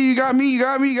 listen. nigga. D, you got me.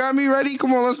 Ready?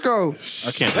 Come on, let's go.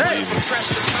 I can't believe it.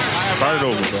 Start it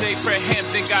over, bro.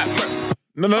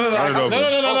 No. Start it over.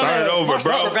 Start it over,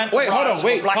 bro. Prevent the Wait, hold rise on, of a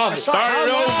wait, black pause it. messiah. Start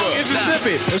it over. It's a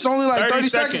snippet. It's only like 30 30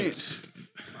 seconds. seconds.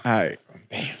 All right.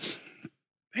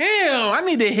 Damn, I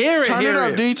need to hear it. Turn it hear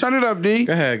up, D. Turn it up, D.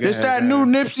 Go ahead, It's that new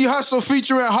Nipsey Hussle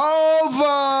featuring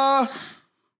Hova.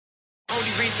 Only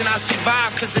reason I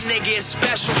survive cause a nigga is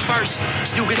special first.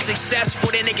 You get successful,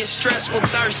 then it gets stressful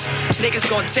thirst. Niggas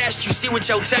gon' test you, see what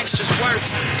your texture's worth.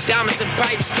 Diamonds and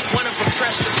pipes, one of them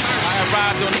pressure. I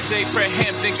arrived on the day Fred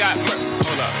Hampton got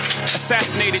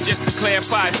assassinated, just to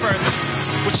clarify further.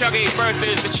 What y'all gave birth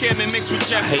is the chairman mixed with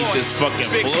Jeff I hate Floyd. this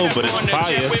fucking Big flow, step but it's on the fire.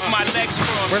 jet with my legs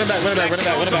crossed. Run it back. Black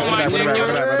stones on my neck. We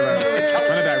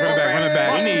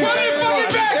need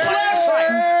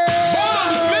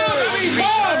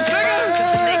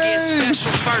Cause a nigga is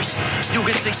special first. You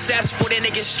get successful, then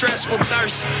it gets stressful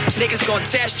thirst. Niggas gon'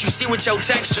 test you, see what your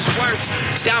texture's worth.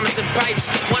 Diamonds and pipes,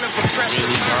 one of them pressure.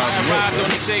 I arrived on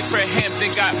the day Fred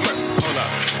Hampton got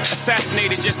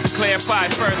assassinated, just to clarify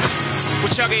further.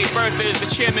 What y'all gave birth is the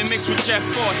chairman mixed with Jeff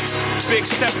Floyd. Big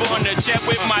step on the jet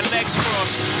with my legs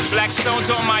crossed. Black stones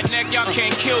on my neck, y'all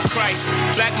can't kill Christ.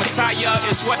 Black Messiah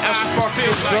is what I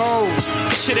feel like.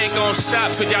 Shit ain't gon' stop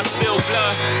cause y'all spill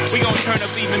blood. We gon' turn up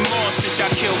even more since y'all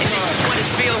killed And this is blood. what it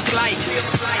feels like.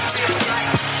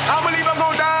 I believe I'm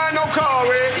gonna die in no car, eh?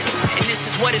 And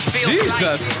this is what it feels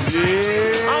like.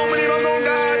 Jesus. I don't believe I'm gonna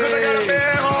die cause I got a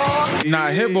bad heart. Nah,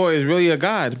 Hit Boy is really a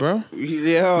god, bro.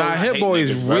 Yeah. Nah, Hit hate Boy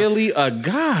is niggas, bro. really a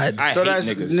god. I So hate that's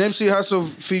niggas. Nipsey Hussle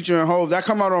featuring Hov. That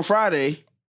come out on Friday.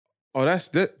 Oh, that's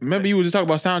that. Remember you were just talking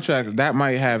about soundtracks. That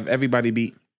might have everybody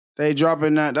beat. They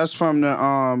dropping that. That's from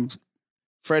the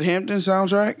Fred Hampton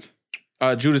soundtrack.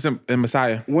 Judas and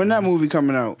Messiah. When that movie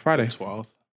coming out? Friday. 12th.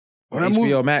 When that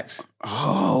movie- HBO Max.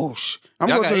 Oh, I'm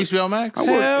Y'all going got to HBO Max?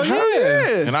 Hell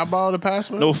yeah. Can I borrow the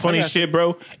password? No funny shit,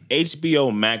 bro.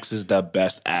 HBO Max is the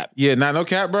best app. Yeah, no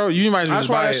cap, bro. You might as well That's just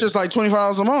why buy that's it. just like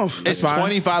 $25 a month. It's fine.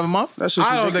 $25 a month? That's just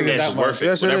I don't think ridiculous. it's It's that worth much. it.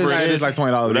 Yes, it Whatever is. it It's is, like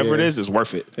 $20. whatever it yeah. is, it's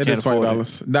worth it. It Can't is afford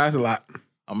 $20. That's a lot.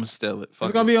 I'm going to steal it. Fuck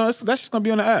It's gonna be on. That's just gonna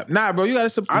be on the app. Nah, bro, you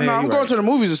gotta. I know. I'm going to the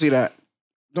movies to see that.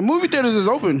 The movie theaters is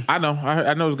open. I know.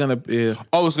 I know it's gonna. Yeah.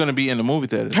 Oh, it's going to be in the movie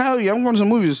theater. Hell yeah, I'm going to the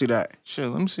movies to see that. Shit,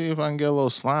 let me see if I can get a little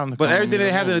slime. To But come everything with me they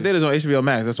to have in the movies. theaters on HBO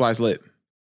Max. That's why it's lit.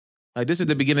 Like this is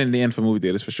the beginning and the end for movie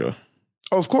theaters for sure.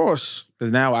 Of course.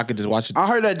 Because now I could just watch it. I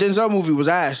heard that Denzel movie was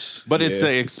ass. But it's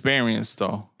the experience,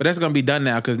 though. But that's gonna be done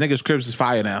now because niggas' cribs is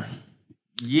fire now.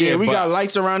 Yeah, we but- got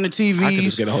lights around the TVs. I could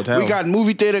just get a hotel. We got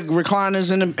movie theater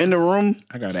recliners in the room.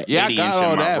 I got that. Yeah, I 80 got inch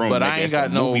all in my that, room, but nigga. I ain't It's a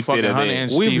got no movie fucking theater 100 there.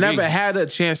 inch We've TV. never had a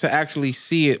chance to actually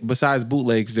see it besides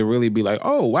bootlegs to really be like,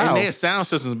 oh wow. And their sound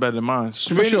system's better than mine.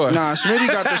 For sure. Nah, Smitty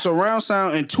got the surround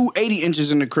sound and 280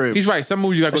 inches in the crib. He's right. Some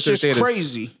movies you gotta go That's to the just theaters.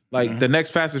 crazy. Like the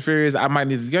next Fast and Furious, I might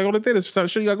need to. You gotta go to the theaters. For some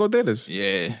shit, you gotta go to the theaters.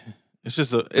 Yeah. It's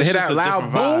just a To it's hit just that a loud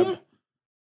different boom. vibe.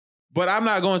 But I'm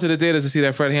not going to the theaters to see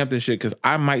that Fred Hampton shit because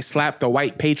I might slap the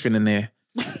white patron in there.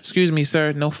 Excuse me,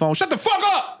 sir. No phone. Shut the fuck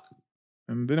up.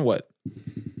 And then what?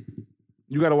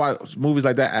 You gotta watch movies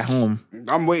like that at home.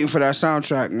 I'm waiting for that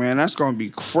soundtrack, man. That's gonna be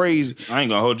crazy. I ain't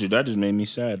gonna hold you. That just made me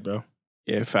sad, bro.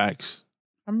 Yeah, facts.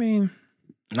 I mean,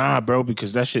 Nah, bro,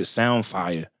 because that shit sound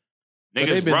fire. they've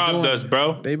Niggas been robbed doing- us,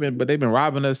 bro. they've been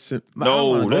robbing us. Since, I don't No,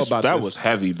 wanna go that about this. was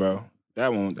heavy, bro.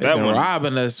 That one, They've that been one,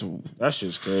 robbing us. that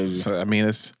shit's crazy. So, I mean,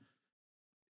 it's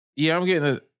yeah. I'm getting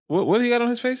a what do you got on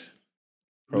his face?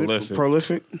 Prolific.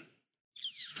 Prolific.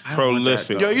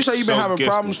 Prolific. Yo, you say you've been So having gifted.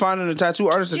 problems finding a tattoo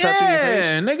artist to tattoo your face?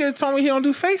 Yeah, nigga told me he don't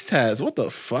do face tats. What the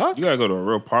fuck? You gotta go to a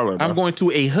real parlor, bro. I'm going to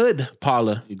a hood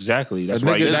parlor. Exactly. That's A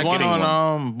why nigga you're There's not one getting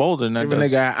on one. Boulder that Give a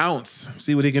does. nigga an ounce.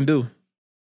 See what he can do.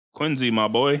 Quincy, my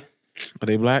boy. Are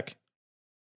they black?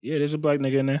 Yeah, there's a black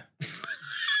nigga in there.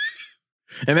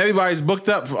 And everybody's booked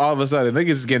up for all of a sudden. Niggas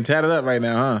is getting tatted up right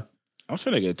now, huh? I'm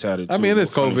finna get tatted. I too, mean, it's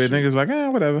no funny COVID. shit. Niggas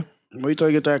like, whatever. Wait till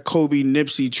I get that Kobe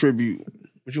Nipsey tribute.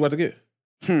 What you about to get?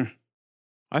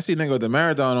 I see nigga with the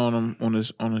marathon on him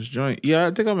on his joint. Yeah,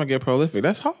 I think I'm gonna get Prolific.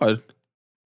 That's hard.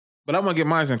 But I'm gonna get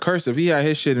mine in cursive. He had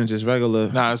his shit in just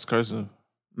regular. Nah, it's cursive.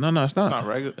 No, it's It's not. not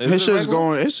regular. His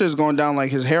shit's going down like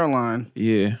his hairline.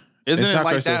 Yeah. Isn't It's it not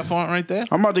like cursive. that font right there?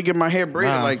 I'm about to get my hair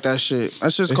braided Nah. like that shit.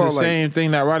 That's just It's the called like same thing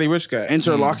that Roddy Rich got.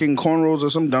 interlocking cornrows or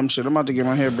some dumb shit. I'm about to get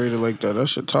my hair braided like that. That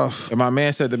shit tough. And my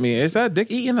man said to me, "Is that Dick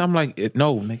Eaton?" I'm like,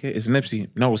 "No, nigga, it's Nipsey.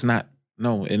 No, it's not.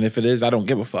 No, and if it is, I don't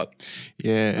give a fuck."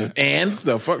 Yeah. And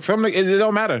the fuck, some it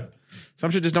don't matter. Some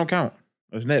shit just don't count.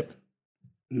 It's Nip.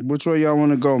 Which way y'all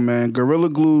want to go, man? Gorilla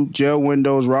Glue, Jail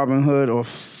Windows, Robin Hood, or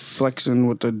flexing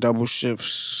with the double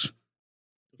shifts?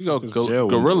 You go It's jail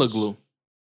Gorilla windows. Glue.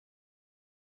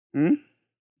 Hmm?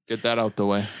 Get that out the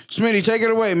way. Smitty, take it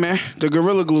away, man. The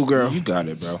Gorilla Glue girl. You got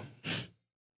it, bro.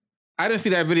 I didn't see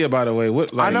that video, by the way.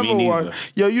 What? I Like, never me watched. neither.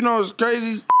 Yo, you know it's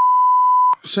crazy.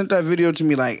 Sent that video to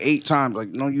me like 8 times. Like,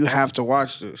 no, you have to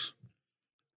watch this.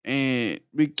 And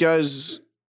because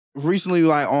recently,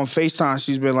 like on FaceTime,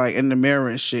 she's been like in the mirror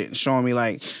and shit, and showing me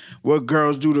like what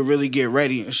girls do to really get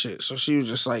ready and shit. So she was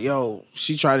just like, "Yo,"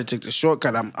 she tried to take the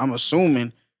shortcut. I'm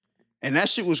assuming, and that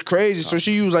shit was crazy. So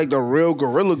she used like the real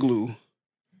Gorilla Glue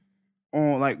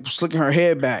on like slicking her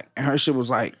hair back, and her shit was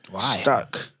like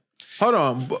stuck. hold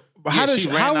on. But how Yeah, does she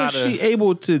ran how was out of- she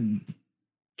able to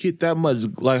get that much?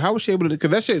 Like, how was she able to? Because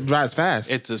that shit dries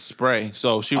fast. It's a spray.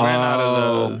 So she ran out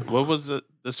of the what was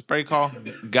the spray called?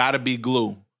 Gotta Be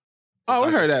Glue. oh, we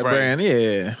like heard a that spray. brand.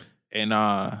 Yeah.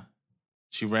 And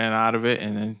she ran out of it,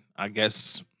 and then I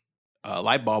guess a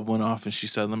light bulb went off, and she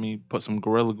said, "Let me put some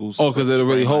Gorilla Glue." Oh, because it'll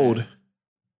really spray in my hold. hair."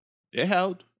 It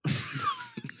held.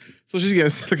 So she's getting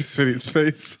sick of Smitty's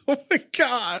face. Oh my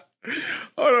god.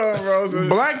 Hold on, bro.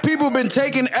 Black people been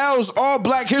taking L's all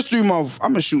Black History Month.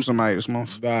 I'm gonna shoot somebody this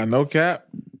month. Nah, no cap.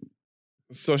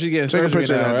 So she getting Take a surgery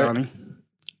picture of now, that, right? Donnie.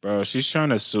 Bro, she's trying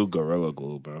to sue Gorilla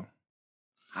Glue, bro.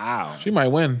 How? She might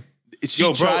win. She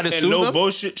Yo, bro, tried to and sue no them.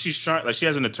 bullshit. She's trying, like, she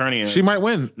has an attorney. And She might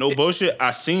win. no bullshit.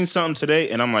 I seen something today,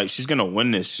 and I'm like, she's gonna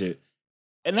win this shit.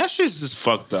 And that shit's just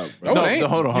fucked up, bro. No, it ain't.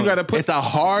 Hold on. You gotta put- It's a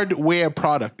hardware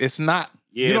product. It's not.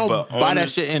 Yeah, you don't but buy on that the-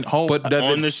 shit in home. But that- On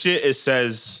the it's- shit, it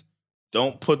says,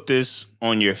 "Don't put this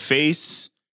on your face,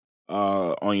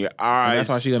 on your eyes." that's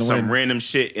why she gonna some win. random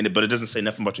shit in it, but it doesn't say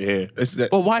nothing about your hair. It's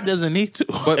that. But why does it need to?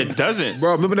 But It doesn't.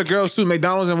 bro, remember the girl sued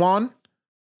McDonald's and won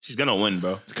She's gonna win,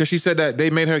 bro. because she said that they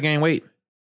made her gain weight.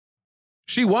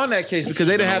 She won that case because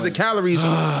they didn't have the calories. You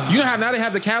know how now they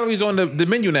have the calories on the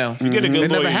menu now. You get a They good lawyer,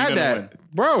 never you're had gonna that, win.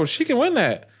 bro. She can win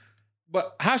that,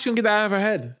 but how she gonna get that out of her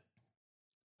head?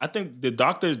 I think the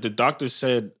doctors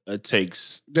said it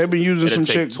takes. They've been using it'll some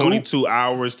take shit. 22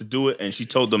 hours to do it, and she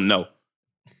told them no.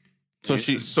 So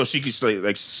she could say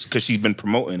like because she's been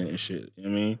promoting it and shit. You know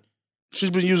what I mean, She's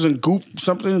been using Goop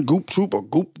Troop or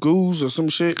Goop Goose or some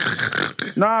shit.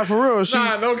 Nah, for real.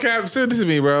 Nah, no cap. Send this to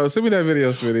me, bro. Send me that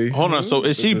video, Smitty. Hold on. So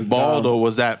is she bald or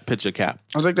was that picture cap?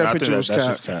 I think that picture was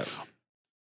that's cap. just cap.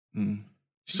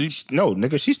 No,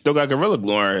 nigga, she still got Gorilla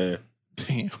Glue on her hair.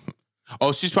 Damn.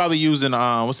 Oh, she's probably using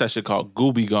what's that shit called?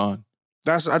 Gooby Gone.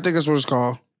 I think that's what it's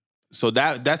called. So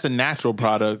that's a natural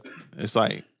product. It's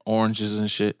like oranges and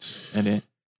shit in it.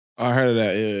 I heard of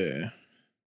that. Yeah.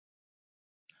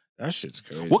 That shit's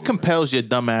crazy. What compels your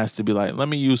dumb ass to be like, let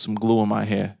me use some glue in my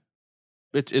hair?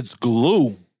 Bitch, it's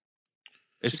glue.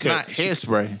 It's not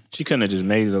hairspray. She couldn't have just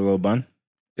made it a little bun.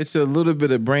 It's a little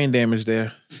bit of brain damage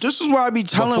there. This is why I be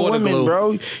telling Before the women, glue.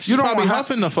 bro. She's You don't probably have.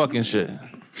 huffing the fucking shit.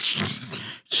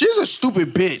 She's a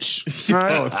stupid bitch.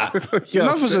 Right?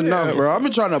 Enough is enough, bro. I've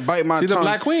been trying to bite my She's tongue. a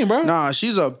black queen, bro. Nah,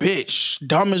 she's a bitch.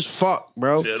 Dumb as fuck,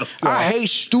 bro. I hate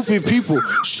stupid people.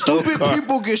 Stupid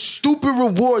people get stupid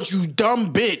rewards, you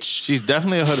dumb bitch. She's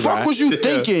definitely a hood Fuck rat. was you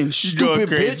thinking, stupid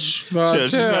bitch? Nah,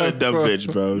 She's not a chill, dumb bro.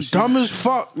 bitch, bro. Dumb as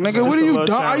fuck, nigga. What are a you little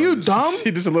dumb? Are you dumb?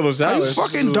 She just a little Are you jealous.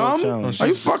 fucking dumb? challenge. Are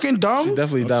you fucking dumb?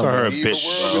 Definitely Call her a dumb.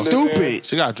 bitch, bro. Stupid.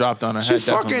 She got dropped on her She head.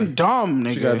 fucking definitely. dumb,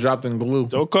 She got nigga. dropped in glue.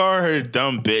 Don't call her a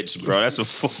dumb bitch, bro. That's a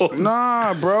fool.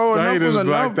 Nah, bro. Nah, he Enough is just enough,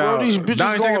 blacked bro. out. These bitches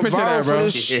Donnie, take a going picture of viral that, for bro.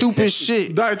 this stupid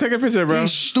shit. Dog, take a picture, bro.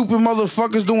 These stupid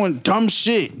motherfuckers doing dumb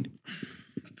shit.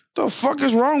 The fuck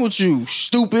is wrong with you,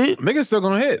 stupid? Niggas still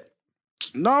gonna hit.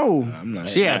 No. I'm not.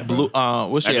 She had blue.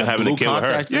 What she Imagine had? having Blue to kill her.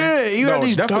 contacts. in? Yeah, you No, had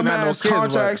these definitely not no dumbass kids,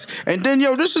 contacts. And then,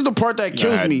 yo, this is the part that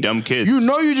kills had me. dumb kids. You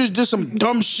know you just did some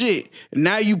dumb shit.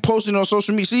 Now you posting on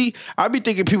social media. See, I be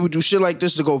thinking people do shit like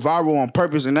this to go viral on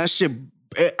purpose, and that shit,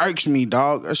 it irks me,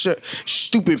 dog. That shit,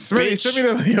 stupid Smitty, bitch. send me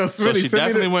the yo, So Smitty, she send me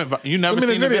definitely the, went. You never send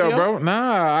me seen the video, bro? bro.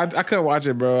 Nah, I couldn't watch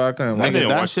it, bro. I couldn't watch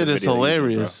didn't it. watch That the shit is video either,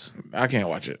 hilarious. I can't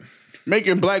watch it.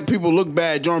 Making black people look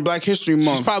bad during Black History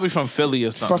Month. She's probably from Philly or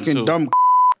something. fucking too. dumb.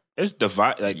 It's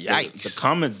divided. Like Yikes. the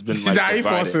comments been like Nah, he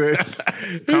divided. forcing it.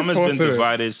 He Comments been forcing it.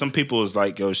 divided. Some people is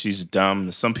like, yo, she's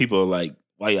dumb. Some people are like,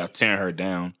 why y'all tearing her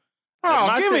down? Oh,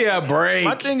 My give me thing- a break.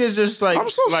 My thing is just like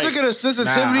I'm so like, sick of the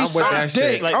sensitivity. I'm with Suck that dick.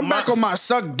 shit. Like, I'm back my- on my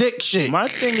suck dick shit. My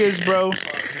thing is, bro,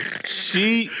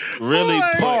 she really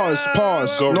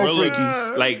Pause. No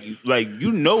gorilla, freaky. like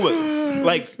you know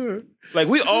it, like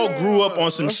we all grew up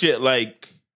on some shit.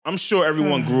 Like I'm sure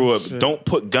everyone grew up. Don't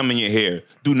put gum in your hair.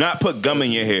 Do not put gum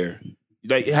in your hair.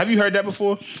 Like, have you heard that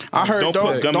before? I heard don't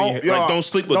don't- put gum don't- in your yo, like don't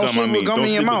sleep with don't gum. sleep I with mean, gum don't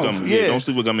in your sleep with mouth. gum. Yeah. Don't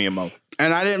sleep with gum in your mouth.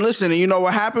 And I didn't listen. And you know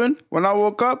what happened? When I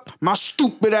woke up, my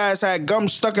stupid ass had gum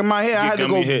stuck in my hair. I had to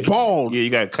Gum go in your head. bald. Yeah, you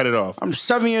gotta cut it off. I'm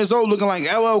 7 years old looking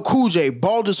like LL Cool J,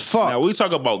 bald as fuck. Now we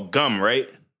talk about gum, right?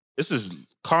 This is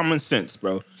common sense,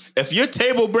 bro. If your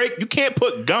table break, you can't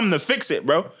put gum to fix it,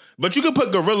 bro. But you can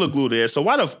put Gorilla Glue there. So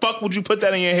why the fuck would you put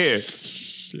that in your hair?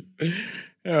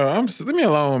 Yo, leave me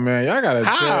alone, man. Y'all gotta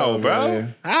How, chill, bro?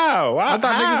 man. How? I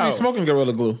thought niggas be smoking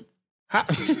Gorilla Glue.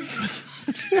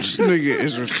 This nigga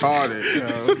is retarded,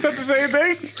 yo. Is that the same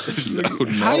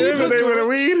thing? How You ever day with a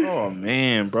weed? Oh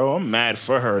man, bro, I'm mad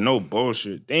for her. No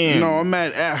bullshit. Damn. No, I'm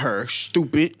mad at her.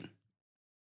 Stupid.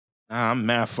 Nah, I'm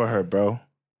mad for her, bro.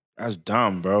 That's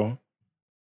dumb, bro.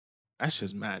 That's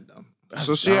just mad dumb. That's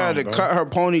So she had to dumb, bro. cut her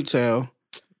ponytail.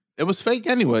 It was fake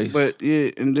anyways. But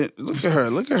yeah, and then look at her.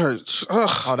 Look at her.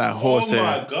 Ugh. all that horse Oh hair.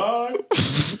 my god.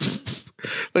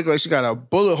 Look like she got a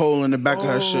bullet hole in the back of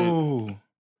her shit. Oh.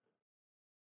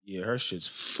 Yeah, her shit's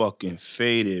fucking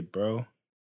faded, bro.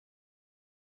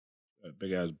 Got a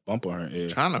big ass bump on her ear.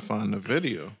 Trying to find the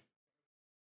video.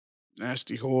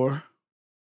 Nasty whore.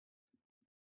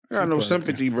 I got no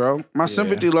sympathy, bro. My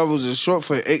sympathy levels is short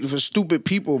for stupid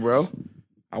people, bro.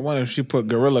 I wonder if she put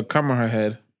Gorilla cum on her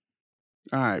head.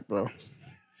 All right, bro.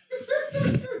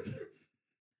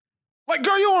 Like,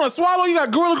 girl, you want to swallow? You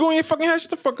got Gorilla Glue in your fucking head?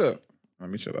 Shut the fuck up. Let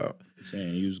me chill out.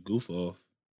 Saying use goof off.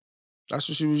 That's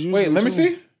what she was using. Wait, let me too.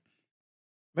 see.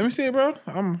 Let me see it, bro.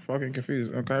 I'm fucking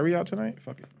confused. Okay, are we out tonight?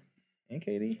 Fuck it. And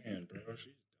KD? Man, bro,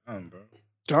 she's dumb, bro.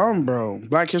 Dumb, bro.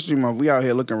 Black History Month. We out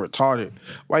here looking retarded.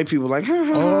 White people like, ha,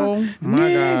 ha, ha. Oh, my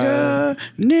nigga, God.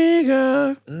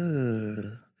 nigga.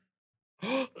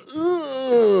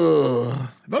 Ugh.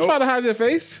 Don't try to hide your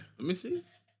face. Let me see.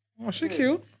 Oh, she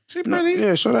cute. She No, pretty.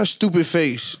 yeah, show that stupid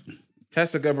face.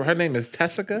 Tessica, bro. Her name is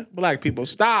Tessica. Black people,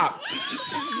 stop.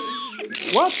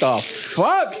 What the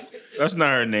fuck? That's not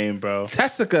her name, bro.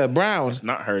 Tessica Brown. It's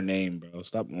not her name, bro.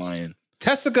 Stop lying.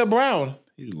 Tessica Brown.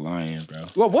 You lying, bro.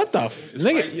 Well, what the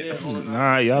nigga?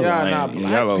 Nah, y'all lying.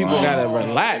 Black Y'all people lying. gotta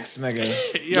relax,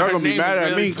 nigga. Y'all gonna be mad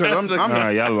at me because I'm Nah,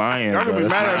 y'all lying, Y'all bro. gonna be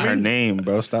That's mad not at her me. name,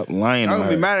 bro. Stop lying. Y'all on gonna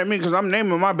be her. mad at me because I'm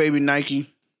naming my baby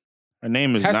Nike. Her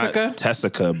name is Tessica? not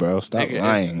Tessica, bro. Stop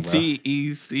lying, bro.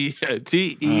 TESSICA.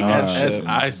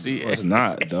 It's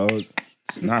not, dog.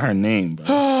 It's not her name, bro.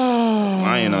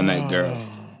 Lying on that girl.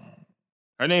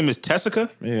 Her name is Tessica?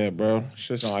 Yeah, bro.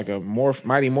 Shit sound like a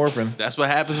Mighty Morphin. That's what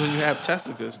happens when you have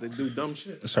testicles. They do dumb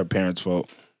shit. That's her parents' fault.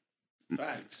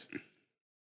 Facts.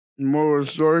 Moral of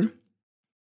the story.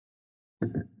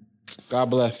 God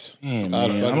bless. Yeah, God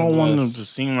man. I fucking don't want them bless. to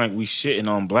seem like we shitting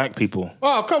on black people.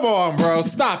 Oh, come on, bro.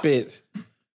 Stop it.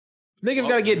 Niggas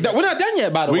gotta get done. We're not done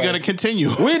yet, by the way. We're gonna continue.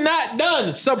 We're not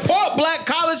done. Support black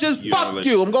colleges. Fuck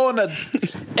listen. you. I'm going to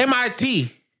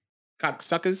MIT.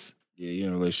 Cocksuckers. Yeah, you're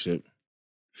in a relationship.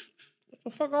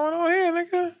 What the fuck going on here,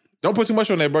 nigga? Don't put too much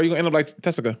on there, bro. You're gonna end up like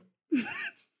Tessica.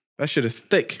 That shit is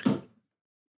thick.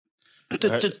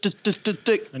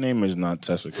 Thick. Her name is not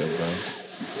Tessica, bro.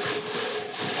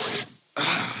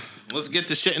 Let's get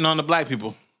to shitting on the black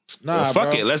people. Nah, Well,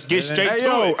 fuck bro. it. Let's get straight Hey, to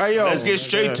yo, it. hey, yo. Let's get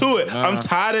straight to it. Nah. I'm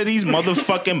tired of these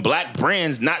motherfucking black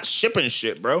brands not shipping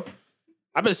shit, bro.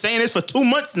 I've been saying this for 2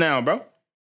 months now, bro.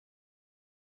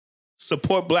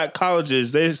 Support black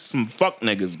colleges. There's some fuck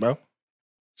niggas, bro.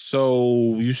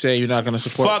 So you say you're not gonna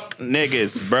support? Fuck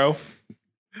niggas, bro.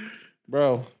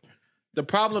 Bro. The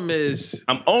problem is,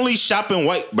 I'm only shopping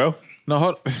white, bro. no,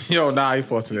 hold, yo, nah, he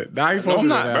forcing it. Nah, he No, forcing I'm it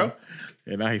not, now. bro.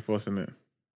 Yeah, now he forcing it.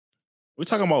 We're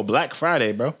talking about Black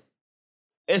Friday, bro.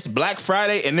 It's Black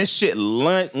Friday, and this shit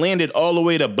landed all the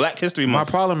way to Black History My Month.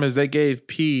 problem is they gave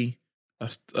P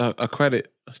a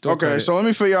credit. A store Okay, credit. so let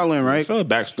me fill y'all in, right? Feel the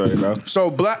backstory, bro. So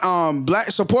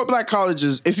black support black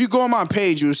colleges. If you go on my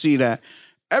page, you'll see that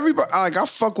everybody like I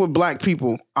fuck with black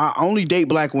people. I only date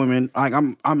black women. Like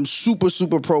I'm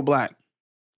super pro black,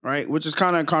 right? Which is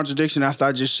kind of a contradiction after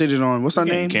I just shitted on what's her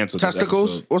Getting name? canceled this Testicles.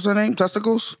 episode. What's her name?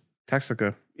 Testicles.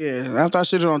 Texica. Yeah. After I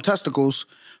shitted on Testicles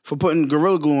for putting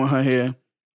Gorilla Glue in her hair,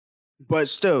 but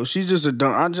still, she's just a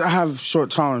dumb. I have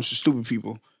short tolerance for stupid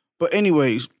people. But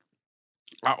anyways,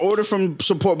 I ordered from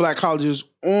Support Black Colleges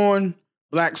on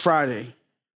Black Friday.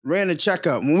 Ran a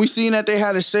checkup. When we seen that they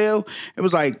had a sale, it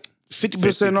was like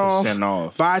 50%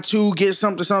 off. Buy two, get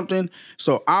something.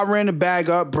 So I ran the bag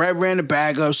up. Brad ran the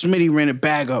bag up. Smitty ran the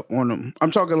bag up on them.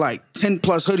 I'm talking like 10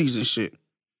 plus hoodies and shit.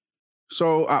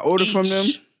 So I ordered from them.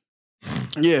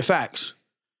 Yeah, facts.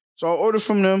 So I ordered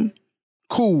from them.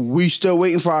 Cool. We still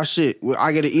waiting for our shit.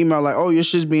 I get an email like, oh, your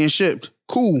shit's being shipped.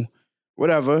 Cool.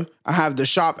 Whatever. I have the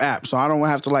shop app, so I don't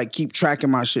have to like keep tracking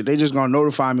my shit. They just gonna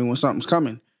notify me when something's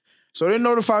coming. So they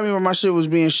notified me when my shit was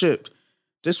being shipped.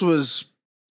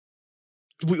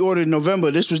 We ordered in November.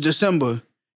 This was December.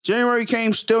 January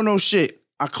came, still no shit.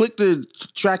 I clicked the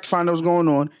track to find out what's going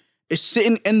on. It's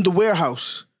sitting in the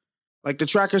warehouse. Like the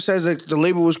tracker says that the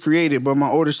label was created, but my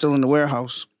order's still in the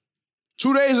warehouse.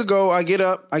 2 days ago, I get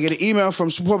up, I get an email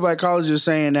from Support Black Colleges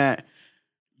saying that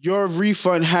your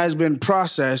refund has been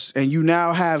processed and you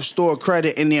now have store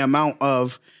credit in the amount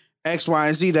of X, Y,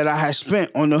 and Z that I had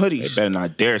spent on the They hoodies. better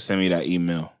not dare send me that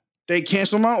email. They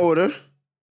canceled my order.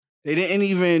 They didn't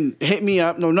even hit me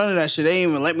up. No, none of that shit. They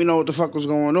didn't even let me know what the fuck was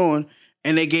going on.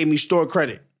 And they gave me store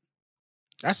credit.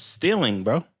 That's stealing,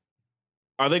 bro.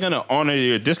 Are they gonna honor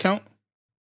your discount?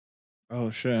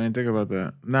 Oh shit, I didn't think about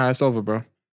that. Nah, it's over, bro.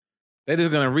 They're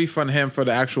just gonna refund him for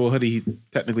the actual hoodie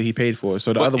technically he paid for.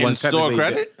 So the other one's store technically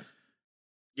credit?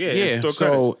 Yeah. store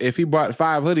So if he bought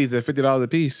 5 hoodies at $50 a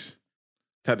piece,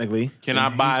 technically, Can then I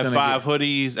he's buy gonna 5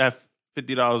 hoodies at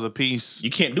 $50 a piece? You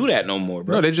can't do that no more,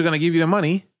 bro. No, they're just gonna give you the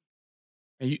money.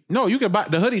 And you can buy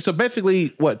the hoodie. So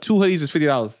basically, what 2 hoodies is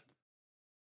 $50.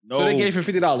 No. So they gave him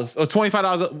 $50 or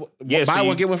 $25. Yeah, buy so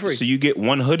one get one free. So you get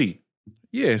one hoodie.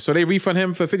 Yeah, so they refund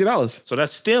him for $50. So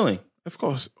that's stealing. Of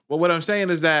course. But what I'm saying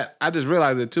is that I just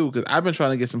realized it too, because I've been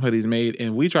trying to get some hoodies made,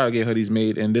 and we try to get hoodies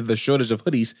made, and there's a shortage of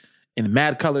hoodies in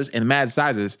mad colors and mad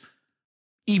sizes,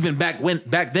 even back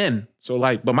then. So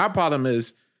like, but my problem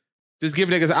is just give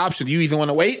niggas an option. You even want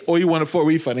to wait or you want a full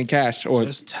refund in cash, or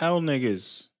Just tell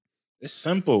niggas. It's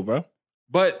simple, bro.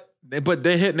 but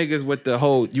they hit niggas with the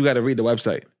whole you got to read the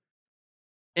website,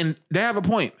 and they have a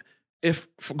point. If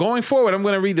going forward, I'm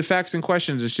going to read the facts and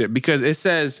questions and shit, because it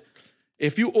says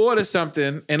if you order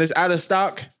something and it's out of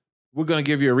stock, we're going to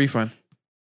give you a refund.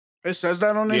 It says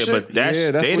that on their Yeah, shit? but that's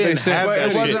Yeah, that's they what they didn't said. have But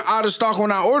that it wasn't shit. out of stock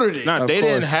when I ordered it. Nah, Of they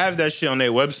didn't course. have that shit on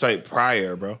their website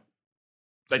prior, bro.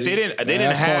 Like See, they didn't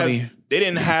that's corny. they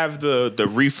didn't have the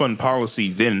refund policy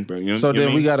then, bro. You know, So you know then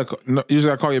what I we mean? got to you just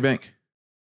got to call your bank.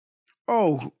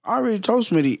 Oh, I already told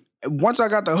Smitty. Once I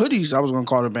got the hoodies, I was going to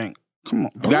call the bank. Come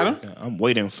on, You bro. got them? I'm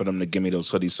waiting for them to give me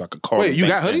those hoodies so I could call. Wait, them you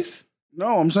back got then. hoodies? No,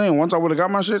 I'm saying once I would have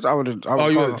got my shits, I would.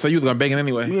 Oh, so you was gonna bang it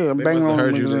anyway? Yeah, I'm They banging must on have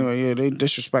them heard you niggas then. anyway. Yeah, they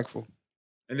disrespectful.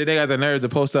 And then they got the nerve to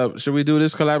post up. Should we do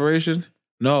this collaboration?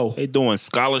 No. They doing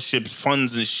scholarships,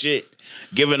 funds, and shit,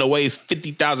 giving away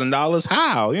 $50,000.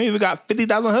 How? You ain't even got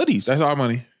 50,000 hoodies. That's our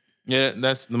money. Yeah,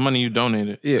 that's the money you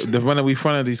donated. Yeah, the money we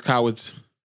fronted these cowards.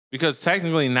 Because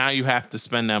technically now you have to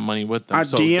spend that money with them. I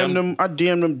So DM'd them. I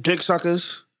DM'd them dick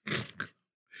suckers.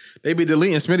 They be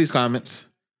deleting Smitty's comments.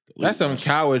 That's some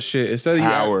coward shit. Instead of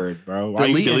Howard, bro. Why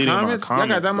you deleting deleting comments, my y'all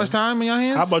comments? got that much bro? time in your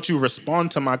hands? How about you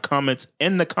respond to my comments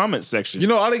in the comment section? You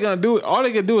know, all they can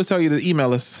do is tell you to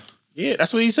email us. Yeah,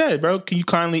 that's what he said, bro. Can you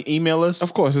kindly email us?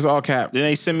 Of course, it's all cap. Then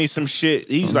they send me some shit.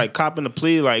 He's like copping the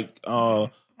plea, like,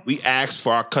 we asked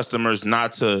for our customers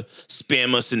not to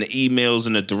spam us in the emails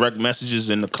and the direct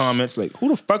messages in the comments. Like, who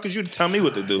the fuck is you to tell me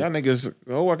what to do? Y'all niggas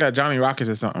go work at Johnny Rockets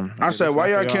or something. I said, why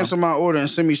y'all cancel? cancel my order and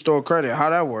send me store credit? How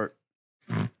that work?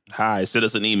 Hi, send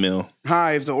us an email.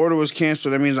 Hi, if the order was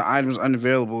canceled, that means the item is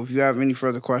unavailable. If you have any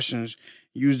further questions,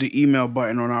 use the email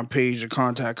button on our page to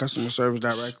contact customer service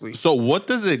directly. So what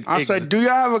does it? I said, do y'all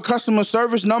have a customer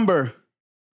service number?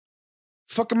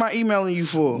 Fuck am I emailing you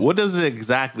for? What does it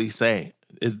exactly say?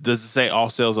 Does it say all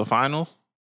sales are final?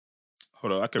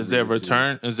 Hold on, I can Is there a read it to you.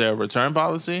 return? Is there a return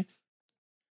policy?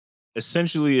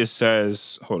 Essentially, it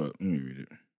says, hold up, let me read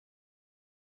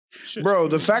it. Bro,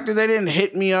 the fact that they didn't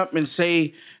hit me up and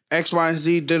say X, Y, and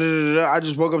Z, I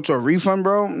just woke up to a refund,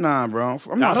 bro. Nah, bro.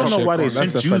 I'm I not, don't know fucking, why they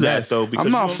That's sent a you that finesse. though. Because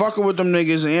I'm not you, fucking with them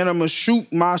niggas, and I'm gonna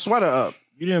shoot my sweater up.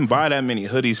 you didn't buy that many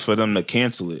hoodies for them to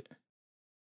cancel it.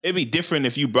 It'd be different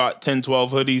if you brought 10,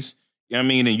 12 hoodies. You know what I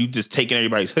mean? And you just taking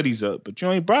everybody's hoodies up, but you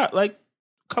only brought like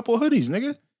a couple of hoodies,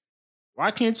 nigga.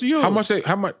 Why cancel yours? How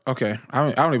much? Okay,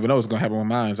 I don't even know what's gonna happen with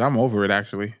mine. So I'm over it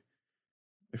actually.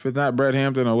 If it's not Brett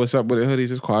Hampton or what's up with the hoodies,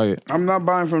 it's quiet. I'm not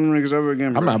buying from them niggas ever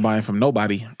again, bro. I'm not buying from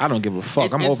nobody. I don't give a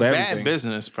fuck. I'm It's over bad everything.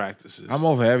 business practices. I'm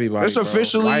over everybody. It's bro.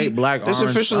 officially, white, black, it's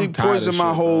orange. officially I'm tired of poisoned my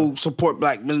shit, whole bro. support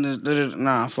black business.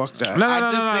 Nah, fuck that. No, I no,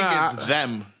 no, just no, think no, it's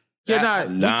them. Yeah, nah,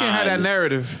 we can't have that Lies.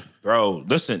 narrative. Bro,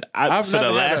 listen, I've for the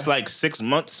never had last like 6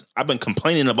 months, I've been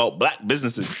complaining about black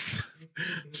businesses.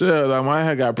 Chill, like my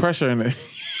head got pressure in it.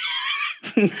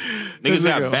 Niggas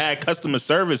got nigga- bad customer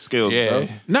service skills, Yeah. bro.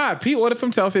 Nah, Pete ordered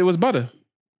from Telfair. It was butter.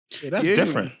 Yeah, that's Yeah.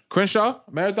 different. Crenshaw,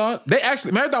 Marathon.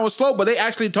 Marathon was slow, but they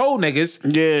actually told niggas.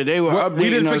 Yeah, they were What- we updating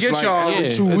didn't us forget like y'all. every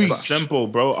Yeah. 2 It's weeks. Simple,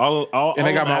 bro. All And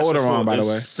they got I'm my asking order for wrong, by the is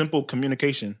way. Simple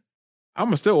communication. I'm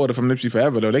gonna still order from Nipsey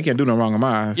forever though. They can't do no wrong on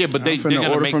mine. Yeah, but I'm they're finna gonna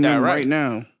order make from that them right. right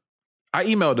now. I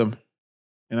emailed them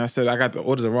and I said I got the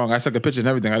orders wrong. I took the picture and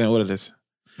everything. I didn't order this.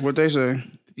 What they say?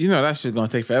 You know that shit's gonna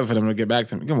take forever for them to get back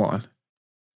to me. Come on.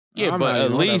 Yeah, I'm but not at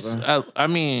even- least whatever. I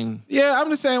mean, Yeah, I'm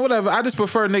just saying whatever. I just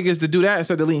prefer niggas to do that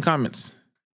instead of deleting comments.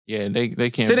 yeah, they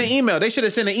can't. Send an email. They should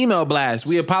have sent an email blast.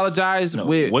 We apologize. No,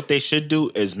 with what they should do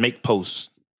is make posts.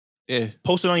 Yeah.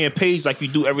 Post it on your page like you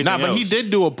do everything Nah, but he else. did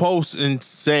do a post and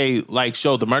say like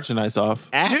show the merchandise off.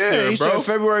 After, Yeah, he bro. said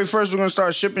February 1st we're gonna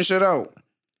start shipping shit out.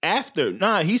 After.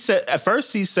 Nah, he said, at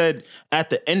first he said at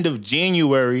the end of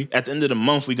January, at the end of the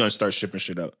month, we're going to start shipping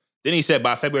shit out. Then he said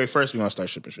by February 1st, we're going to start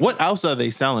shipping shit What out. else are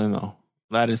they selling though?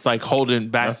 That it's like holding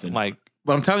back, Nothing. like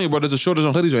But I'm telling you, bro, there's a shortage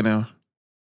on hoodies right now.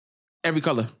 Every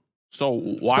color. so.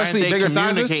 Why Especially aren't they bigger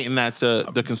sizes? communicating that to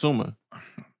the consumer?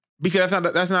 Because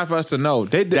that's not for us to know.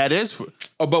 That is, for,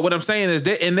 But what I'm saying is,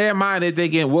 in their mind, they're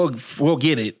thinking we'll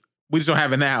get it. We just don't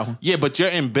have it now. yeah, but you're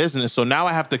in business, so now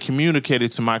I have to communicate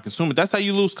it to my consumer. That's how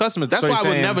you lose customers. That's So why you're I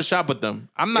would saying- never shop with them.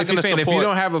 I'm not If going you're to saying support. if you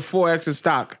don't have a 4X in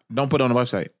stock, don't put it on the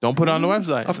website. don't put it on the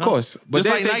website. Of No. course. But Just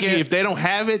they're like Nike, thinking- if they don't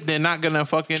have it, they're not gonna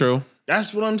fucking. True.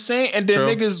 That's what I'm saying. And then True.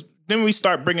 niggas, then we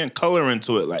start bringing color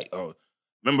into it. Like, oh,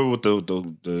 remember what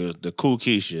the cool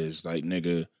Keisha is? Like,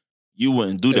 nigga, you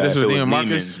wouldn't do Yeah, that this if it was was Neiman Marcus?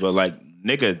 Neiman's. But like,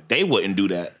 nigga, they wouldn't do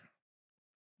that.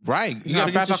 Right. You You got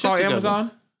gotta get your fast I call shit together.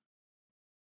 Amazon?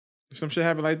 If some shit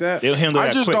happen like that. They'll handle I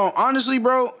that just quick. don't, honestly,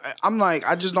 bro. I'm like,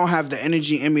 I just don't have the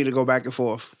energy in me to go back and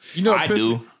forth. You know what I pissed-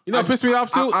 do. You know what pissed me off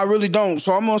too? I really don't.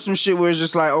 So I'm on some shit where it's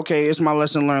just like, okay, it's my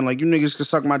lesson learned. Like, you niggas can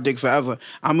suck my dick forever.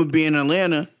 I'm gonna be in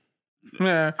Atlanta.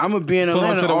 Yeah. I'm gonna be in Pull up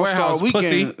Atlanta to the All-Star warehouse,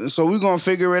 Weekend. So we're gonna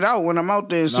figure it out when I'm out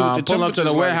there and see Nah, what the pull up to temperature's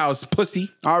the like. warehouse, pussy.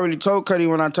 I already told Cuddy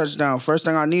when I touched down. First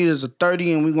thing I need is a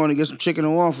 30 and we're gonna get some chicken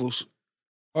and waffles.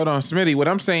 Hold on, Smitty. What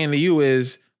I'm saying to you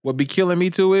is, what be killing me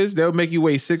too is they'll make you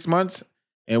wait 6 months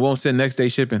and won't send next day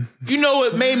shipping. You know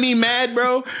what made me mad,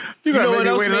 bro? You gotta know make what me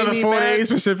else wait made another me 4 mad? days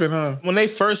for shipping, huh? When they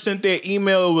first sent their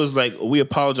email, it was like, we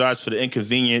apologize for the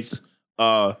inconvenience.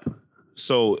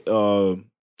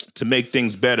 to make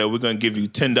things better, we're gonna give you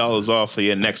 $10 off for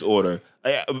your next order.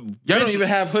 Y'all don't even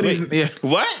have hoodies. Wait,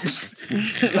 what?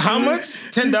 How much?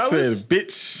 $10?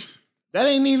 Bitch. That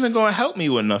ain't even gonna help me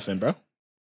with nothing, bro.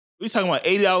 We talking about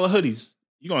 $80 hoodies.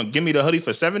 You gonna give me the hoodie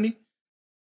for $70?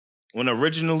 When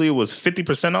originally it was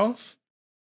 50% off?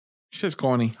 Shit's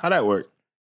corny. How that work?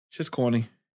 Shit's corny.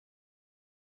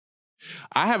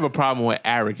 I have a problem with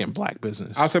arrogant black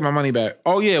business. I'll take my money back.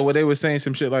 Oh yeah, well they were saying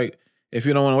some shit like, if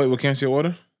you don't want to wait, we'll cancel your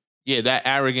order. Yeah, that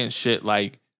arrogant shit,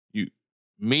 like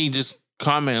me just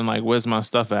commenting like, where's my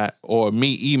stuff at? Or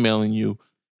me emailing you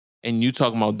and you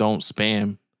talking about don't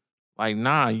spam. Like,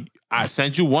 nah, I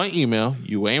sent you one email,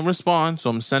 you ain't respond, so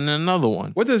I'm sending another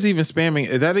one. What does even spamming,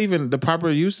 is that even the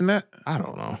proper use in that? I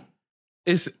don't know.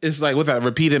 It's like, what's that,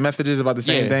 repeated messages about the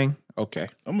same thing? Okay.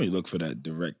 I'm gonna look for that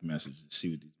direct message and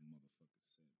see what these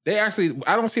They actually,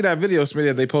 I don't see that video, Smitty,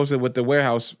 that they posted with the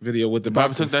warehouse video with the Bob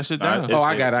boxes. took that shit down.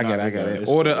 I got it.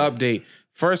 Order update.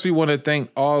 First, we want to thank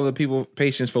all the people,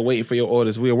 patients, for waiting for your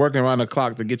orders. We are working around the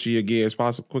clock to get you your gear as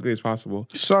quickly as possible.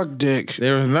 Suck dick.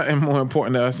 There is nothing more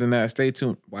important to us than that. Stay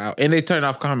tuned. Wow. And they turn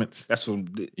off comments. That's what.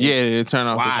 Yeah, they turn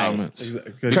off the comments.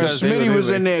 Because Smitty was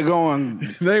in there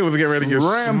going, they was getting ready to get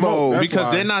Rambo. smoked.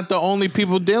 Because they're not the only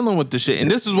people dealing with the shit. And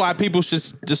this is why people should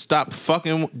just stop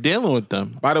fucking dealing with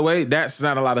them. By the way, that's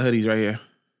not a lot of hoodies right here.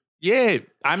 Yeah,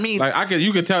 I mean, like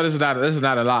you could tell this is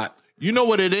not a lot. You know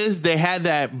what it is? They had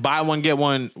that buy one get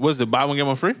one. Was it buy one get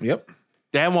one free? Yep.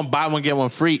 They had one buy one get one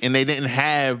free, and they didn't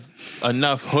have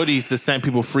enough hoodies to send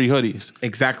people free hoodies.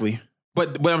 Exactly.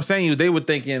 But what I'm saying is, they were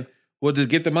thinking, we'll just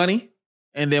get the money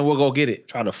and then we'll go get it.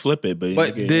 Try to flip it,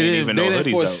 but they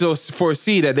didn't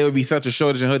foresee that there would be such a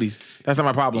shortage in hoodies. That's not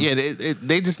my problem. Yeah,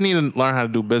 they just need to learn how to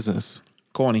do business.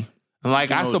 Corny. And like,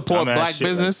 I support black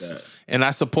business, like, and I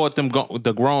support them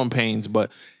the growing pains, but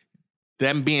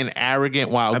them being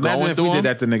arrogant while imagine going if through we them, did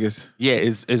that to niggas. Yeah,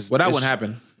 it's well, that wouldn't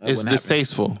happen. It's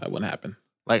distasteful. That wouldn't happen.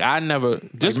 Like, I never,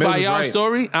 just by y'all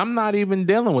story, I'm not even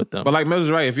dealing with them. But like Mills is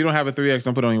right, if you don't have a 3X,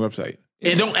 don't put it on your website.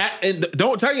 And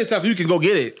don't tell yourself you can go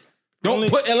get it. Don't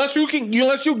put unless you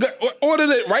ordered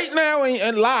it right now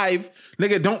and live,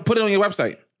 nigga. Don't put it on your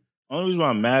website. Only reason why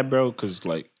I'm mad, bro, because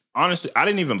like honestly, I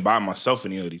didn't even buy myself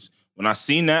any hoodies. When I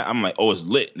seen that, I'm like, oh, it's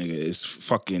lit, nigga.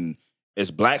 It's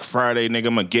Black Friday, nigga.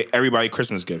 I'm gonna get everybody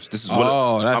Christmas gifts. This is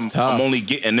what that's tough. I'm only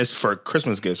getting this for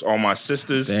Christmas gifts. All my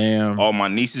sisters, all my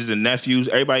nieces and nephews,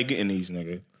 everybody getting these,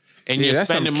 nigga. And you're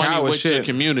spending money with your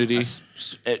community.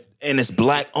 And it's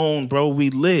black owned, bro. We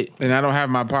lit. And I don't have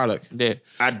my product. Yeah.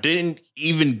 I didn't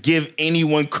even give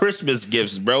anyone Christmas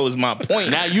gifts, bro, is my point.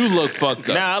 Now you look fucked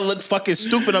up. Now I look fucking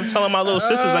stupid. I'm telling my little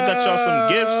sisters I got y'all some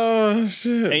gifts. Oh,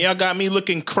 shit. And y'all got me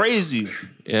looking crazy.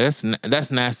 Yeah,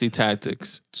 that's nasty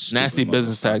tactics. Nasty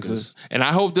business tactics. And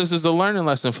I hope this is a learning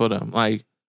lesson for them. Like,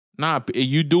 nah,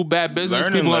 you do bad business,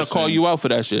 people gonna call you out for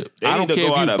that shit. I don't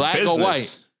care if you black or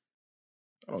white.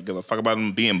 I don't give a fuck about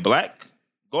them being black.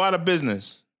 Go out of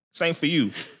business. Same for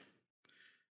you.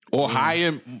 Or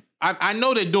hire. I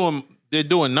know they're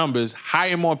doing numbers.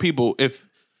 Hire more people. If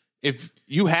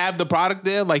you have the product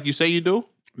there, like you say you do.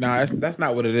 Nah, that's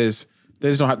not what it is.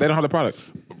 They don't have the product.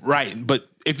 Right, but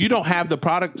if you don't have the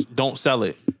product, don't sell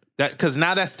it. Because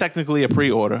now that's technically a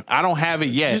pre-order. I don't have it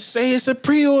yet. Just say it's a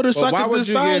pre-order so I can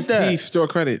decide that. Why would you give store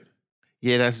credit?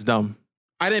 Yeah, that's dumb.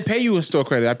 I didn't pay you in store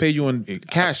credit. I paid you in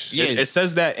cash. Yeah, it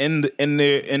says that on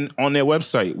their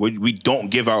website. We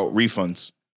don't give out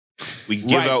refunds. We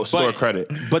give out store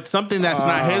credit. But something that's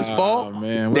not his fault,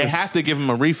 man, they have to give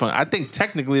him a refund. I think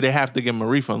technically they have to give him a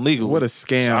refund legally. What a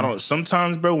scam.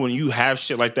 Sometimes, bro, when you have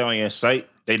shit like that on your site,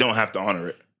 they don't have to honor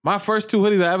it. My first 2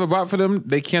 hoodies I ever bought for them,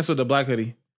 they canceled the black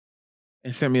hoodie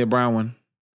and sent me a brown one.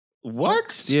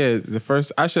 What? Yeah, the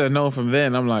first. I should have known from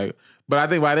then. I'm like, but I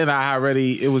think by then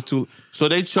it was too. So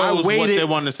they chose what they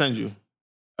wanted to send you.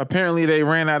 Apparently they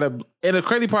ran out of. And the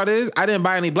crazy part is, I didn't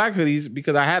buy any black hoodies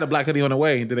because I had a black hoodie on the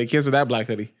way. Then they canceled that black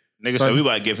hoodie. Nigga said we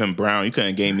about to give him brown. You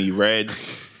couldn't give me red,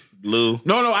 blue.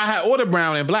 No, I had ordered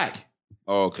brown and black.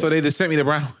 Oh, okay. So they just sent me the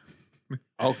brown.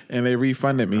 Oh, and they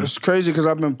refunded me. It's crazy because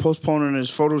I've been postponing this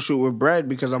photo shoot with Brad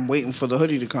because I'm waiting for the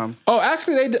hoodie to come. Oh,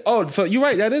 actually, they did. Oh, so you're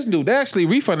right. That is new. They actually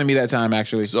refunded me that time,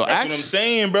 actually. So that's what I'm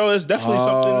saying, bro. It's definitely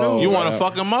something new. You want to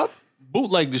fuck him up?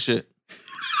 Bootleg the shit.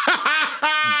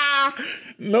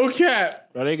 No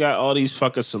cap. Bro, they got all these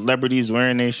fucking celebrities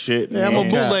wearing their shit. Yeah, I'm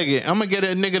gonna bootleg it. I'm gonna get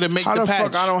a nigga to make How the patch.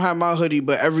 fuck I don't have my hoodie,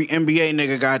 but every NBA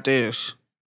nigga got theirs?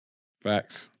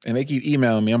 Facts. And they keep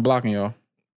emailing me. I'm blocking y'all.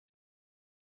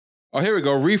 Oh, here we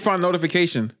go. Refund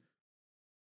notification.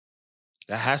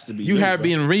 That has to be. You have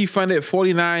been refunded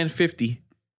 $49.50.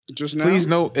 Just now? Please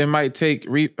note it might take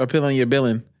appealing your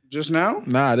billing. Just now?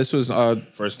 Nah, this was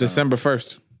December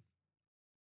 1st.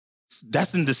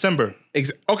 That's in December.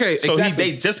 Okay, So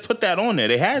exactly. they just put that on there.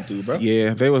 They had to, bro.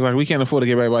 Yeah, they was like, we can't afford to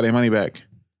give everybody their money back.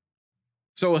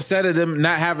 So instead of them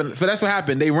not having, so that's what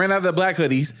happened. They ran out of the black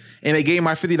hoodies and they gave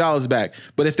my $50 back.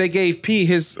 But if they gave P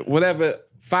his whatever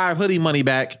 5 hoodie money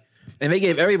back and they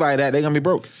gave everybody that, they're gonna be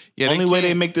broke. Yeah, the only way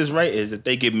they make this right is if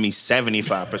they give me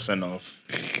 75% off.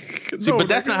 See, but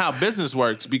that's not how business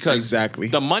works because Exactly.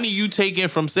 the money you take in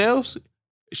from sales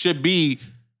should be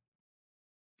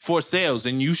for sales,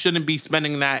 and you shouldn't be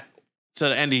spending that to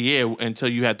the end of the year until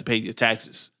you have to pay your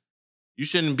taxes. You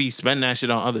shouldn't be spending that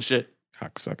shit on other shit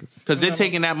Cocksuckers. because they're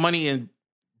taking that money and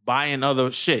buying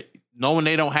other shit, knowing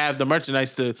they don't have the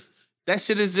merchandise to. That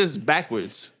shit is just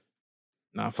backwards.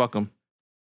 Nah, fuck them.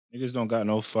 Niggas don't got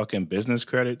no fucking business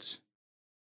credits.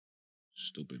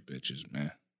 Stupid bitches,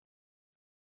 man.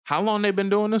 How long they been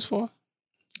doing this for?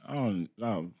 I don't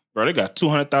know. Bro, they got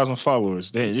 200,000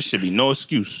 followers. This should be no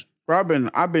excuse. Bro,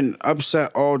 I've been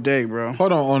upset all day, bro.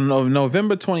 Hold on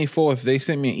November 24th, they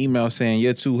sent me an email saying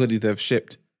your 2 hoodies have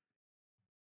shipped.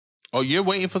 Oh, you're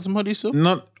waiting for some hoodies too?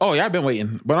 No, oh yeah, I've been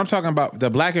waiting. But I'm talking about the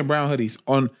black and brown hoodies.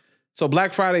 So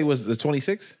Black Friday was the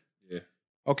 26th? Yeah.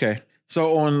 Okay.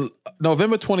 So on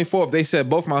November 24th, they said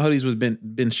both my hoodies was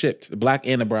been shipped, the black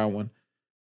and the brown one.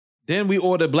 Then we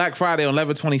ordered Black Friday on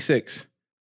 11/26.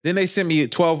 Then they sent me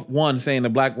 12/1 saying the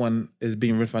black one is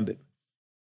being refunded.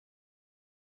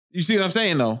 You see what I'm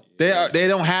saying though? They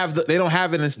don't have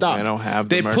it in stock. They don't have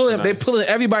the They merchandise. pulling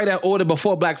everybody that ordered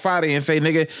before Black Friday and say,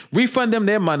 nigga, refund them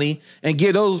their money and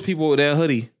give those people their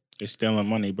hoodie. They stealing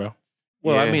money, bro.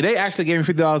 Well, Yeah. I mean, they actually gave me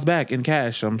 $50 back in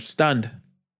cash. I'm stunned.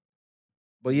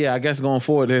 But yeah, I guess going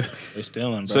forward, They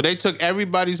stealing, bro. So they took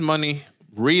everybody's money,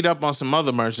 read up on some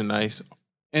other merchandise.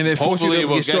 and then force you Hopefully to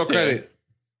we'll get store get there. credit.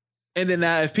 And then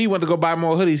now, if P went to go buy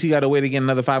more hoodies, he got to wait again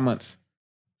another 5 months.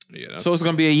 Yeah, that's So it's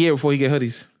gonna be a year before he get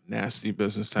hoodies. nasty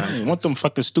business I time. want them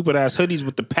fucking stupid ass hoodies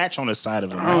with the patch on the side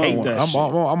of them. I hate that shit.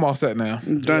 I'm all set now.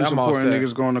 I'm done Yeah, I'm all supporting set.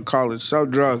 niggas going to college. Sell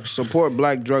drugs. Support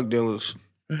black drug dealers.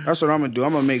 That's what I'm gonna do.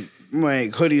 I'm gonna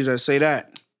make hoodies that say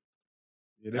that.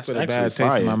 Yeah, they That's put a actually bad taste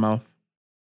fire. in my mouth.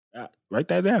 Write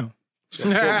that down.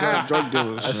 Support black drug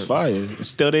dealers. That's fire. It's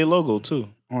still their logo, too.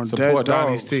 On Support dead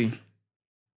Donnie's dogs. tea.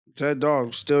 Dead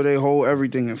dogs. Still they hold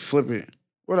everything and flip it.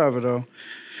 Whatever though.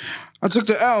 I took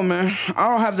the L, man. I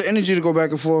don't have the energy to go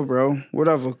back and forth, bro.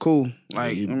 Whatever, cool.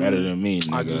 Like You I mean, better than me,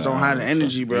 nigga. I just don't have the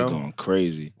energy, bro. They going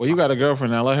crazy. Well, you got a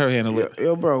girlfriend now. Let her handle it.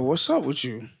 Yo, bro, what's up with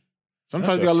you?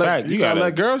 Sometimes That's you gotta a let fact. you gotta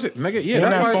let girls. Nigga, yeah, Hand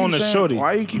that's that why phone you to saying- shorty.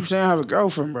 Why you keep saying I have a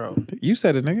girlfriend, bro? You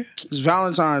said it, nigga. It's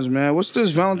Valentine's, man. What's this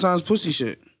Valentine's pussy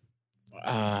shit?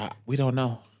 We don't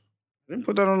know. Didn't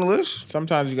put that on the list.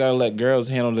 Sometimes you gotta let girls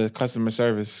handle the customer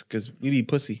service because we be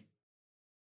pussy.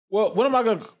 Well, what am I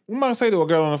gonna say to a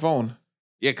girl on the phone?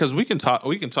 Yeah, because we can talk.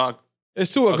 We can talk.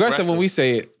 It's too aggressive Aggressive. when we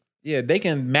say it. Yeah, they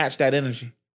can match that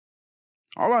energy.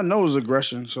 All I know is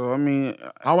aggression. So I mean,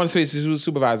 I want to say it's his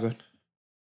supervisor.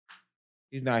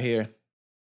 He's not here.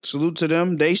 salute to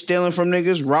them. They stealing from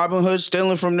niggas. Robin Hood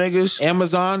stealing from niggas.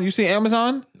 Amazon, you see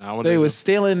Amazon? Now what They do? was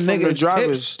stealing From the niggas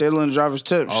drivers, tips. stealing the drivers'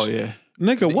 tips. Oh yeah.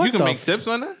 Nigga, what you can the make tips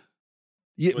on that.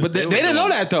 Yeah, Wait, but they they didn't was know doing-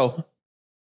 that though.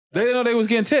 They didn't know they was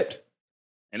getting tipped.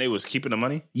 And they was keeping the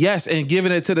money? Yes, and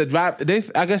giving it to the drive.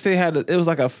 I guess they had. It was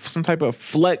like some type of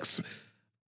flex.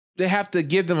 They have to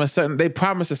give them a certain. They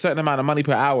promise a certain amount of money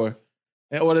per hour.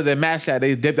 In order to match that,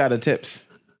 they dipped out of tips.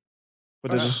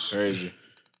 But That's crazy.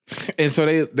 and so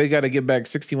they got to get back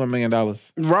 $61 million.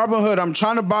 Robin Hood, I'm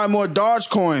trying to buy more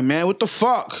Dogecoin, man. What the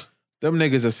fuck? Them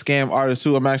niggas are scam artists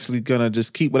too. I'm actually gonna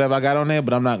just keep whatever I got on there,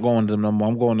 but I'm not going to them no more.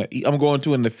 I'm going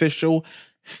to an official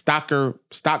stock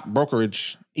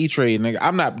brokerage E-Trade, nigga.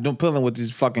 I'm not pulling with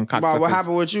these fucking cocksuckers. Bob, what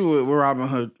happened with you with Robin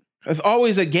Hood? It's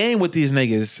always a game with these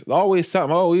niggas. Always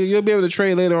something. Oh, you'll be able to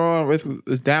trade later on.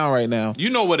 It's down right now.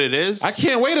 You know what it is. I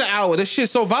can't wait an hour. This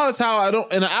shit's so volatile.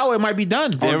 In an hour it might be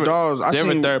done. On dogs.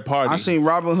 they're a third party. I seen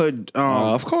Robin Hood.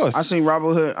 Of course. I seen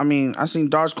Robin Hood. I seen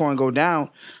Dogecoin go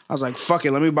down. I was like, fuck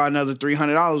it. Let me buy another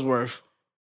 $300 worth.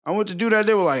 I went to do that.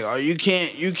 They were like, oh, you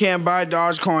can't buy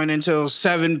Dogecoin until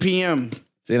 7 p.m.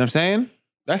 See what I'm saying?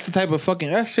 That's the type of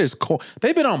fucking that shit's cool.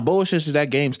 They've been on bullshit since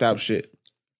that GameStop shit.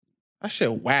 That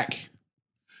shit whack.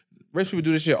 Rich people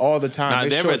do this shit all the time. Now They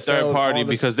they're a short sell third party all the-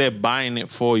 because they're buying it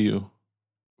for you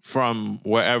from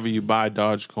wherever you buy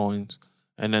Dogecoins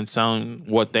and then selling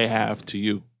what they have to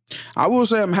you. I will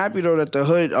say I'm happy though that the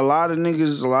hood, a lot of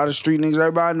niggas, a lot of street niggas,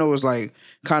 everybody I know is like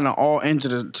kind of all into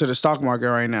the stock market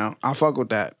right now. I fuck with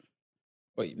that.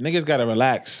 But niggas gotta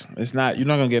relax. It's not you're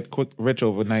not gonna get quick rich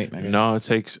overnight, nigga. No, it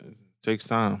takes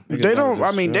time. Niggas They gotta don't.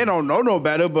 just I mean, chill. they don't know no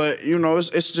better. But you know,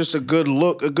 it's just a good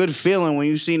look, a good feeling when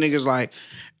you see niggas like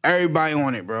everybody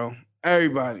on it, bro.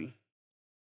 Everybody.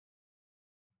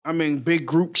 I'm in big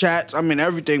group chats. I'm in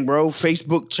everything, bro.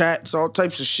 Facebook chats, all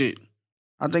types of shit.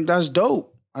 I think that's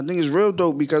dope. I think it's real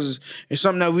dope because it's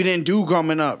something that we didn't do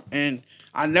coming up. And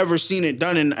I never seen it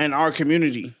done in our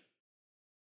community.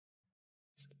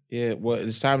 Yeah, well,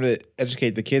 it's time to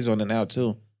educate the kids on it now,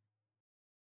 too.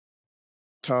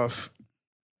 Tough.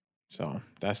 So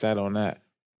that's that on that.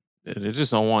 Yeah, they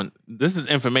just don't want. This is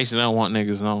information they don't want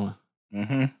niggas knowing.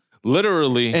 Mm-hmm.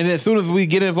 Literally. And as soon as we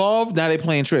get involved, now they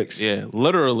playing tricks. Yeah,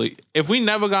 literally. If we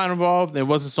never got involved, there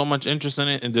wasn't so much interest in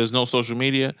it, and there's no social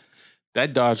media,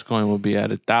 that Dogecoin would be at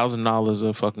 $1,000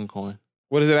 a fucking coin.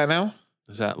 What is it at now?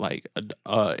 Is that like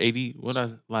 80? What I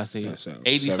last say?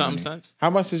 80 something cents. How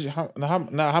much did you?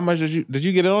 How much did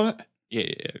you get it on it?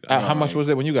 Yeah. How much was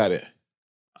it when you got it?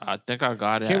 I think I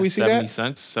got it Can at we see 70 that?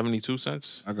 cents, 72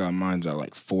 cents. I got mine at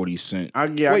like 40 cents.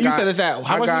 Wait, you said it's at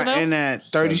how I much got is it in now? at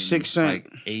 36 cents.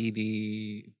 Like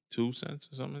 82 cents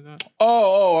or something like that.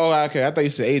 Oh, okay. I thought you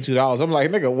said $82. I'm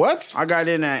like, nigga, what? I got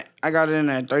in at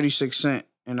 36 cents,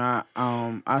 and I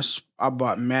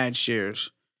bought mad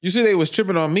shares. You see, they was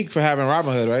tripping on Meek for having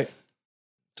Robinhood, right?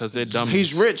 Because they're dumb.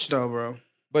 He's rich though, bro.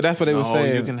 But that's what they were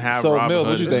saying. You can have so, Robinhood. Mills,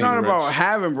 what you It's think? not about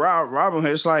having Robinhood.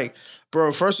 It's like,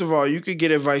 bro, first of all, you could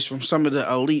get advice from some of the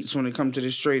elites when it comes to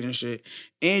this trade and shit.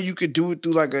 And you could do it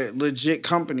through like a legit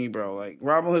company, bro. Like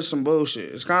Robinhood's some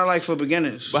bullshit. It's kind of like for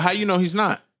beginners. But how you know he's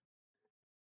not?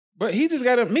 But Meek just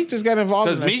got involved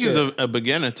Because in that Meek is shit. a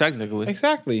beginner, technically.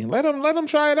 Exactly. Let him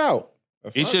try it out.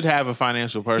 He should have a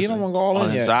financial person don't wanna go all on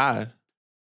in his yet. side.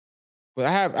 But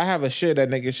I have a shit that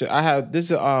nigga should. I have this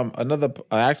is another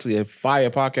actually a fire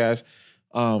podcast.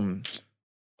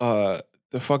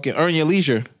 The fucking Earn Your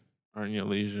Leisure. Earn Your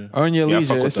Leisure. Earn Your Yeah, I Leisure.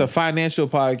 fuck with It's a them. financial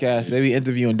podcast. They be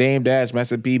interviewing Dame Dash,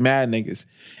 Master P, mad niggas,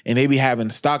 and they be having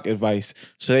stock advice.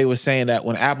 So they were saying that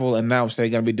when Apple announced they're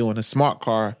gonna be doing a smart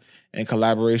car in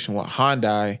collaboration with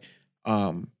Hyundai,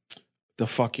 the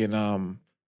fucking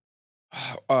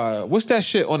what's that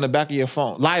shit on the back of your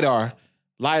phone?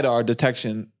 LiDAR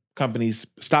detection companies'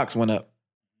 stocks went up.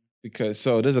 Because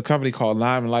so there's a company called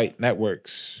Limelight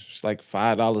Networks. It's like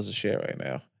 $5 a share right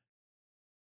now.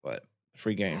 But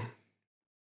free game.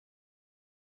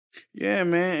 Yeah,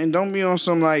 man. And don't be on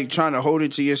some like trying to hold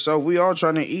it to yourself. We all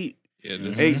trying to eat. Yeah,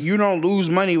 Hey, you don't lose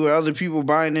money with other people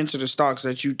buying into the stocks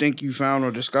that you think you found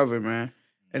or discovered, man.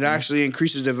 It actually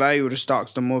increases the value of the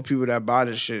stocks the more people that buy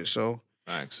this shit. So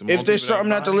if there's something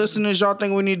that the listeners y'all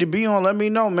think we need to be on, let me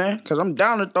know, man. Because I'm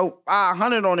down to throw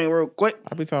 500 on it real quick.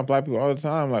 I be telling black people all the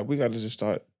time, like, we got to just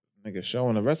start niggas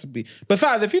showing the recipe.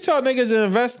 Besides, if you tell niggas to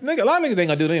invest, a lot of niggas ain't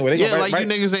gonna do it anyway. They Yeah, gonna like you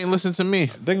niggas ain't listen to me.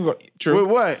 They can go true.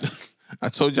 With what? I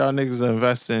told y'all niggas to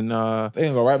invest in They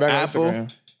can go right back Apple on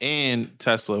Instagram. and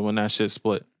Tesla when that shit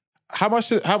split. How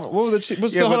much? What was the cheap?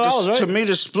 What's Yeah, but $100, right? to me,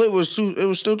 the split was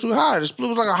still too high. The split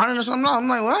was like 100 or something. I'm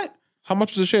like, what? How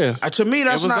much was the shares? To me,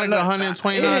 that's It was not like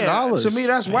 $129. To me,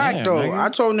 that's whack Damn, though. nigga. I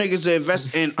told niggas to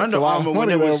invest in Under a lot of Armour when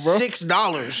money, it was though, bro.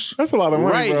 $6. That's a lot of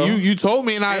money, Right. bro. You told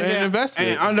me and I then- invested.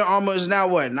 And Under Armour is now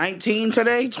what, 19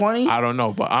 today, 20? I don't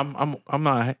know, but I'm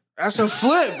not. That's a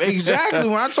flip. Exactly.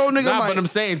 When I told niggas, Nah, like, but I'm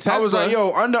saying I was Tesla- like,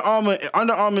 yo, Under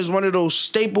Armour is one of those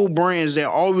staple brands that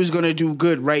always gonna do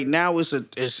good. Right now, it's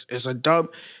a dub.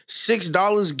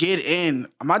 $6, get in.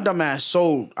 My dumb ass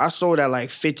sold. I sold at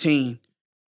like 15.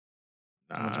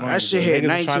 Nah, That shit hit Niggas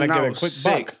 19. trying to get I a was quick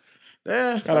sick. buck.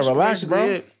 Yeah, Gotta that's relax, basically bro.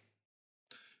 it.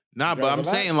 Nah, but gotta I'm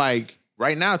relax. saying like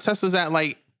right now Tesla's at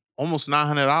like almost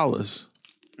 $900.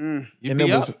 Mm. You And be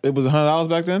it up. was $100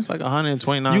 back then. It's like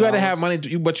 $129. You got to have money,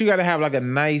 but you got to have like a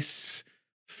nice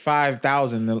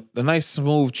 5,000, the nice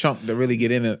smooth chunk to really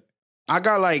get in it. I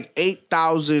got like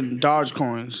 8,000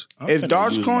 Dogecoins. If my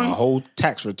Dogecoin, whole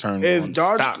tax return. if on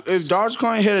stocks.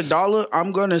 Dogecoin hit $1,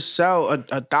 I'm gonna sell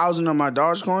 1,000 of my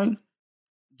Dogecoin,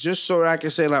 just so that I can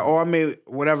say like, oh, I made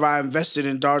whatever I invested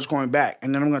in Dogecoin back,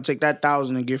 and then I'm gonna take that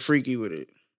 1,000 and get freaky with it.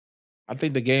 I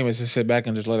think the game is to sit back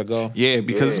and just let it go. Yeah,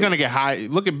 because it's gonna get high.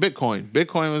 Look at Bitcoin.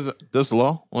 Bitcoin was this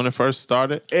low when it first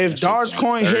started. If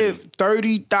Dogecoin hit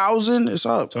 30,000, it's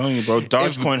up. I'm telling you, bro,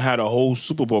 Dogecoin had a whole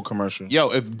Super Bowl commercial. Yo,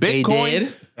 if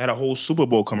Bitcoin, Had a whole Super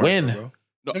Bowl commercial, When? bro.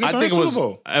 no, Nigga, I think it Super was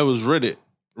Bowl. Reddit.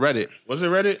 Reddit. Was it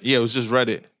Reddit? Yeah, it was just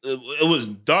Reddit. It was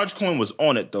Dogecoin was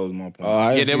on it though. My point.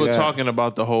 I Yeah, didn't they see were that. talking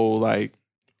about the whole like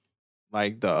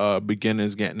the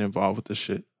beginners getting involved with the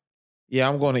shit. Yeah,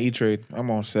 I'm going to E-Trade.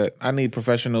 I'm on set. I need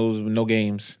professionals with no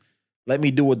games. Let me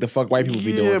do what the fuck white people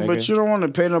be doing. Yeah, nigga. but you don't want to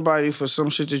pay nobody for some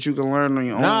shit that you can learn on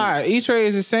your own. Nah, E-Trade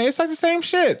is the same. It's like the same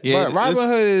shit. Yeah, but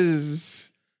Robinhood is.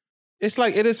 It's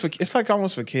like it is for. It's like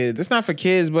almost for kids. It's not for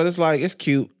kids, but it's like it's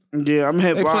cute. Yeah, I'm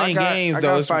hip. They Well, playing games, I though.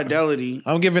 got It's- Fidelity.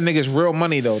 I'm giving niggas real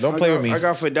money though. Don't play with me. I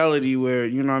got Fidelity where,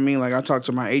 you know what I mean? Like I talk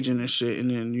to my agent and shit, and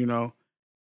then, you know,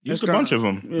 Use a bunch of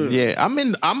them. Yeah,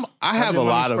 I have a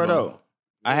lot of spread them. out.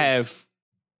 I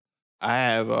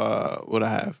have what I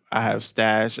have. I have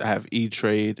Stash. I have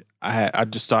E-Trade. I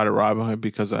just started Robinhood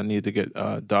because I need to get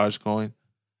Dogecoin.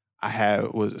 I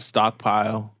have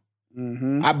Stockpile.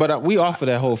 Mm-hmm. But we offer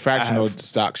that whole fractional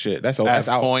stock shit. That's I have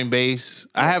out. Coinbase.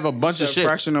 I have a bunch of shit.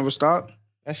 Fraction of a stock?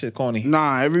 That shit corny.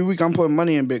 Nah, every week I'm putting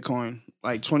money in Bitcoin.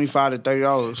 Like $25 to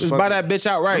 $30. Just buy that bitch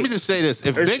outright. Let me just say this: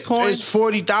 if It's Bitcoin,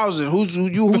 40,000. Who's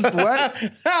what?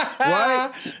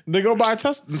 What? They go buy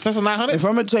Tesla 900. If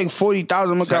I'm gonna take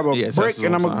 40,000, I'm gonna grab a Yeah, brick Tesla's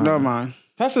and I'm also gonna never mind.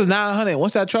 Tesla's 900.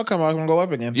 Once that truck comes out, it's gonna go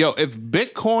up again. yo, if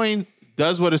Bitcoin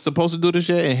does what it's supposed to do this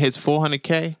year and hits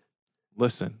 400K,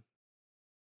 listen,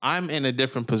 I'm in a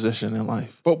different position in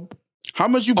life. But How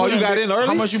much you put you got in early?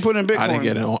 How much you put in Bitcoin? I didn't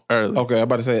get in early. okay, I'm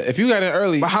about to say if you got in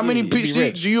early, But how many you'd be pieces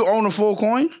rich. do you own a full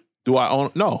coin? Do I own?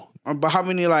 No. But how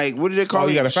many what do they call it?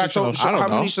 you got a fractional. I don't how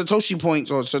know. many Satoshi points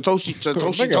or Satoshi Nigga,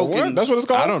 what? tokens? That's what it's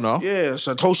called. I don't know. Yeah,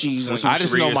 Satoshis. I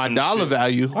just know read my some dollar shit.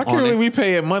 value. How on can really it. we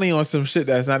paying money on some shit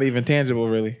that's not even tangible?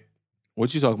 Really,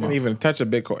 What you talking can't about? even touch a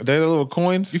Bitcoin. They're the little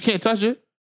coins. You can't touch it,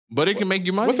 but it can make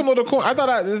you money. What's some little coin? I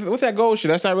thought what's that gold shit?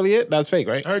 That's not really it. That's fake,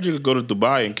 right? I heard you could go to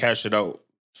Dubai and cash it out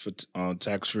for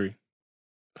tax free.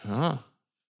 Huh.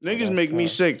 Niggas make me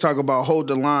sick. Talk about hold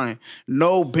the line.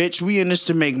 No, bitch, we in this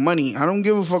to make money. I don't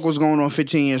give a fuck what's going on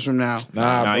 15 years from now.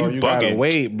 Nah, Nah, bro, you you gotta bugging.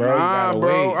 wait, bro. You Nah, gotta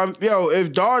bro. wait.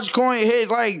 If Dogecoin hit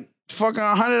like fucking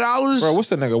 $100, Bro, what's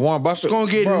the nigga Warren Buffett? it's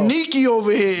gonna get bro, Neeky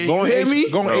over here. Go You on, hear me?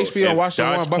 Go on HBO and watch the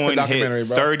Warren Buffett documentary,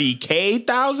 bro.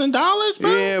 $30,000,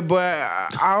 bro. Yeah, but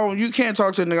I don't. You can't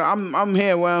talk to a nigga. I'm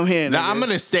here where I'm here. Now nigga. I'm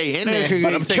gonna stay in Nigga there, could but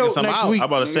get I'm taking killed some next out. week. I'm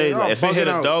about to say, Yeah, if it hit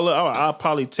bugging out. $1, I'll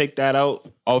probably take that out.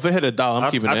 Oh, if it hit $1,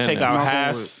 I'm keeping it I'll in take there. out Knock on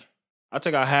half. wood. I'll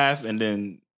take out half and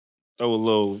then throw a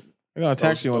little. They're gonna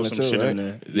tax you on throw it some too, shit right? in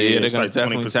there. Yeah, they're it's gonna like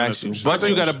definitely 20% tax or you, some but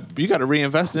shit. you gotta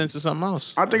reinvest it into something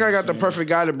else. I think I got the perfect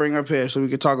guy to bring up here so we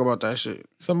could talk about that shit.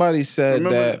 Somebody said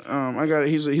Remember, that. I got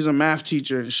he's a math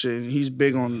teacher and shit. And he's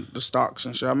big on the stocks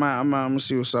and shit. I'm gonna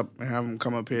see what's up and have him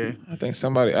come up here. I think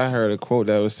I heard a quote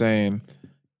that was saying,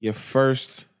 "Your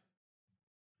first."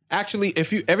 Actually,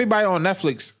 if everybody on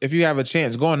Netflix, if you have a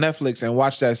chance, go on Netflix and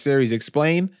watch that series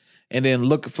Explain, and then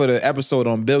look for the episode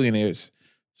on billionaires.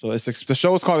 So the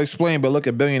show is called Explain, but look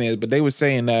at billionaires. But they were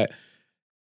saying that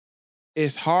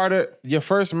it's harder. Your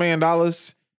first $1 million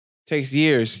takes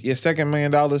years. Your second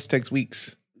 $1 million takes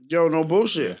weeks. Yo, no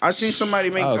bullshit. I seen somebody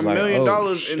make I was $1 like, million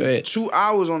oh, in shit. 2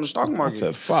 hours on the stock I market.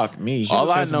 said, "Fuck me." All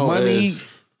I Says know money is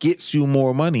gets you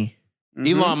more money.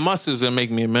 Elon Musk is gonna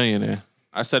make me a millionaire.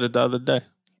 I said it the other day.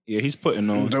 Yeah, he's putting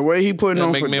on. The way he putting That'll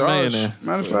on make for me a Dodge. millionaire.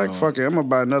 Matter of fact, fuck it. I'm gonna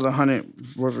buy another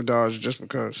 100 worth of Dodge just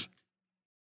because.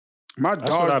 My what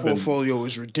Dodge I've been- portfolio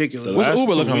is The ridiculous. What's last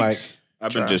Uber 2 looking weeks,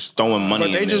 I've been just throwing money.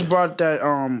 But they in just there. brought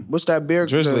that what's that beer?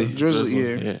 Drizzly. The Drizzly,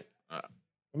 yeah. Yeah.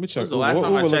 Let me check. the last What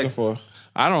time I Uber looking checked? for?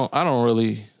 I don't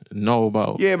really know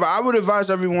about. Yeah, but I would advise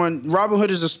everyone. Robinhood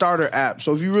is a starter app,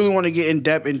 so if you really want to get in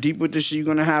depth and deep with this shit, you're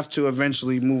gonna have to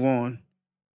eventually move on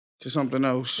to something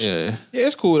else. Yeah. Yeah,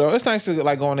 it's cool though. It's nice to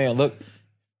like go in there and look.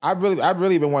 I've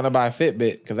really been wanting to buy a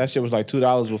Fitbit because that shit was like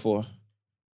 $2 before.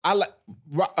 I like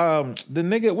the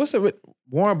nigga. What's it?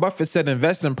 Warren Buffett said,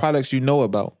 "Invest in products you know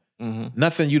about,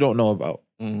 nothing you don't know about.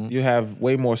 You have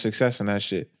way more success in that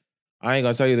shit." I ain't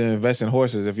gonna tell you to invest in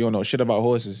horses if you don't know shit about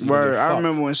horses. You Word, get I fucked.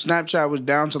 remember when Snapchat was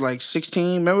down to like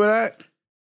 16. Remember that?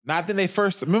 Nah, I think they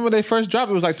first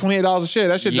dropped. It was like $28 a share.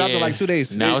 That shit dropped in like 2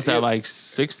 days. Now it's at like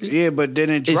 60. Yeah, but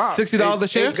then it It's dropped. $60 a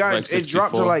share? It, got, Like it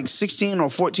dropped to 64. like $16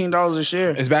 or $14 a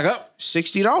share. It's back up.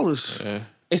 $60. Yeah.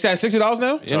 It's at $60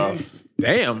 now. Yeah.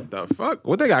 Damn, the fuck.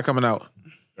 What they got coming out?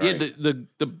 Yeah, the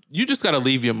you just gotta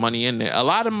leave your money in there. A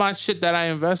lot of my shit that I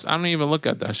invest, I don't even look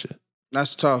at that shit.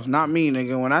 That's tough. Not me,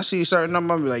 nigga. When I see a certain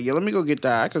number, I'll be like, yeah, let me go get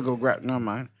that. I could go grab. Never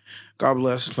mind. God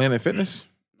bless. Planet Fitness.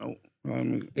 No. Let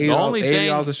me- $80, only thing-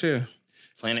 $80 a share.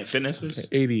 Planet Fitnesses.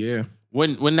 80, yeah.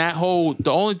 When that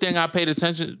the only thing I paid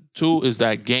attention to is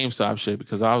that GameStop shit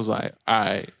because I was like, all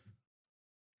right.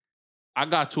 I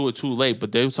got to it too late,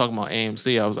 but they were talking about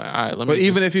AMC. I was like, all right, let me. But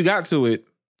even if you got to it,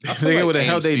 they would have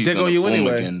held they AMC's dick on gonna you boom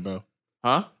anyway. again, bro.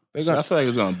 huh? They So I got, feel like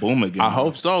it's gonna boom again. I bro.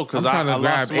 hope so I'm because trying I to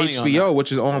grab lost money on HBO, that.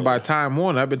 which is owned by Time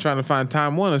Warner. I've been trying to find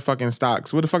Time Warner fucking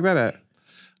stocks. Where the fuck that at?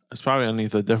 It's probably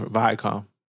underneath a different Viacom.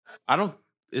 I don't.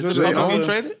 Is Does it they publicly own-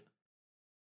 traded?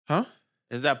 Huh?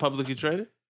 Is that publicly traded?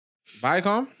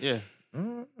 Viacom? Yeah. I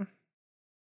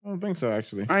don't think so,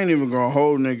 actually. I ain't even gonna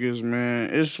hold niggas, man.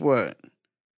 It's what?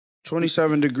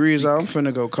 27 degrees out. I'm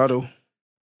finna go cuddle.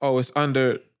 Oh, it's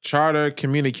under Charter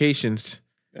Communications.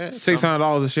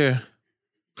 $600 a share.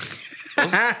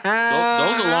 Those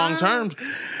are long terms.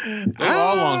 They're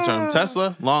all long term.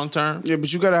 Tesla, long term. Yeah,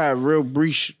 but you gotta have real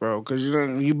breach, bro. Because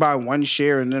you buy one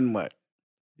share and then what?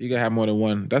 You gotta have more than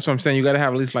one. That's what I'm saying. You gotta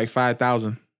have at least like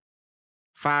 5,000.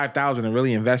 5,000 and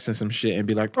really invest in some shit and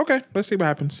be like, okay, let's see what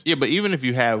happens. Yeah, but even if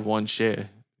you have one share,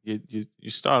 you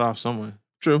start off somewhere.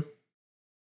 True.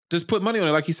 Just put money on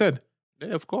it, like you said. Yeah,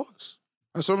 of course.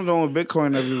 That's what I'm doing with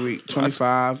Bitcoin every week.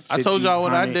 25. I told y'all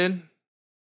what I 100. did.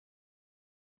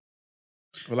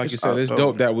 But like It's you said, it's dope.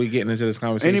 dope that we getting into this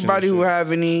conversation. Anybody and who shit.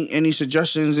 have any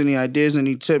suggestions, any ideas,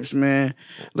 any tips, man,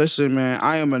 listen, man,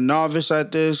 I am a novice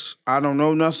at this. I don't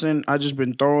know nothing. I just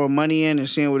been throwing money in and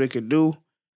seeing what it could do.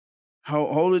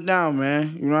 Hold it down,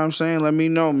 man. You know what I'm saying? Let me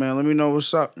know, man. Let me know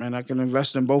what's up, man. I can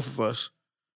invest in both of us.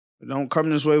 But don't come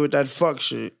this way with that fuck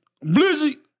shit.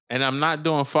 Blizzy. And I'm not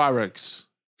doing Forex.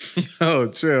 Oh,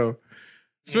 chill.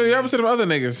 Smitty, what happened to them other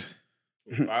niggas?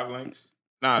 5 links.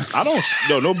 Nah, I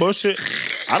don't. No bullshit.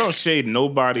 I don't shade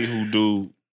nobody who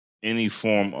do any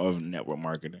form of network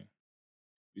marketing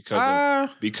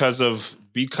because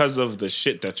of the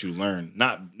shit that you learn.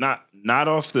 Not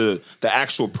off the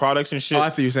actual products and shit. Oh,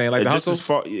 I feel you saying like It the just hustle. as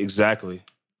far, exactly.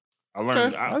 I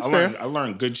learned. Okay, I that's learned. fair. I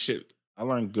learned good shit. I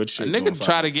learned good A shit. nigga doing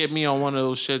try to finance. get me on one of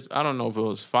those shits. I don't know if it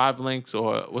was 5 links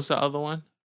or what's the other one?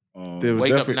 There was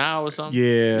Wake Up definitely- Now or something?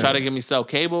 Yeah. Try to get me sell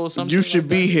cable or something. You should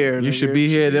be here. You nigga. should be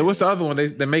here. Then what's the other one?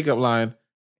 The makeup line.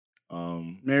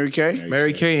 Mary Kay.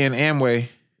 Mary Kay and Amway.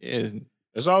 Yeah.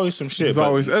 There's always some shit. There's but-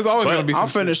 always gonna be I'm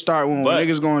some finna start when But-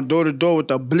 niggas going door to door with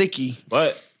the blicky.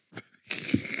 But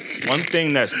one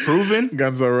thing that's proven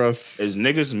Guns N' Roses. is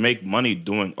niggas make money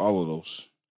doing all of those.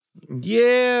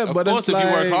 Yeah, Of but course, it's if like,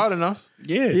 you work hard enough.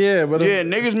 Yeah. Yeah, but Yeah,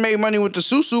 niggas make money with the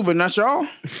susu, but not y'all.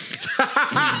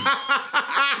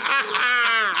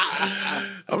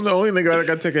 I'm the only nigga that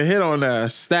got to take a hit on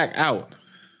that. Stack out.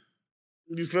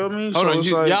 You feel me? Hold on,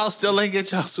 it's like- y'all still ain't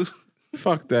get y'all suit.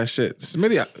 Fuck that shit.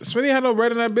 Smitty had no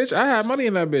bread in that bitch. I had money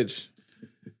in that bitch.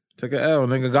 Took a L,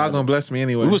 nigga. God gonna bless me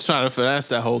anyway. We was trying to finesse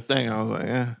that whole thing. I was like,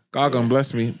 yeah, God gonna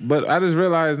bless me. But I just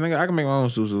realized, nigga, I can make my own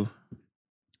susu.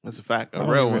 that's a fact. I A don't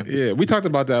real even- one. Yeah, we talked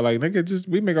about that. Like,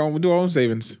 nigga, we do our own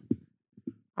savings.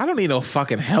 I don't need no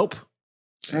fucking help.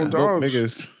 Well, Broke dogs,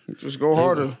 niggas. just go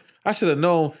harder. I should have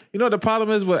known. You know what the problem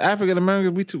is with African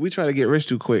Americans? We try to get rich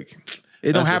too quick.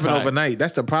 It don't That's a happen fact. overnight.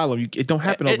 That's the problem. It don't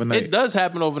happen It, overnight. it does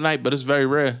happen overnight, but it's very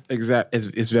rare. Exactly.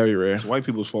 It's very rare. It's white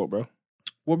people's fault, bro.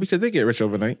 Well, because they get rich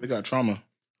overnight. They got trauma.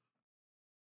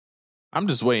 I'm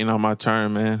just waiting on my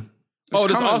turn, man. Oh,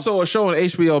 there's coming. also a show on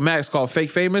HBO Max called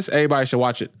Fake Famous. Everybody should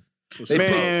watch it.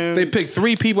 Man, They pick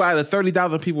 3 people out of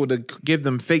 30,000 people to give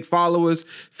them fake followers,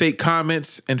 fake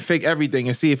comments, and fake everything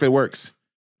and see if it works.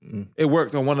 It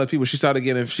worked on one of the people. She started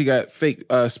getting, she got fake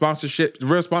sponsorships,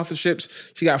 real sponsorships.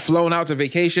 She got flown out to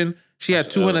vacation. She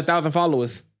had 200,000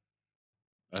 followers.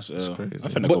 That's crazy. I'm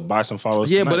finna go buy some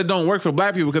followers. Yeah, tonight. but it don't work for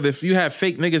black people because if you have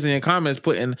fake niggas in your comments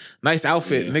putting nice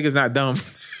outfit, niggas not dumb.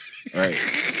 Right.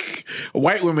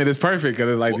 White women is perfect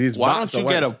because like these. Why bots don't you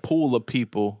are get white. a pool of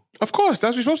people? Of course,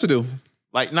 that's what you're supposed to do.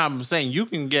 Like, no, I'm saying you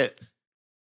can get.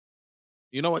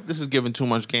 You know what? This is giving too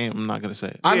much game. I'm not gonna say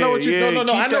it. I know what you. No.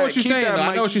 keep I know that- what you're keep saying. that, though. I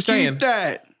Mike. know what you're Keep saying.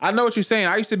 that. I know what you're saying.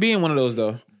 I used to be in one of those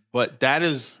though. But that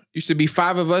is Used to be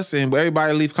 5 of us and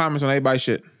everybody leave comments on everybody's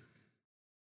shit.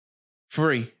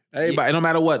 Free. Everybody, no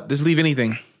matter what, just leave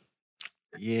anything.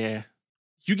 yeah.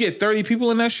 You get 30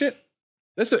 people in that shit.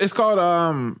 It's called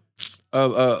a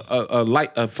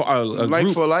Like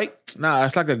group. for like. Nah,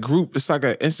 it's like a group. It's like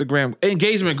an Instagram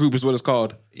engagement group is what it's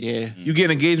called. Yeah. You get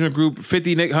an engagement group,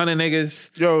 100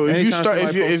 niggas. Yo, if you Anytime start,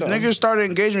 somebody if posts something. niggas start an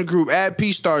engagement group, add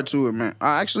P Star to it, man.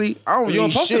 I don't You don't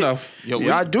need post shit. enough. Yo,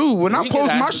 Yeah, I do. When I we can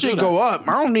post, my actually shit do go up.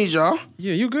 I don't need y'all.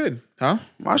 Yeah, you good. Huh?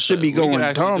 My shit be We can going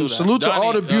actually do dumb. that. Salute to Donnie,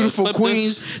 all the beautiful clip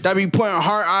queens that be putting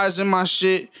heart eyes in my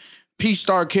shit. P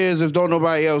Star cares if don't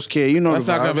nobody else care. You know That's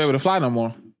the not gonna vibes. be able to fly no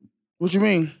more. What you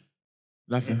mean?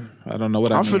 Nothing. I don't know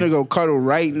what I I'm mean. finna go cuddle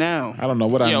right now. I don't know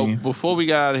what I Yo, mean. before we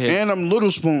got out of here, And I'm Little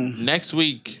Spoon. next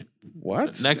week,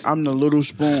 What? next I'm the Little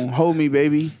Spoon. Hold me,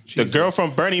 baby. The girl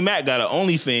from Bernie Mac got an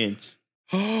OnlyFans.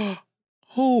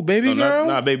 Who, baby No, girl?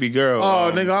 not baby girl.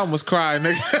 Oh, nigga, I almost cried,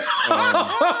 nigga.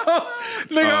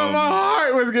 Nigga, my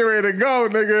heart was getting ready to go,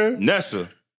 nigga. Nessa.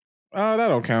 Oh, that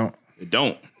don't count. It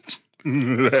don't.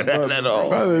 At all.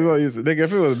 Nigga,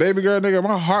 if it was a baby girl, nigga,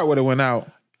 my heart would have went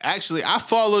out. Actually, I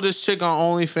follow this chick on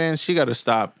OnlyFans. She got to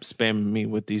stop spamming me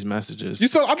with these messages.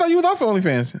 I thought you was off of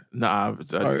OnlyFans. Nah,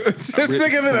 This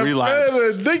nigga been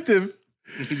addictive.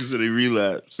 Niggas said they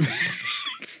relapse.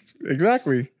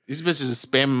 Exactly. These bitches are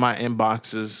spamming my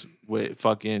inboxes with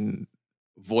fucking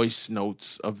voice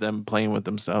notes of them playing with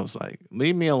themselves. Like,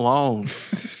 leave me alone.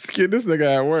 Get this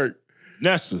nigga at work.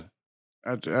 Nessa.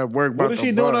 At work, about What is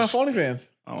she doing on OnlyFans?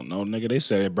 I don't know, nigga. They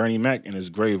said Bernie Mac in his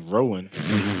grave rolling.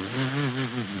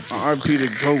 R.I.P. the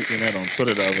GOAT. Seen that on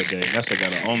Twitter the other day. Nessa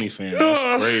got an OnlyFans.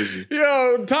 That's crazy.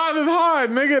 Yo, time is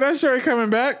hard, nigga. That shit ain't coming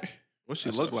back. What she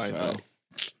look like though?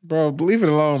 Bro, leave it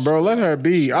alone, bro. Let her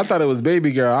be. I thought it was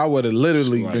baby girl. I would have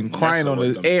literally Like been crying Nessa on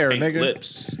with the them air, pink nigga.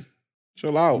 Lips.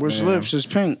 Chill out, Which man. lips is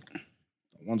pink?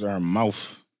 The ones in her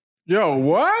mouth. Yo,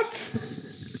 what?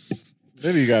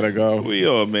 Then you gotta go. We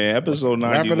are, man. Episode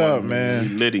 91. Wrap it up,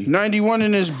 man. Liddy. 91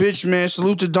 in this bitch, man.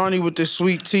 Salute to Donnie with the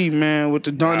sweet tea, man. With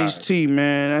the Donnie's tea,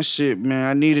 man. That shit, man.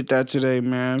 I needed that today,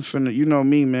 man. Finna, you know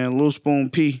me, man. Lil Spoon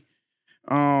P.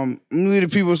 I'm gonna leave the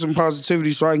people some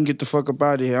positivity so I can get the fuck up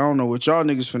out of here. I don't know what y'all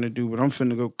niggas finna do, but I'm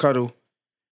finna go cuddle.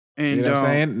 And You know what I'm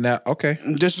saying? Now, okay.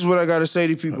 this is what I gotta say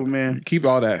to people, man. Keep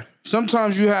all that.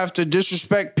 Sometimes you have to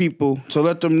disrespect people to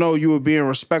let them know you were being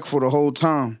respectful the whole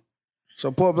time.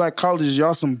 Support black colleges,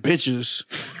 y'all some bitches.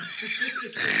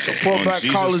 Support On black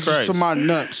Jesus colleges Christ. to my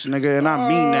nuts, nigga, and I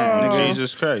mean that, nigga.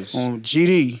 Jesus Christ. On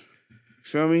GD.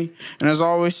 Feel me? And as I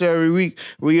always say every week,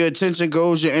 where your attention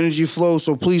goes, your energy flows.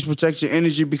 So please protect your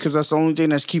energy because that's the only thing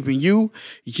that's keeping you.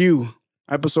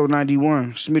 Episode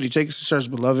 91. Smitty, take us to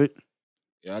church, beloved.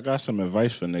 Yeah, I got some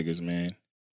advice for niggas, man.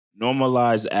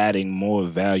 Normalize adding more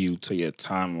value to your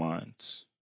timelines.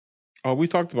 Oh, we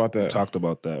talked about We that. talked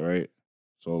about that, right?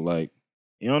 So, like,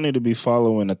 you don't need to be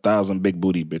following 1,000 big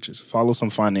booty bitches. Follow some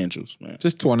financials, man.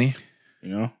 Just 20. You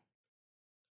know?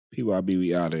 PYB,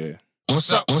 we out of here.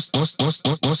 What's up with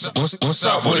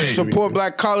it? Support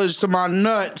black college to my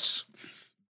nuts.